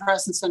prevention and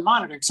presence and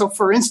monitoring. So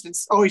for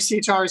instance,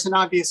 OHCHR is an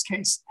obvious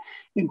case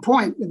in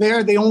point.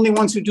 They're the only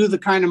ones who do the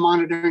kind of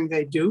monitoring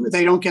they do.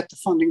 They don't get the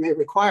funding they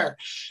require.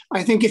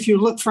 I think if you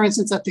look, for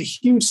instance, at the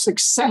huge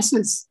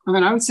successes,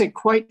 I would say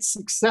quite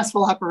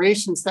successful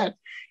operations that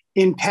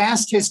in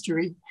past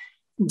history,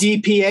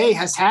 DPA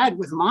has had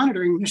with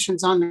monitoring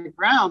missions on the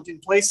ground in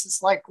places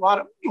like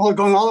going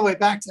all the way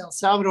back to El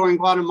Salvador and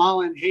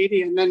Guatemala and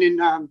Haiti, and then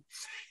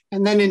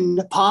in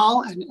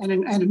Nepal and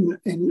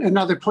in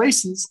other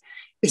places,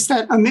 is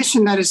that a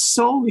mission that is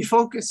solely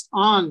focused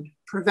on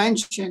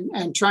prevention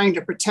and trying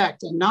to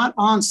protect and not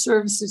on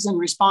services and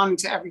responding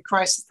to every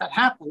crisis that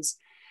happens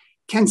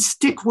can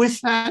stick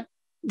with that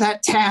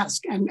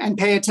task and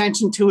pay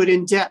attention to it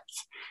in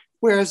depth.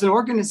 Whereas an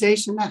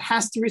organization that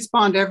has to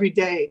respond every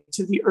day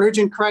to the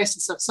urgent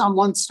crisis of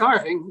someone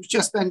starving who's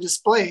just been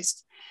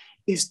displaced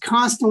is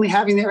constantly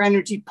having their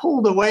energy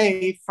pulled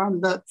away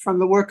from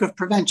the work of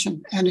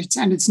prevention, and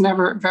it's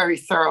never very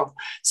thorough.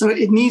 So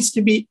it needs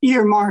to be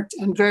earmarked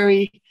and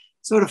very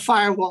sort of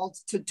firewalled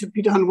to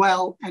be done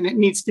well, and it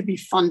needs to be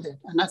funded,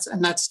 and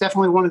that's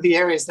definitely one of the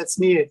areas that's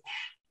needed.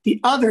 The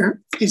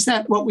other is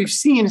that what we've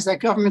seen is that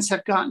governments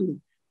have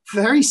gotten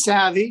very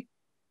savvy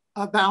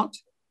about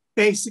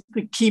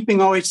basically keeping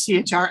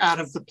OHCHR out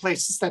of the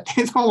places that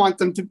they don't want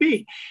them to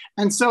be.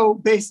 And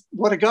so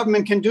what a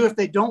government can do if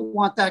they don't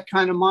want that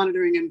kind of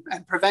monitoring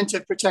and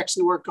preventive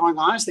protection work going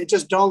on is they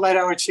just don't let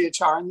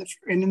OHCHR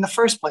in the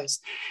first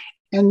place.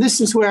 And this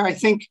is where I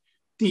think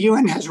the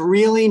UN has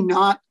really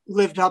not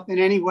lived up in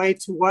any way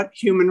to what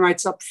human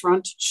rights up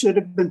front should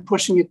have been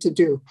pushing it to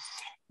do,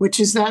 which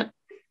is that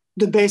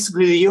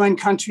basically the UN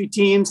country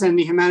teams and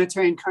the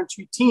humanitarian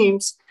country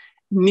teams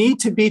need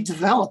to be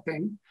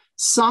developing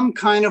some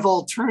kind of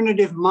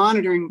alternative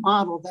monitoring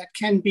model that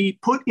can be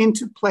put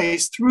into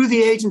place through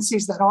the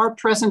agencies that are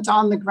present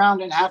on the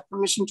ground and have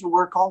permission to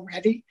work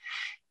already,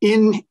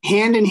 in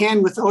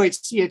hand with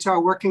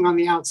OHCHR working on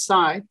the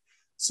outside,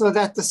 so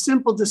that the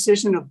simple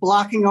decision of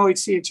blocking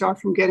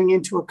OHCHR from getting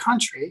into a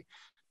country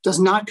does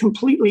not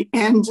completely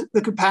end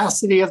the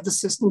capacity of the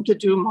system to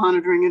do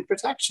monitoring and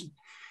protection,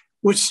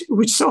 which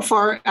so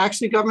far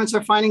actually governments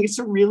are finding it's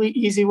a really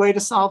easy way to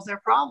solve their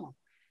problem.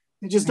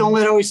 They just don't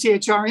let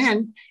OHCHR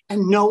in,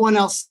 and no one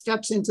else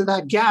steps into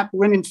that gap,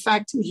 when in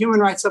fact the human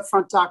rights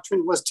upfront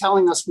doctrine was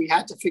telling us we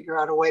had to figure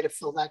out a way to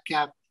fill that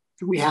gap,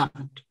 and we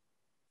haven't.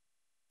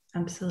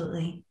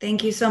 Absolutely.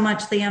 Thank you so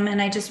much, Liam. And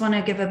I just want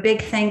to give a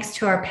big thanks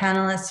to our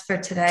panelists for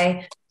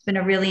today. It's been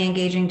a really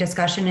engaging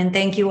discussion. And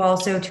thank you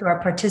also to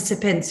our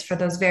participants for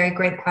those very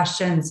great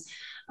questions.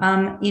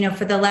 For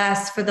the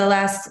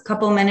last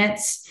couple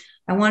minutes,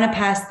 I want to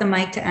pass the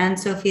mic to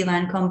Anne-Sophie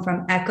Lancombe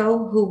from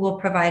ECHO, who will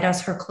provide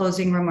us her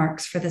closing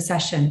remarks for the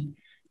session.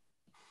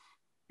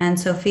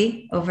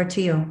 Anne-Sophie, over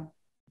to you.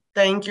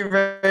 Thank you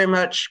very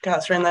much,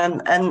 Catherine,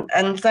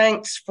 and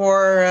thanks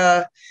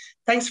for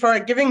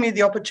giving me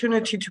the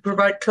opportunity to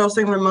provide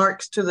closing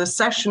remarks to the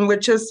session,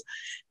 which is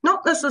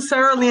not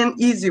necessarily an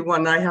easy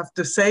one, I have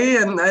to say,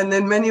 and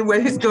in many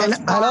ways goes.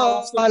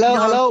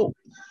 Hello.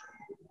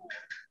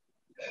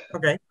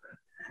 Okay.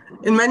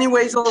 in many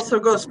ways also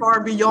goes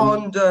far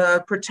beyond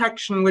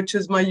protection, which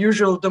is my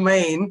usual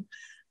domain,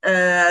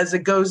 as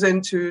it goes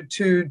into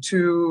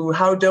to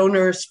how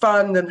donors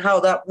fund and how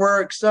that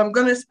works. So I'm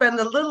going to spend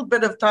a little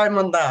bit of time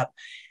on that.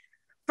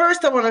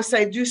 First, I want to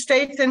say, do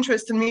state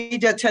interest and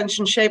media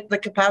attention shape the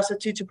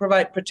capacity to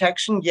provide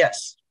protection?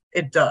 Yes,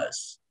 it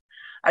does.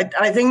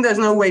 I think there's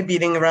no way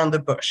beating around the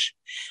bush.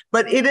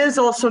 But it is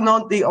also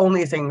not the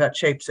only thing that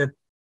shapes it,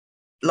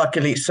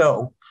 luckily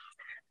so.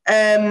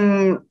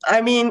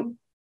 I mean,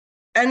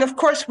 and of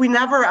course, we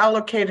never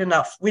allocate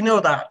enough. We know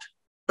that.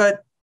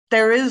 But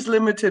there is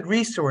limited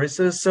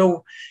resources,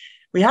 so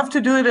we have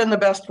to do it in the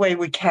best way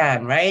we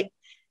can, right?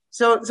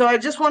 So I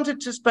just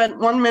wanted to spend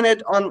 1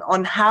 minute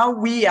on how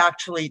we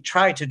actually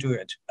try to do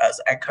it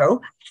as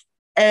ECHO.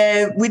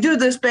 We do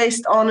this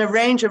based on a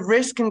range of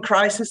risk and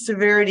crisis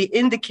severity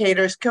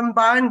indicators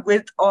combined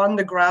with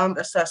on-the-ground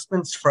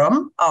assessments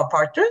from our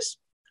partners,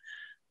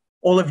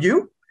 all of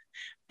you,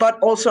 but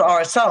also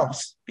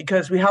ourselves,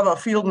 because we have a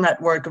field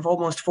network of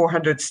almost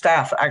 400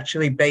 staff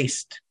actually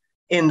based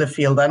in the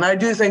field. And I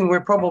do think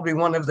we're probably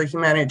one of the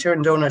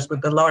humanitarian donors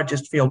with the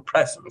largest field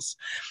presence.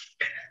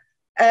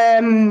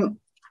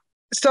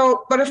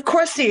 But of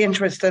course, the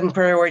interest and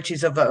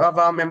priorities of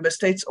our member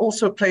states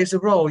also plays a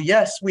role.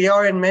 Yes, we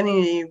are in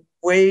many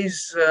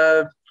ways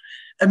a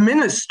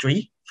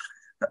ministry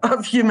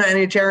of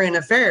humanitarian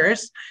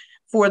affairs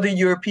for the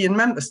European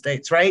member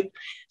states, right?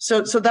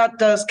 So that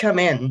does come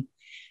in.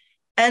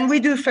 And we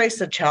do face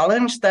a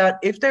challenge that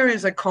if there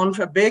is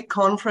a big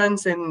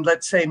conference in,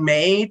 let's say,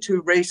 May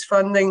to raise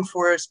funding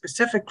for a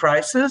specific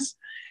crisis,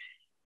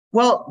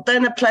 well,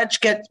 then a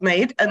pledge gets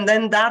made, and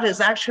then that is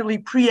actually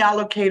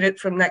pre-allocated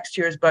from next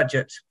year's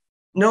budget,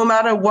 no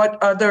matter what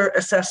other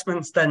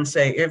assessments then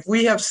say. If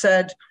we have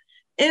said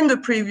in the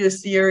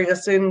previous year,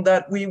 in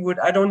that we would,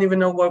 I don't even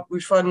know what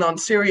we fund on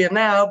Syria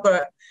now,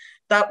 but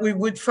that we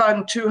would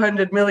fund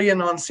 200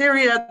 million on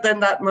Syria, then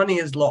that money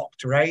is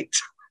locked, right?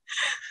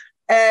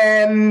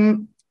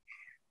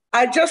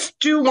 I just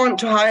do want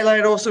to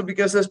highlight also,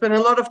 because there's been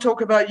a lot of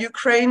talk about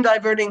Ukraine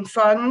diverting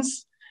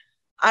funds.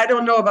 I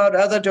don't know about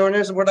other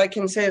donors. What I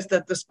can say is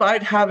that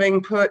despite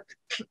having put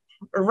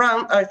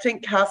around, I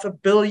think, €500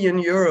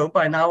 million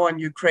by now on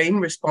Ukraine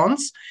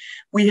response,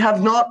 we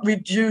have not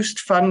reduced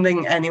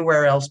funding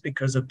anywhere else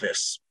because of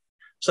this.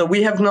 So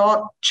we have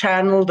not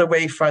channeled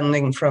away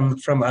funding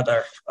from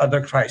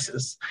other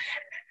crises.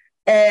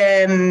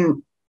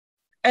 And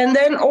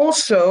then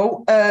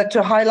also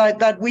to highlight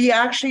that we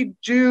actually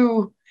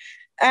do,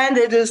 and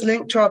it is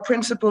linked to our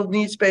principled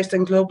needs-based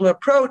and global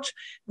approach,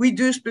 we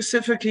do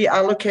specifically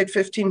allocate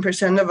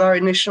 15% of our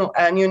initial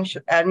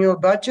annual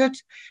budget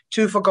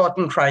to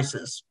forgotten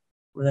crises.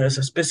 There's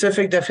a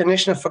specific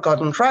definition of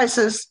forgotten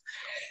crisis,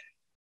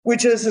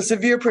 which is a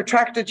severe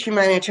protracted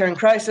humanitarian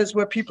crisis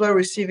where people are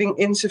receiving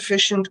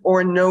insufficient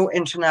or no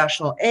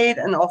international aid,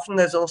 and often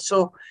there's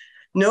also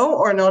no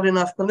or not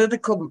enough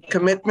political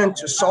commitment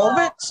to solve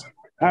it,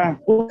 and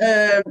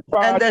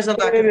there's a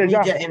lack of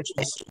media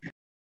interest.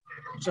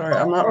 Sorry,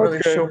 I'm not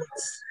really sure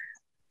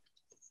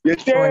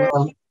what's going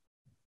on.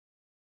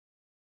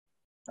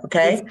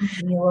 Okay.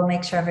 We will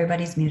make sure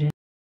everybody's muted.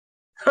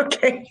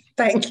 Okay,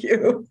 thank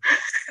you.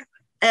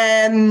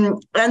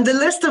 And the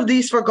list of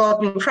these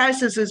forgotten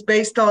crises is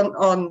based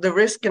on the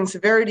risk and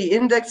severity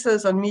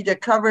indexes, on media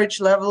coverage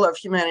level of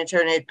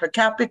humanitarian aid per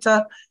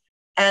capita,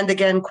 and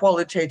again,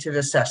 qualitative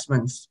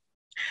assessments.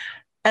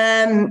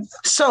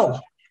 So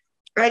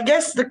I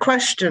guess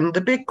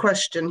the big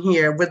question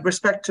here with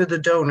respect to the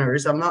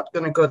donors, I'm not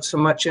going to go so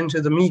much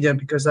into the media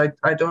because I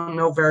don't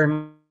know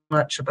very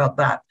much about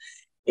that,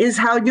 is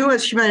how you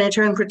as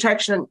humanitarian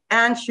protection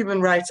and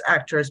human rights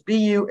actors, be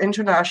you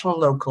international,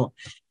 local,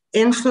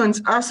 influence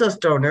us as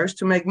donors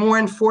to make more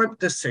informed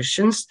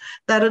decisions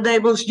that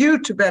enables you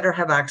to better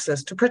have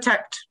access to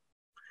protect.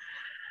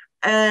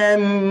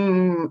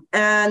 And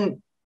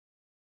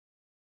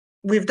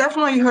we've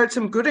definitely heard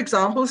some good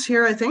examples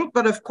here, I think,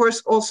 but of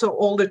course also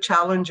all the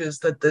challenges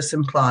that this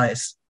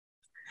implies.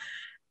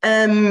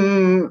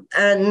 And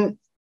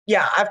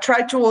yeah, I've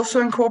tried to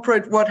also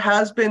incorporate what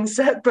has been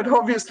said, but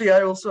obviously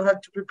I also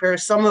had to prepare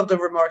some of the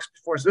remarks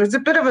before. So it's a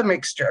bit of a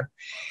mixture.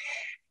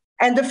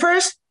 And the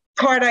first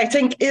part, I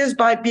think, is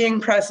by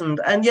being present.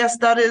 And yes,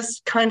 that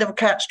is kind of a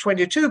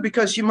catch-22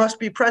 because you must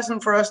be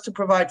present for us to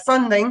provide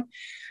funding.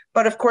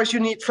 But of course, you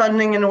need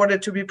funding in order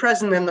to be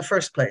present in the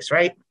first place,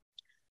 right?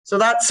 So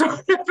that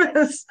sort of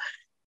is,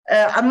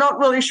 I'm not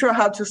really sure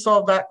how to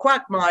solve that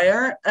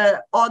quagmire.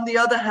 On the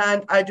other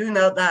hand, I do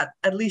know that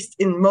at least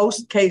in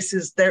most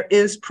cases, there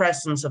is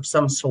presence of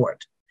some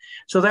sort.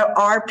 So there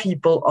are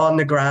people on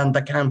the ground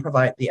that can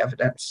provide the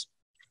evidence.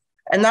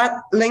 And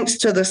that links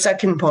to the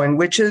second point,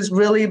 which is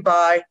really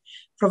by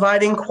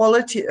providing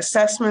quality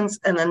assessments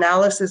and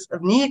analysis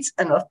of needs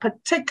and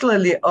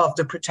particularly of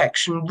the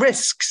protection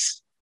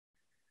risks.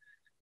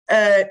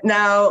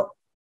 Now,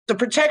 the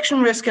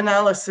protection risk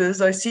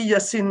analysis, I see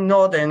Yasin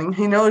nodding.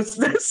 He knows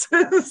this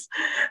is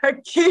a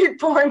key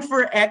point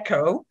for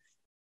ECHO.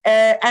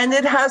 And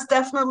it has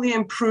definitely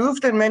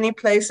improved in many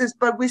places,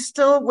 but we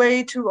still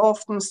way too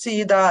often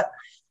see that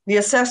The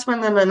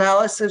assessment and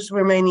analysis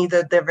remain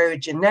either they're very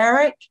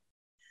generic.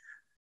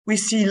 We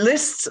see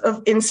lists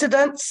of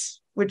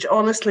incidents, which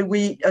honestly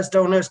we as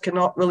donors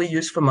cannot really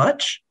use for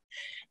much.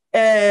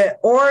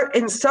 Or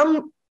in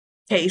some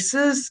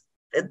cases,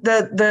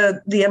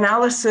 the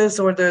analysis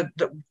or the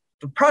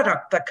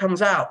product that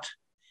comes out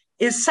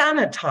is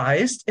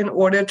sanitized in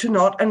order to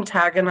not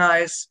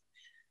antagonize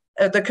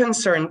the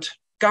concerned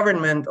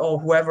government or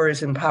whoever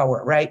is in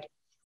power, right?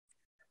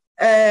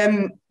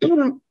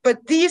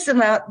 But this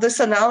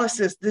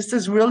analysis, this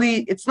is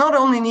really, it's not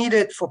only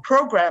needed for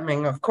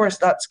programming, of course,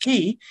 that's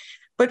key,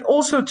 but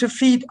also to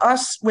feed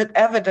us with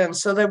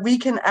evidence so that we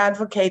can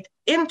advocate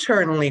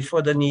internally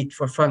for the need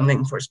for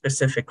funding for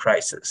specific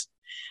crises.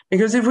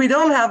 Because if we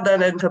don't have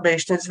that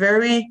information, it's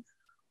very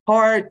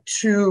hard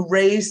to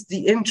raise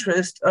the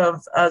interest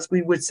of, as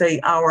we would say,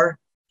 our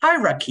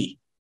hierarchy.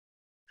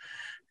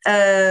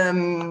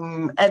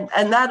 And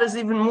that is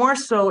even more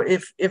so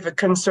if a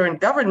concerned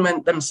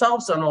government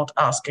themselves are not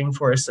asking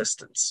for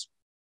assistance.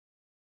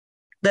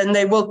 Then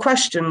they will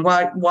question,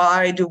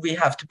 why do we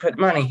have to put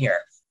money here?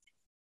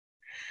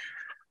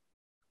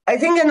 I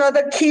think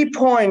another key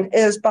point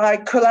is by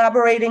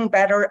collaborating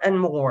better and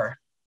more.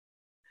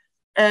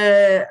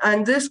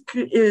 And this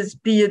is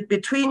be it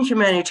between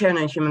humanitarian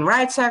and human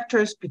rights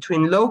actors,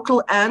 between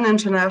local and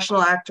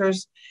international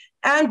actors,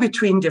 and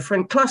between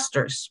different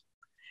clusters.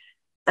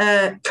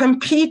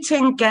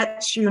 Competing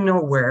gets you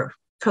nowhere.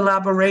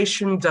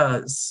 Collaboration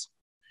does.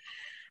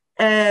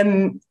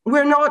 We're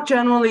not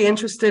generally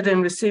interested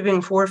in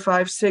receiving 4,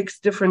 5, 6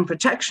 different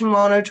protection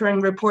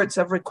monitoring reports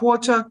every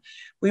quarter.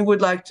 We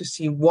would like to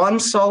see one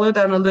solid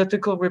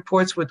analytical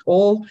reports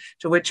to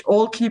which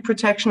all key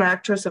protection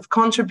actors have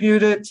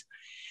contributed.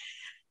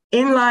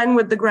 In line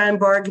with the Grand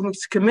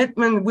Bargain's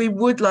commitment, we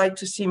would like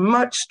to see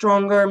much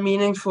stronger,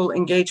 meaningful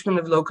engagement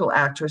of local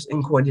actors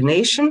in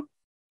coordination,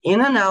 in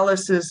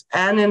analysis,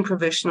 and in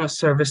provision of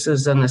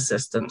services and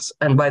assistance.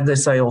 And by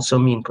this, I also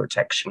mean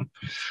protection.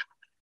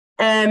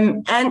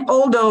 And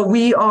although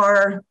we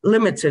are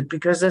limited,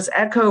 because as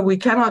ECHO, we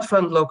cannot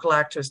fund local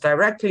actors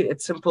directly,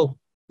 it's simple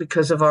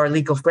because of our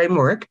legal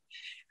framework.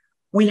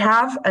 We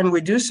have, and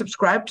we do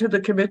subscribe to the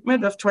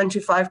commitment of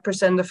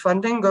 25% of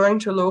funding going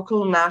to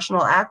local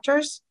national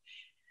actors.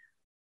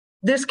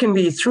 This can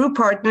be through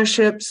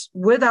partnerships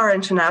with our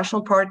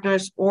international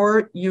partners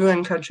or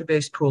UN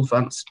country-based pool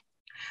funds.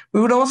 We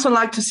would also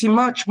like to see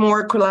much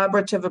more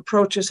collaborative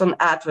approaches on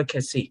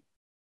advocacy,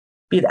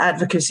 be it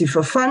advocacy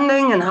for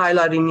funding and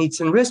highlighting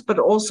needs and risks, but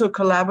also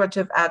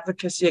collaborative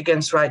advocacy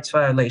against rights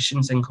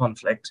violations in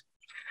conflict.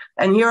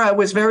 And here I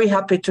was very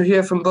happy to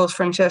hear from both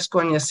Francesco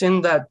and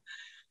Yasin that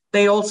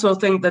they also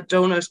think that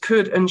donors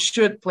could and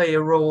should play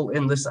a role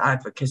in this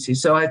advocacy.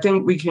 So I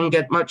think we can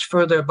get much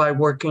further by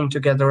working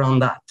together on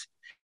that.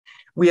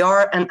 We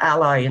are an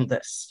ally in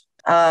this.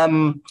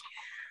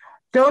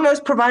 Donors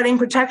providing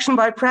protection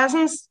by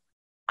presence,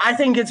 I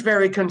think it's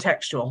very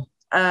contextual.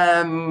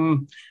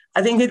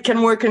 I think it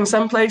can work in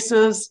some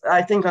places.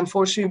 I think,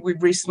 unfortunately,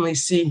 we've recently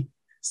seen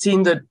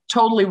the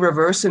totally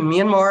reverse in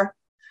Myanmar,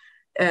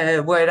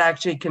 where it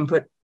actually can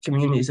put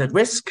communities at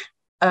risk.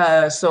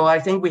 So I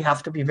think we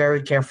have to be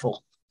very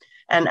careful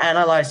and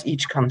analyze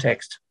each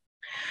context.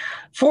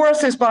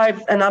 Fourth is by,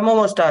 and I'm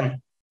almost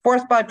done.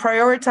 Fourth, by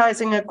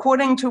prioritizing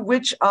according to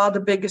which are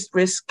the biggest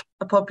risks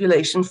a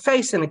population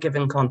face in a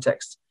given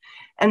context,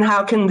 and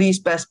how can these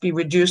best be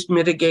reduced,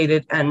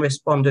 mitigated, and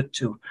responded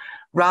to,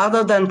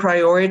 rather than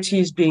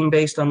priorities being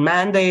based on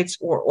mandates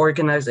or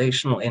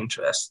organizational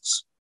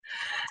interests.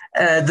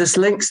 This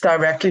links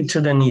directly to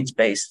the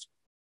needs-based.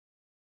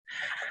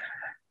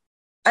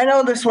 I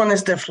know this one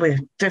is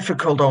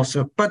difficult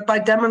also, but by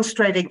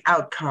demonstrating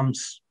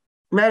outcomes,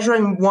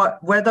 measuring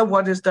whether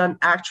what is done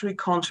actually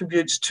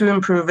contributes to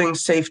improving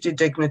safety,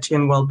 dignity,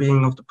 and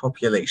well-being of the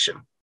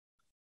population.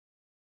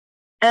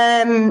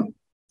 And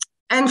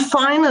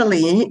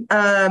finally,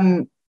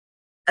 and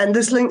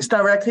this links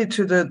directly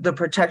to the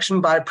protection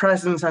by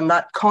presence and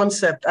that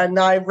concept, and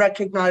I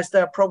recognize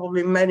there are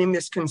probably many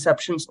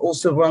misconceptions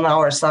also on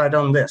our side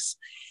on this.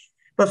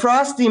 But for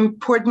us, the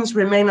importance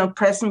remains on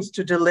presence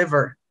to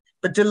deliver.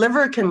 But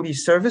deliver can be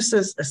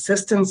services,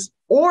 assistance,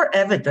 or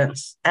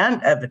evidence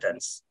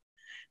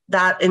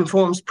that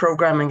informs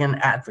programming and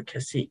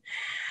advocacy.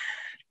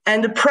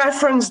 And the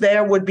preference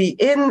there would be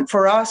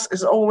for us,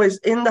 is always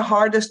in the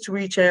hardest to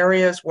reach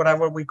areas,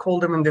 whatever we call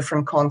them in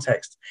different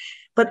contexts.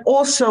 But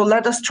also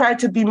let us try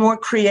to be more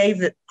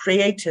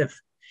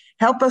creative.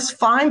 Help us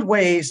find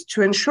ways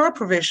to ensure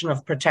provision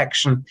of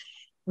protection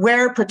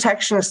where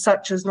protection as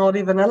such is not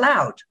even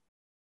allowed.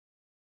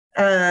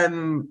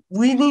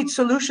 We need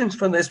solutions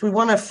for this. We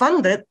want to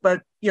fund it,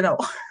 but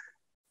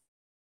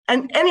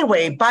And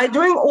anyway, by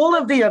doing all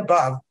of the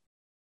above,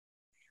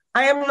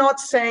 I am not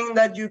saying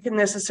that you can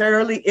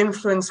necessarily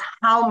influence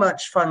how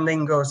much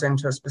funding goes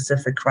into a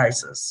specific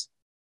crisis,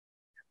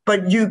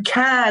 but you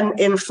can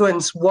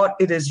influence what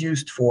it is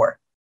used for,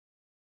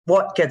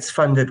 what gets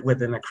funded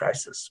within a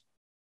crisis.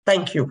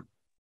 Thank you.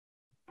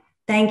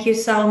 Thank you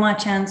so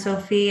much,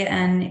 Anne-Sophie,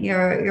 and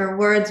your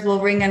words will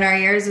ring in our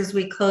ears as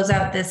we close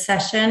out this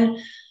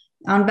session.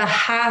 On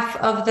behalf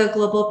of the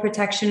Global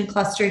Protection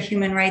Cluster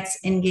Human Rights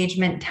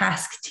Engagement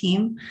Task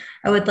Team,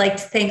 I would like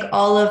to thank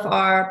all of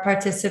our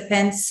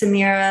participants,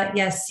 Samira,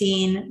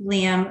 Yassine,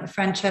 Liam,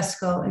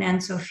 Francesco, and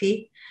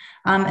Anne-Sophie,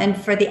 and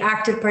for the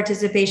active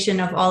participation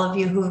of all of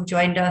you who have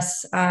joined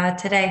us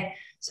today.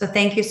 So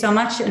thank you so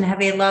much, and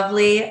have a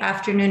lovely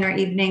afternoon or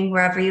evening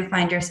wherever you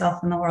find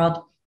yourself in the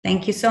world.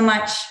 Thank you so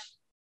much.